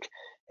topic,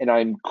 and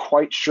I'm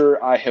quite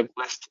sure I have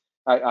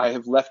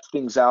left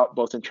things out,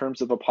 both in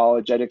terms of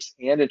apologetics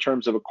and in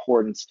terms of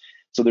accordance.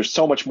 So there's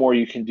so much more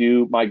you can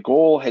do. My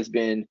goal has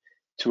been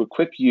to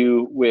equip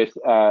you with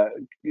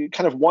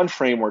kind of one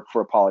framework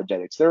for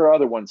apologetics. There are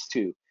other ones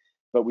too,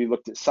 but we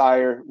looked at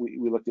Sire,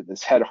 we looked at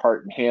this head,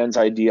 heart, and hands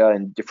idea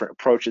and different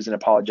approaches in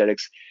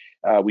apologetics.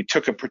 We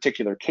took a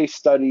particular case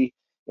study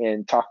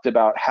and talked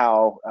about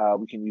how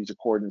we can use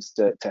accordance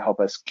to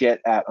help us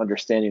get at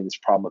understanding this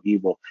problem of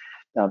evil.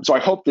 So I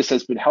hope this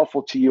has been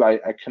helpful to you. I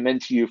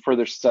commend to you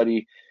further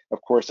study,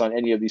 of course, on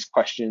any of these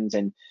questions.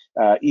 And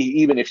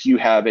even if you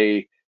have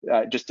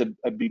just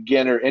a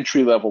beginner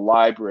entry-level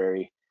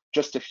library,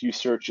 just a few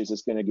searches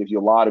is going to give you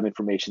a lot of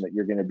information that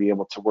you're going to be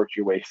able to work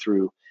your way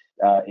through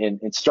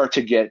and start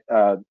to get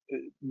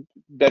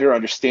better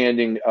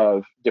understanding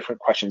of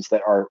different questions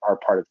that are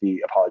part of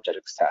the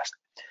apologetics task.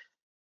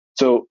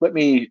 So let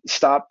me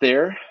stop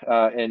there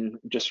and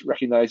just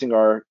recognizing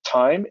our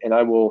time, and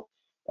I will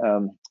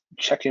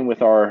check in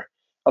with our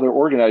other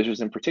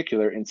organizers in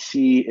particular and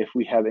see if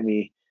we have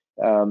any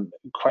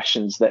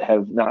questions that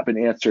have not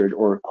been answered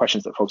or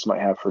questions that folks might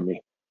have for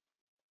me.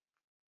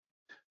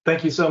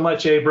 Thank you so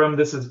much, Abram.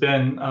 This has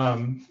been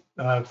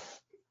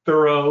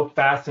thorough,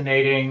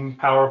 fascinating,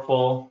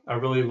 powerful. I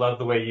really love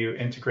the way you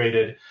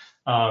integrated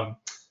all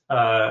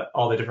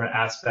the different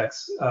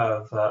aspects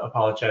of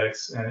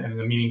apologetics in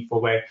a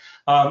meaningful way.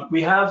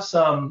 We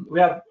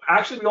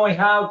only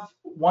have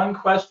one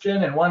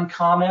question and one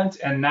comment,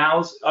 and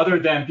now, other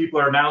than people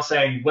are now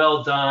saying,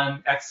 well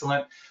done,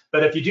 excellent.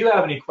 But if you do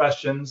have any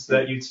questions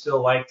that you'd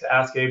still like to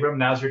ask Abram,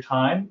 now's your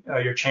time,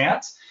 your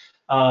chance.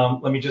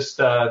 Let me just,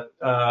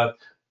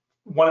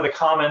 one of the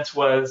comments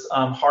was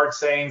hard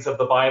sayings of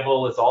the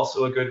Bible is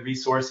also a good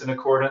resource in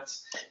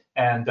accordance.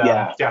 And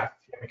yeah, if you have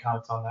any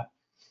comments on that.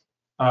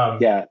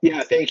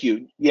 Yeah, thank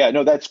you. Yeah,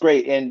 no, that's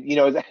great. And,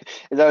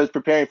 as I was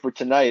preparing for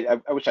tonight,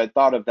 I wish I'd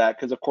thought of that,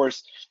 because, of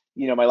course,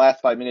 my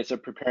last 5 minutes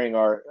of preparing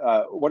are,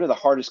 what are the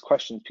hardest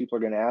questions people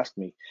are going to ask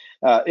me?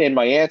 And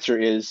my answer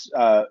is,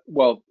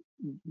 well,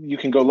 you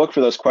can go look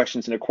for those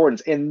questions in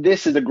accordance. And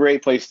this is a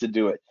great place to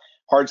do it.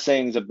 Hard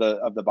sayings of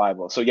the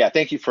Bible. So yeah,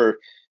 thank you for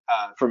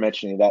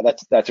mentioning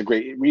that. That's a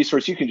great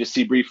resource. You can just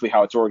see briefly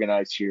how it's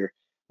organized here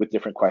with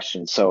different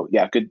questions. So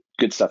yeah,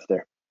 good stuff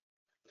there.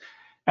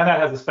 And that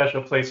has a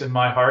special place in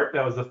my heart.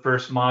 That was the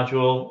first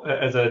module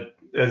as a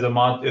as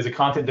a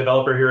content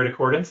developer here at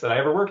Accordance that I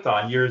ever worked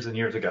on years and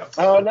years ago.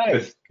 Oh, So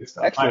nice. good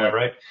stuff. Excellent. I know,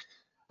 right?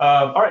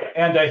 All right,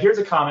 and here's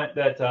a comment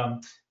that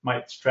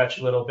might stretch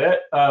a little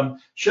bit.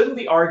 Shouldn't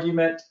the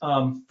argument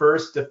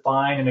first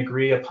define and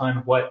agree upon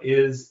what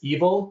is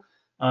evil?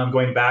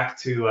 Going back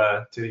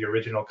to the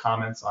original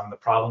comments on the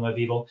problem of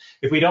evil.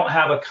 If we don't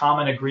have a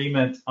common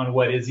agreement on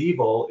what is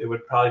evil, it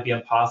would probably be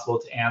impossible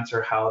to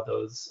answer how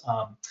those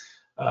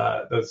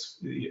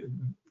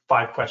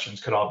 5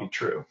 questions could all be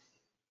true.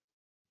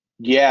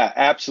 Yeah,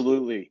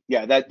 absolutely.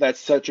 Yeah, that's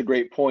such a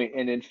great point.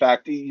 And in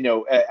fact,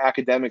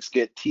 academics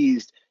get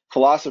teased,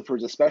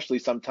 philosophers especially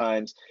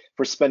sometimes,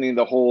 for spending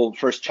the whole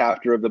first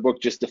chapter of the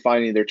book just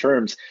defining their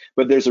terms.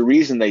 But there's a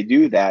reason they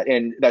do that,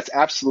 and that's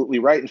absolutely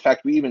right. In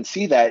fact, we even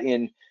see that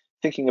in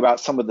thinking about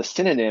some of the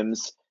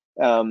synonyms,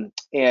 and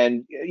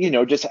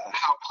just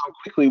how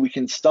quickly we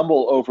can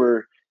stumble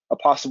over a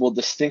possible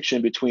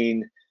distinction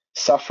between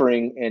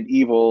suffering and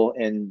evil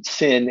and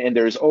sin, and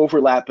there's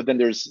overlap, but then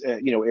there's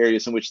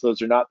areas in which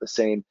those are not the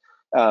same.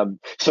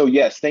 So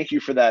yes, thank you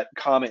for that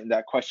comment and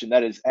that question.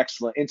 That is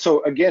excellent. And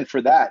so again,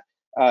 for that,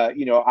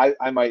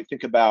 I might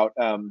think about,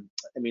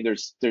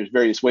 there's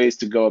various ways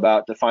to go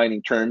about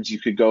defining terms. You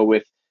could go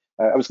with,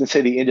 I was going to say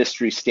the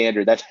industry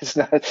standard. That is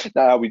not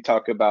how we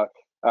talk about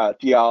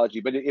theology.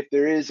 But if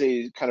there is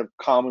a kind of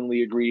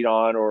commonly agreed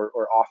on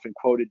or often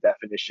quoted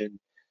definition,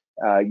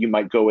 you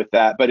might go with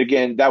that. But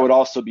again, that would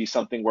also be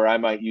something where I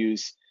might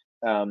use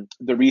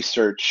the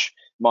research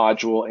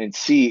module and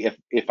see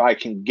if I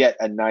can get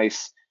a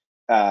nice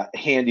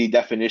handy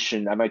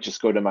definition. I might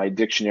just go to my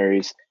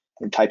dictionaries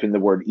and type in the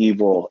word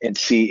evil and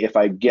see if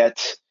I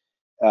get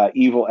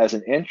evil as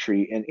an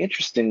entry. And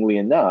interestingly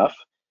enough,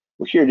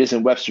 well, here it is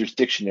in Webster's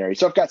dictionary.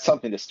 So I've got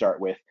something to start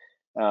with.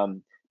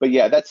 But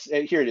yeah,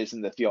 here it is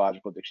in the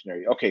theological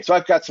dictionary. Okay, so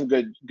I've got some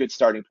good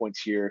starting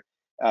points here.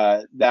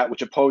 That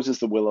which opposes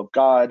the will of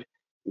God.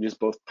 It is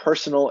both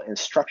personal and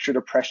structured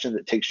oppression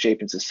that takes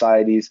shape in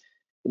societies.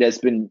 It has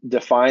been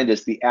defined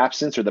as the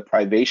absence or the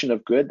privation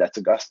of good. That's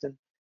Augustine.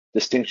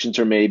 Distinctions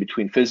are made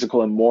between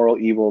physical and moral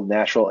evil,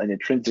 natural and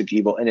intrinsic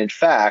evil. And in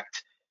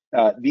fact,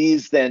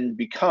 these then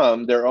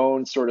become their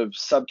own sort of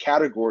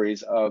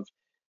subcategories of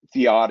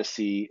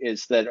theodicy.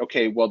 Is that,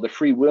 okay, well, the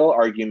free will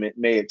argument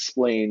may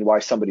explain why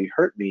somebody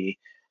hurt me,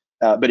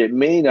 but it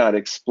may not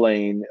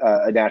explain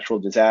a natural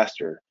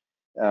disaster.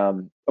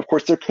 Of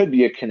course, there could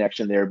be a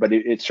connection there, but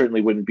it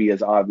certainly wouldn't be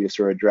as obvious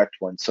or a direct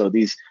one. So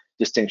these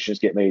distinctions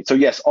get made. So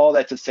yes, all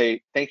that to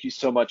say, thank you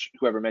so much,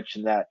 whoever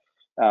mentioned that.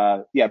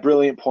 Yeah,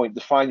 brilliant point.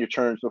 Define your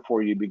terms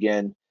before you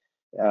begin.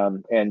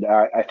 And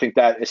I think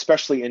that,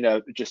 especially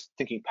in just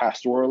thinking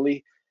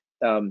pastorally,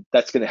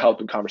 that's going to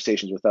help in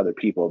conversations with other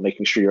people,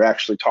 making sure you're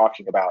actually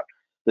talking about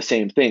the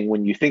same thing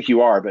when you think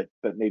you are, but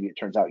maybe it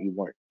turns out you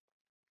weren't.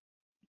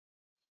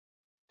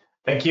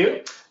 Thank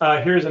you.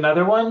 Here's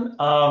another one.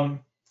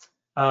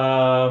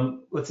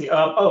 Let's see.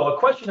 A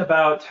question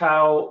about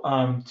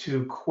how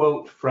to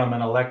quote from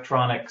an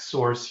electronic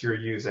source you're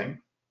using.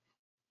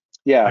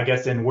 Yeah. I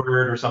guess in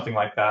Word or something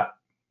like that.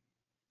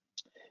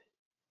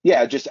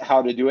 Yeah, just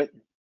how to do it.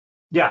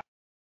 Yeah.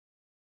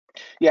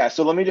 Yeah,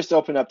 so let me just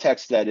open up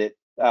TextEdit,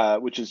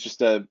 which is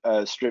just a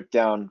stripped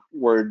down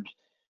Word,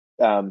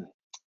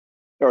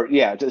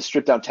 just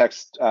stripped down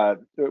text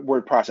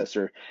word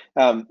processor.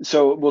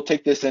 So we'll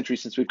take this entry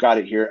since we've got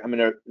it here. I'm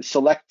going to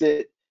select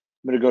it.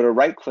 I'm going to go to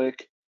right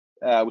click,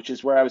 which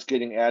is where I was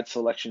getting add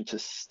selection to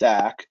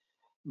stack.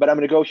 But I'm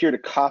going to go here to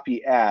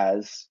copy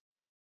as.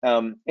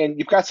 And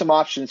you've got some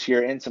options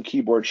here and some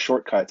keyboard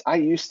shortcuts. I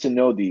used to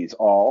know these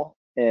all,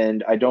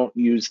 and I don't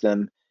use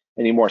them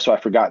anymore, so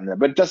I've forgotten them.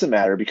 But it doesn't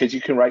matter because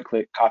you can right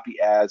click, copy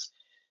as.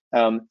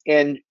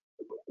 And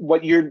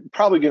what you're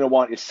probably going to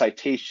want is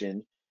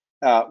citation,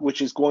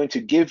 which is going to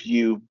give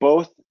you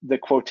both the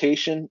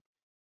quotation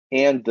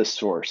and the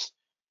source.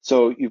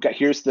 So you've got,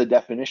 here's the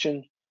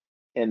definition,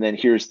 and then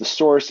here's the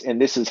source, and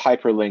this is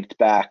hyperlinked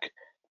back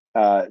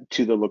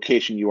to the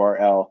location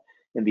URL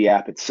in the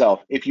app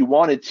itself. If you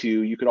wanted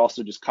to, you could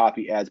also just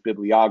copy as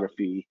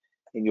bibliography,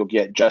 and you'll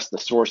get just the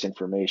source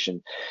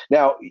information.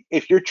 Now,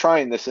 if you're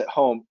trying this at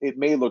home, it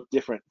may look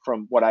different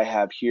from what I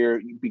have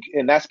here,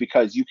 and that's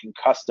because you can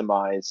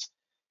customize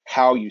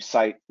how you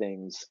cite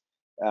things,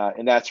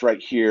 and that's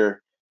right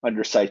here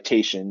under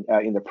citation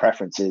in the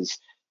preferences.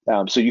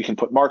 So you can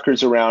put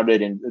markers around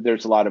it, and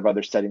there's a lot of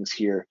other settings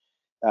here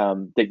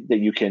that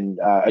you can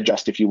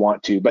adjust if you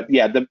want to. But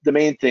yeah, the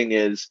main thing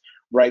is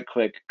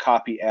right-click,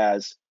 copy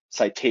as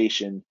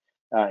citation,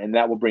 and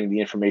that will bring the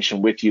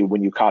information with you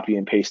when you copy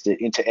and paste it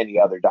into any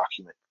other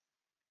document.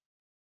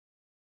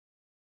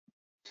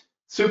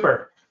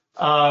 Super.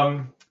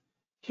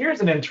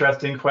 Here's an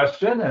interesting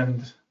question,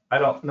 and I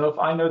don't know if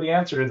I know the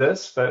answer to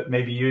this, but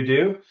maybe you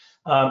do.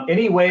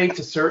 Any way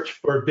to search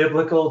for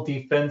biblical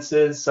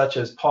defenses such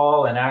as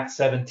Paul in Acts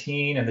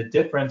 17 and the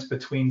difference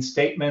between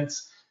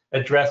statements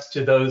addressed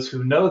to those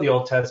who know the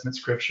Old Testament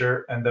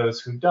scripture and those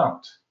who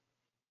don't?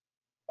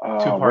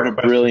 Oh, what a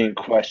brilliant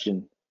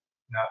question.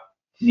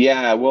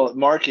 Yeah, well,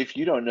 Mark, if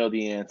you don't know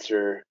the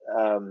answer.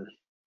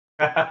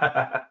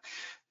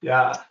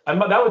 Yeah,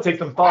 that would take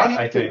some I thought,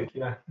 I have to, think.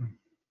 Yeah.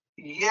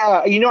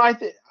 yeah,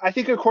 I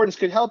think accordance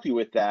could help you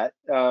with that.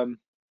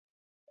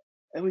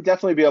 It would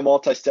definitely be a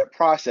multi-step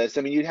process.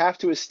 I mean, you'd have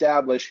to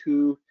establish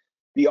who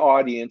the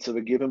audience of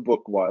a given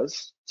book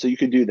was, so you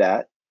could do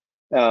that.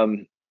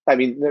 I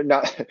mean, they're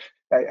not.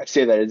 I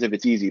say that as if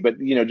it's easy, but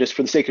just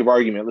for the sake of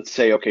argument, let's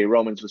say, okay,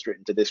 Romans was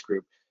written to this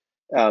group,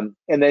 and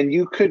then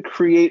you could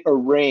create a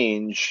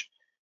range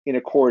in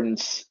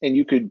accordance, and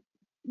you could,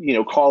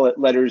 call it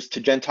letters to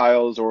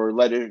Gentiles or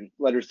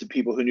letters to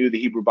people who knew the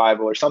Hebrew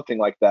Bible or something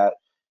like that.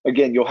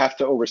 Again, you'll have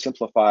to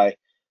oversimplify,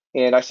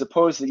 and I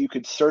suppose that you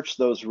could search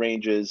those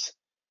ranges,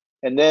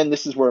 and then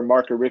this is where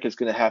Mark or Rick is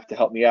going to have to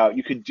help me out.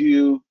 Could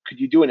you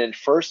do an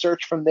infer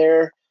search from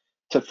there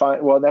to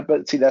find, well,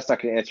 but see, that's not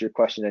going to answer your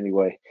question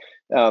anyway.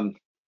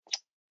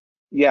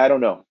 Yeah, I don't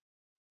know.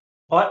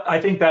 Well,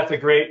 I think that's a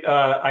great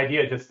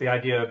idea, just the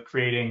idea of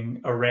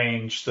creating a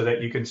range so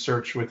that you can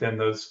search within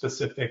those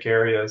specific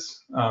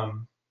areas.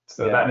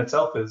 So that in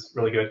itself is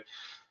really good.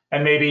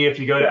 And maybe if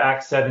you go to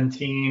Acts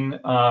 17,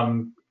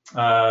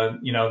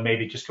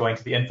 maybe just going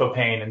to the info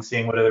pane and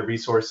seeing what other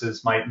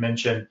resources might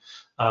mention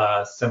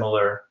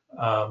similar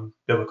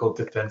biblical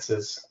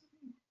defenses.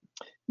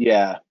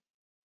 Yeah,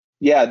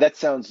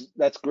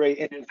 that's great.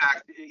 And in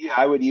fact, yeah,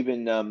 I would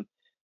even,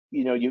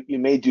 you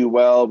may do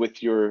well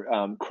with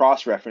your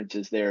cross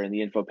references there in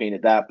the info pane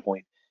at that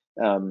point.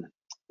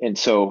 And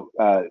so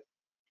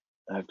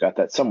I've got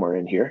that somewhere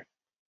in here.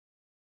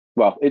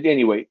 Well,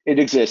 anyway, it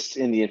exists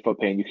in the info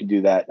pane. You can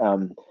do that.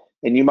 And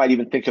you might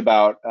even think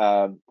about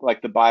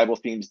like the Bible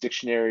Themes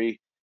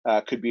Dictionary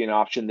could be an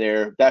option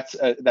there. That's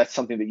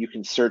something that you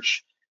can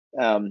search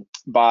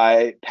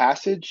by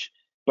passage,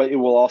 but it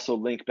will also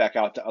link back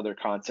out to other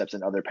concepts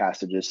and other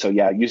passages. So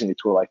yeah, using a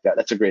tool like that,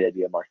 that's a great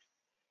idea, Mark.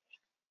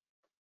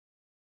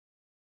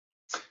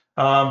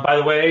 By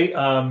the way,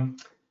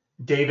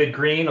 David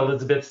Green,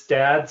 Elizabeth's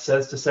dad,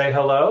 says to say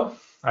hello.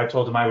 I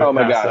told him I would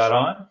pass that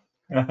on.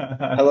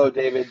 Hello,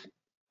 David.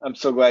 I'm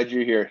so glad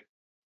you're here.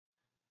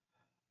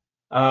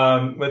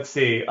 Let's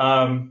see.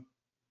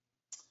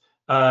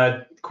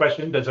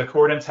 Question, does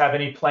Accordance have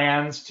any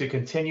plans to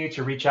continue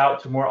to reach out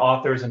to more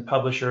authors and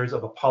publishers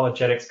of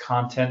apologetics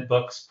content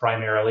books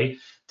primarily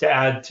to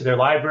add to their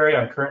library?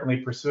 I'm currently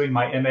pursuing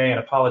my MA in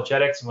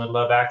apologetics and would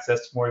love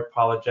access to more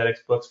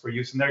apologetics books for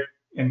use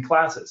in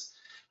classes.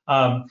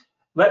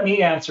 Let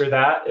me answer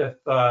that if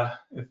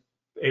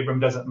Abram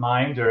doesn't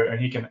mind, or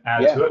he can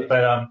add to it.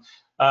 But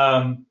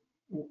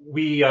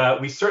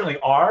we certainly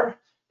are.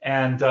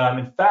 And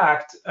in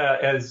fact,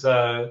 as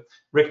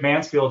Rick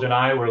Mansfield and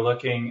I were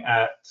looking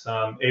at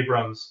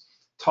Abram's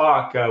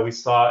talk, we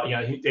saw,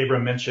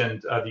 Abram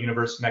mentioned The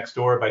Universe Next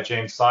Door by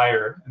James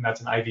Sire, and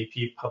that's an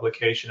IVP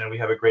publication, and we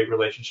have a great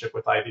relationship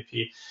with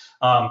IVP.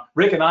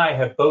 Rick and I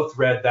have both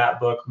read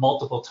that book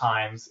multiple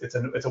times. It's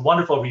a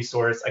wonderful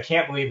resource. I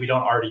can't believe we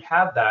don't already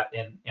have that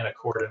in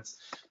Accordance.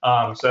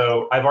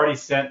 So I've already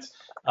sent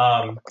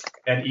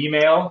an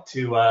email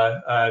to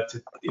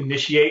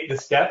initiate the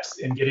steps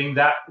in getting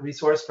that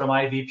resource from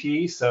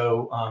IVP.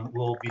 So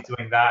we'll be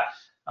doing that.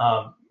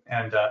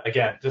 And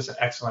again, just an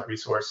excellent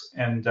resource.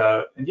 And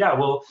yeah,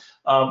 well,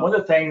 one of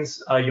the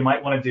things you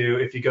might want to do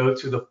if you go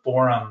to the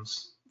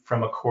forums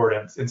from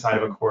Accordance, inside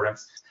of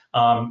Accordance,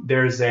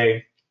 there's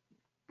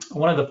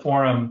one of the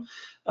forum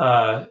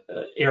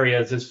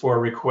areas is for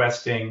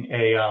requesting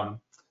a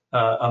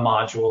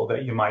module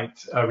that you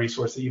might, a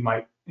resource that you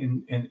might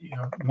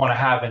want to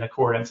have in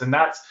Accordance. And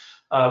that's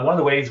one of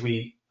the ways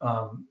we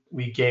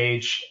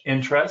gauge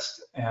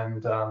interest.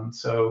 And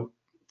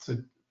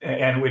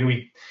and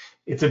when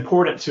it's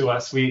important to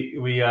us.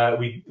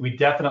 We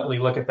definitely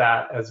look at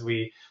that as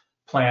we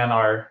plan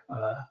our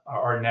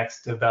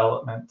next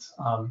development.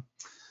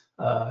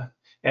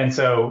 And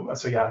so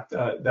yeah,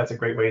 that's a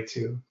great way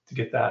to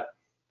get that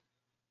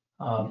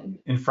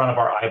in front of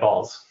our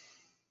eyeballs.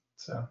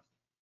 So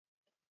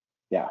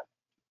yeah.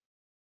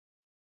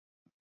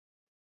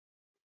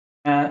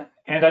 And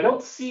I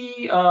don't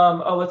see.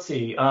 Let's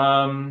see.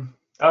 Oh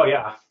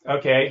yeah.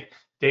 Okay.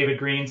 David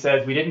Green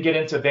says we didn't get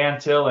into Van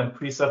Til and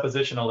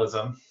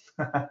presuppositionalism.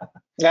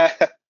 That's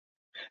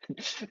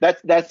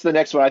the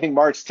next one. I think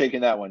Mark's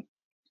taking that one.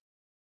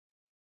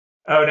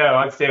 Oh no,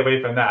 I'd stay away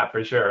from that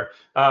for sure.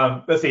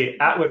 Let's see.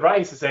 Atwood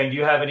Rice is saying, do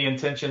you have any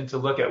intention to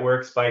look at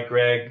works by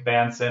Greg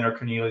Vanson or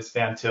Cornelius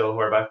Van Til, who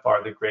are by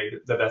far the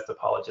best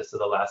apologists of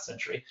the last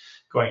century,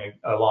 going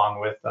along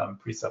with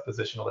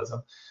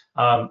presuppositionalism?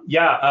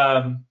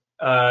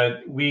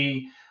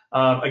 We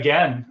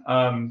again,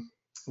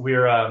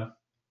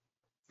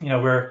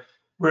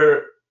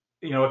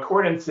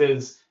 Accordance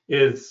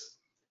is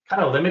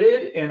kind of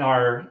limited in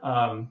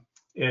our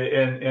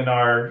in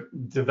our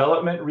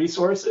development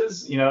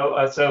resources,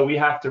 so we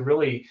have to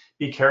really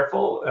be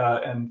careful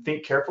and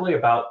think carefully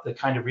about the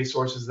kind of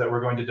resources that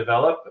we're going to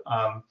develop,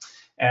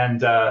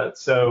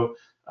 so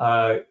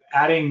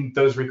adding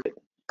those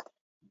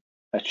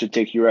that should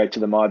take you right to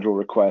the module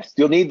request.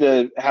 You'll need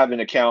to have an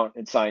account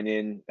and sign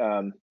in,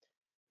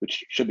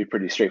 which should be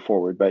pretty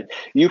straightforward, but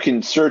you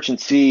can search and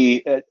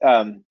see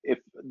if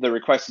the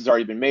request has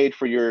already been made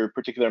for your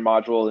particular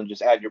module and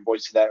just add your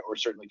voice to that, or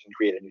certainly can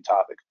create a new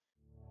topic.